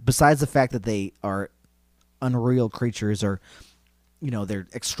this. Besides the fact that they are unreal creatures, or they're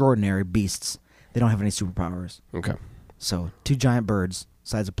extraordinary beasts. They don't have any superpowers. Okay. So 2 giant birds,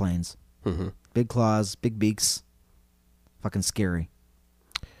 size of planes, big claws, big beaks, fucking scary.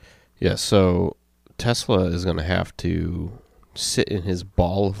 Yeah, so Tesla is going to have to sit in his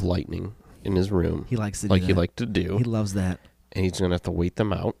ball of lightning in his room. He likes to do like that. he liked to do. He loves that. And he's going to have to wait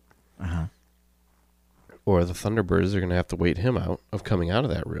them out. Uh-huh. Or the Thunderbirds are going to have to wait him out of coming out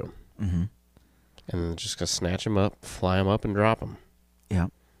of that room. Mm-hmm. And then just going to snatch him up, fly him up, and drop him. Yeah.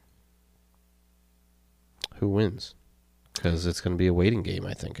 Who wins? Because it's going to be a waiting game,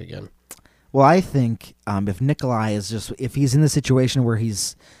 I think, again. Well, I think if Nikolai if he's in the situation where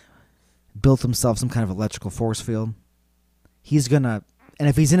he's built himself some kind of electrical force field, he's gonna. And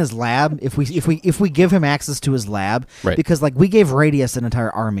if he's in his lab, if we give him access to his lab, Right. because like we gave Radius an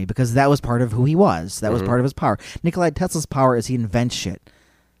entire army because that was part of who he was. That was part of his power. Nikolai Tesla's power is he invents shit.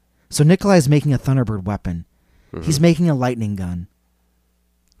 So Nikolai's making a Thunderbird weapon. He's making a lightning gun.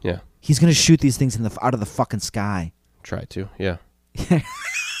 Yeah. He's gonna shoot these things out of the fucking sky. Try to, yeah.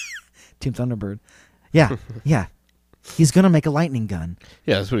 Team Thunderbird. Yeah, yeah. He's gonna make a lightning gun,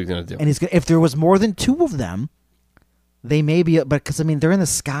 Yeah, that's what he's going to do. and if there was more than 2 of them, they may be. But because they're in the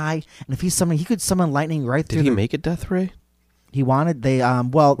sky, and if he could summon lightning right through. Did he make a death ray? He wanted they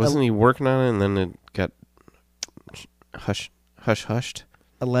well Wasn't he working on it and then it got hushed?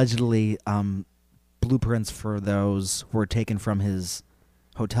 allegedly blueprints for those were taken from his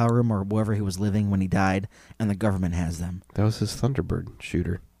hotel room or wherever he was living when he died, and the government has them. That was his Thunderbird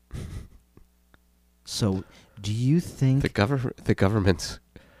shooter. So, do you think The government's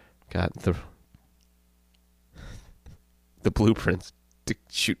got the blueprints to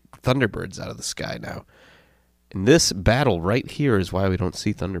shoot Thunderbirds out of the sky now. And this battle right here is why we don't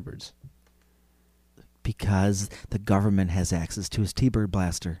see Thunderbirds. because the government has access to his T-Bird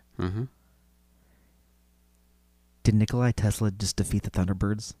blaster? Mm-hmm. Did Nikolai Tesla just defeat the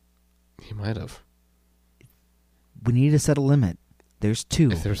Thunderbirds? He might have. We need to set a limit. There's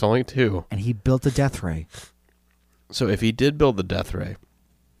 2, If there's only 2. and he built a death ray. So if he did build the death ray,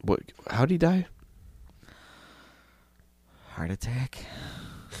 how'd he die? Heart attack?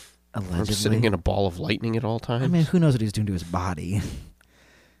 From Allegedly. sitting in a ball of lightning at all times? I mean, who knows what he was doing to his body?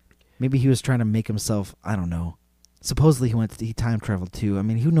 Maybe he was trying to make himself, I don't know. Supposedly he time traveled too. I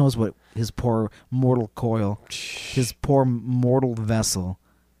mean, who knows what his poor mortal coil, his poor mortal vessel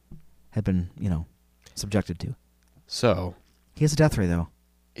had been, subjected to. So He has a death ray, though.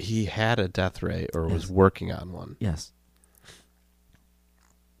 he had a death ray or was Yes. working on one. Yes.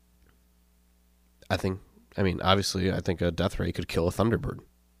 Obviously, I think a death ray could kill a Thunderbird.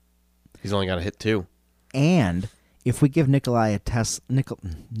 He's only got to hit 2. And if we give Nikolai a Tesla,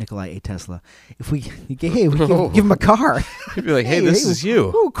 if we give him a car, He'd be like, hey, this is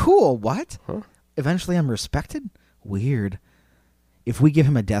you. Oh, cool. What? Huh? Eventually I'm respected? Weird. If we give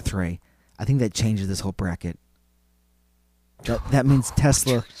him a death ray, I think that changes this whole bracket. That means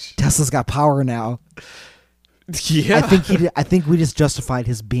Tesla's got power now. Yeah. I think we just justified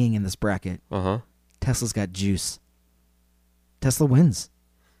his being in this bracket. Uh-huh. Tesla's got juice. Tesla wins.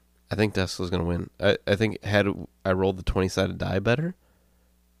 I think Tesla's going to win. I think had I rolled the 20-sided die better,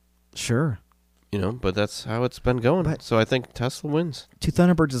 Sure. But that's how it's been going. But- so I think Tesla wins. Two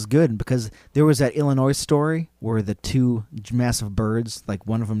Thunderbirds is good because there was that Illinois story where the two massive birds, like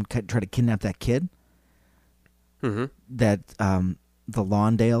one of them tried to kidnap that kid, Mm-hmm. that the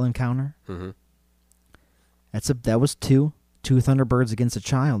Lawndale encounter. Mm-hmm. That was two Thunderbirds against a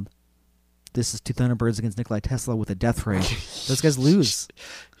child. This is two Thunderbirds against Nikolai Tesla with a death ray. Those guys lose.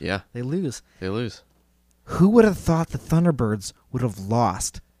 Yeah, They lose. they lose. Who would have thought the Thunderbirds would have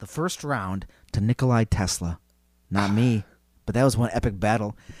lost the first round to Nikolai Tesla? Not me. But that was one epic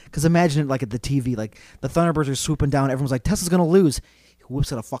battle. Because imagine it like at the TV, like the Thunderbirds are swooping down. Everyone's like, Tesla's going to lose. He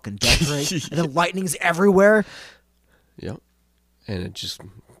whips out a fucking death ray. And then lightning's everywhere. Yep. And it just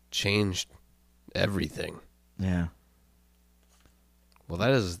changed everything. Yeah. Well,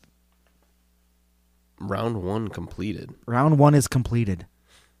 that is round 1 completed. Round 1 is completed.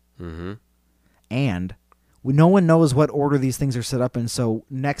 Mm-hmm. And no one knows what order these things are set up in. So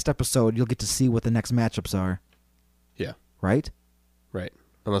next episode, you'll get to see what the next matchups are. Yeah. Right? Right.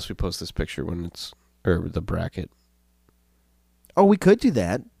 Unless we post this picture when it's, or the bracket. Oh, we could do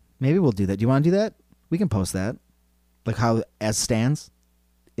that. Maybe we'll do that. Do you want to do that? We can post that. Like how as stands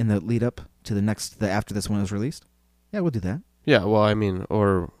in the lead up to after this one is released. Yeah, we'll do that. Yeah, well, I mean,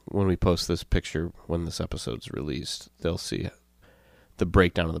 or when we post this picture when this episode's released, they'll see the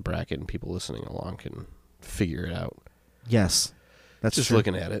breakdown of the bracket and people listening along can figure it out. Yes. That's just true.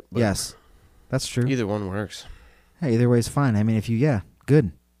 looking at it. But Yes. That's true. Either one works. Hey, either way is fine. I mean,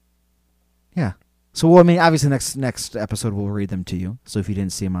 good. Yeah. So, well, I mean, obviously next episode we'll read them to you. So if you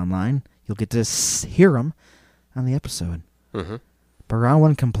didn't see them online, you'll get to hear them on the episode. Mm-hmm. But round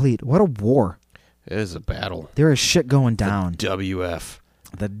 1 complete. What a war. It is a battle. There is shit going down. WF.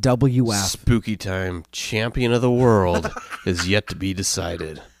 The WF. Spooky Time champion of the world is yet to be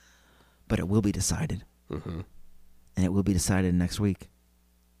decided. But it will be decided. Mm-hmm. And it will be decided next week.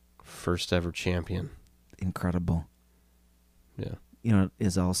 First ever champion. Incredible. Yeah. You know,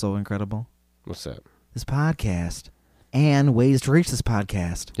 is also incredible. What's that? This podcast and ways to reach this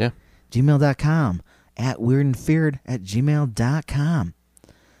podcast. Yeah. gmail.com, at weirdandfeared@gmail.com.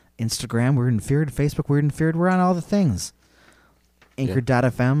 Instagram, Weird and Feared. Facebook, Weird and Feared. We're on all the things.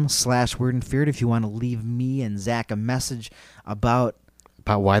 Anchor.fm/Weird and Feared if you want to leave me and Zach a message about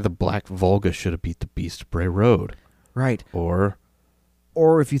why the Black Volga should have beat the Beast of Bray Road. Right. Or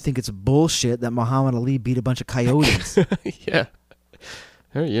if you think it's bullshit that Muhammad Ali beat a bunch of coyotes. yeah.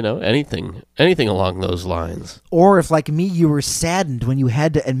 Or, anything along those lines. Or if, like me, you were saddened when you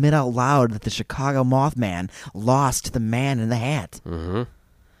had to admit out loud that the Chicago Mothman lost to the Man in the Hat. Mm-hmm.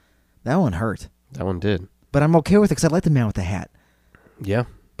 That one hurt. That one did. But I'm okay with it because I like the Man with the Hat. Yeah.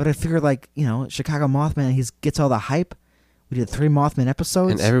 But I figure, like, Chicago Mothman, he gets all the hype. We did 3 Mothman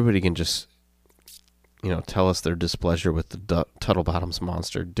episodes. And everybody can just, tell us their displeasure with the Tuttle Bottoms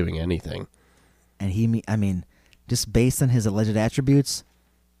monster doing anything. And just based on his alleged attributes,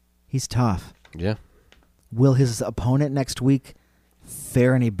 he's tough. Yeah. Will his opponent next week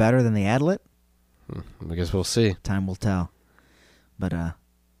fare any better than the Adlet? I guess we'll see. Time will tell. But,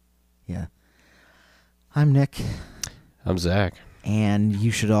 yeah. I'm Nick. I'm Zach. And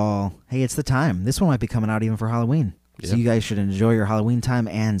you should all... Hey, it's the time. This one might be coming out even for Halloween. So Yep. you guys should enjoy your Halloween time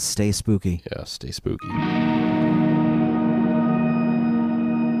and stay spooky. Yeah, stay spooky.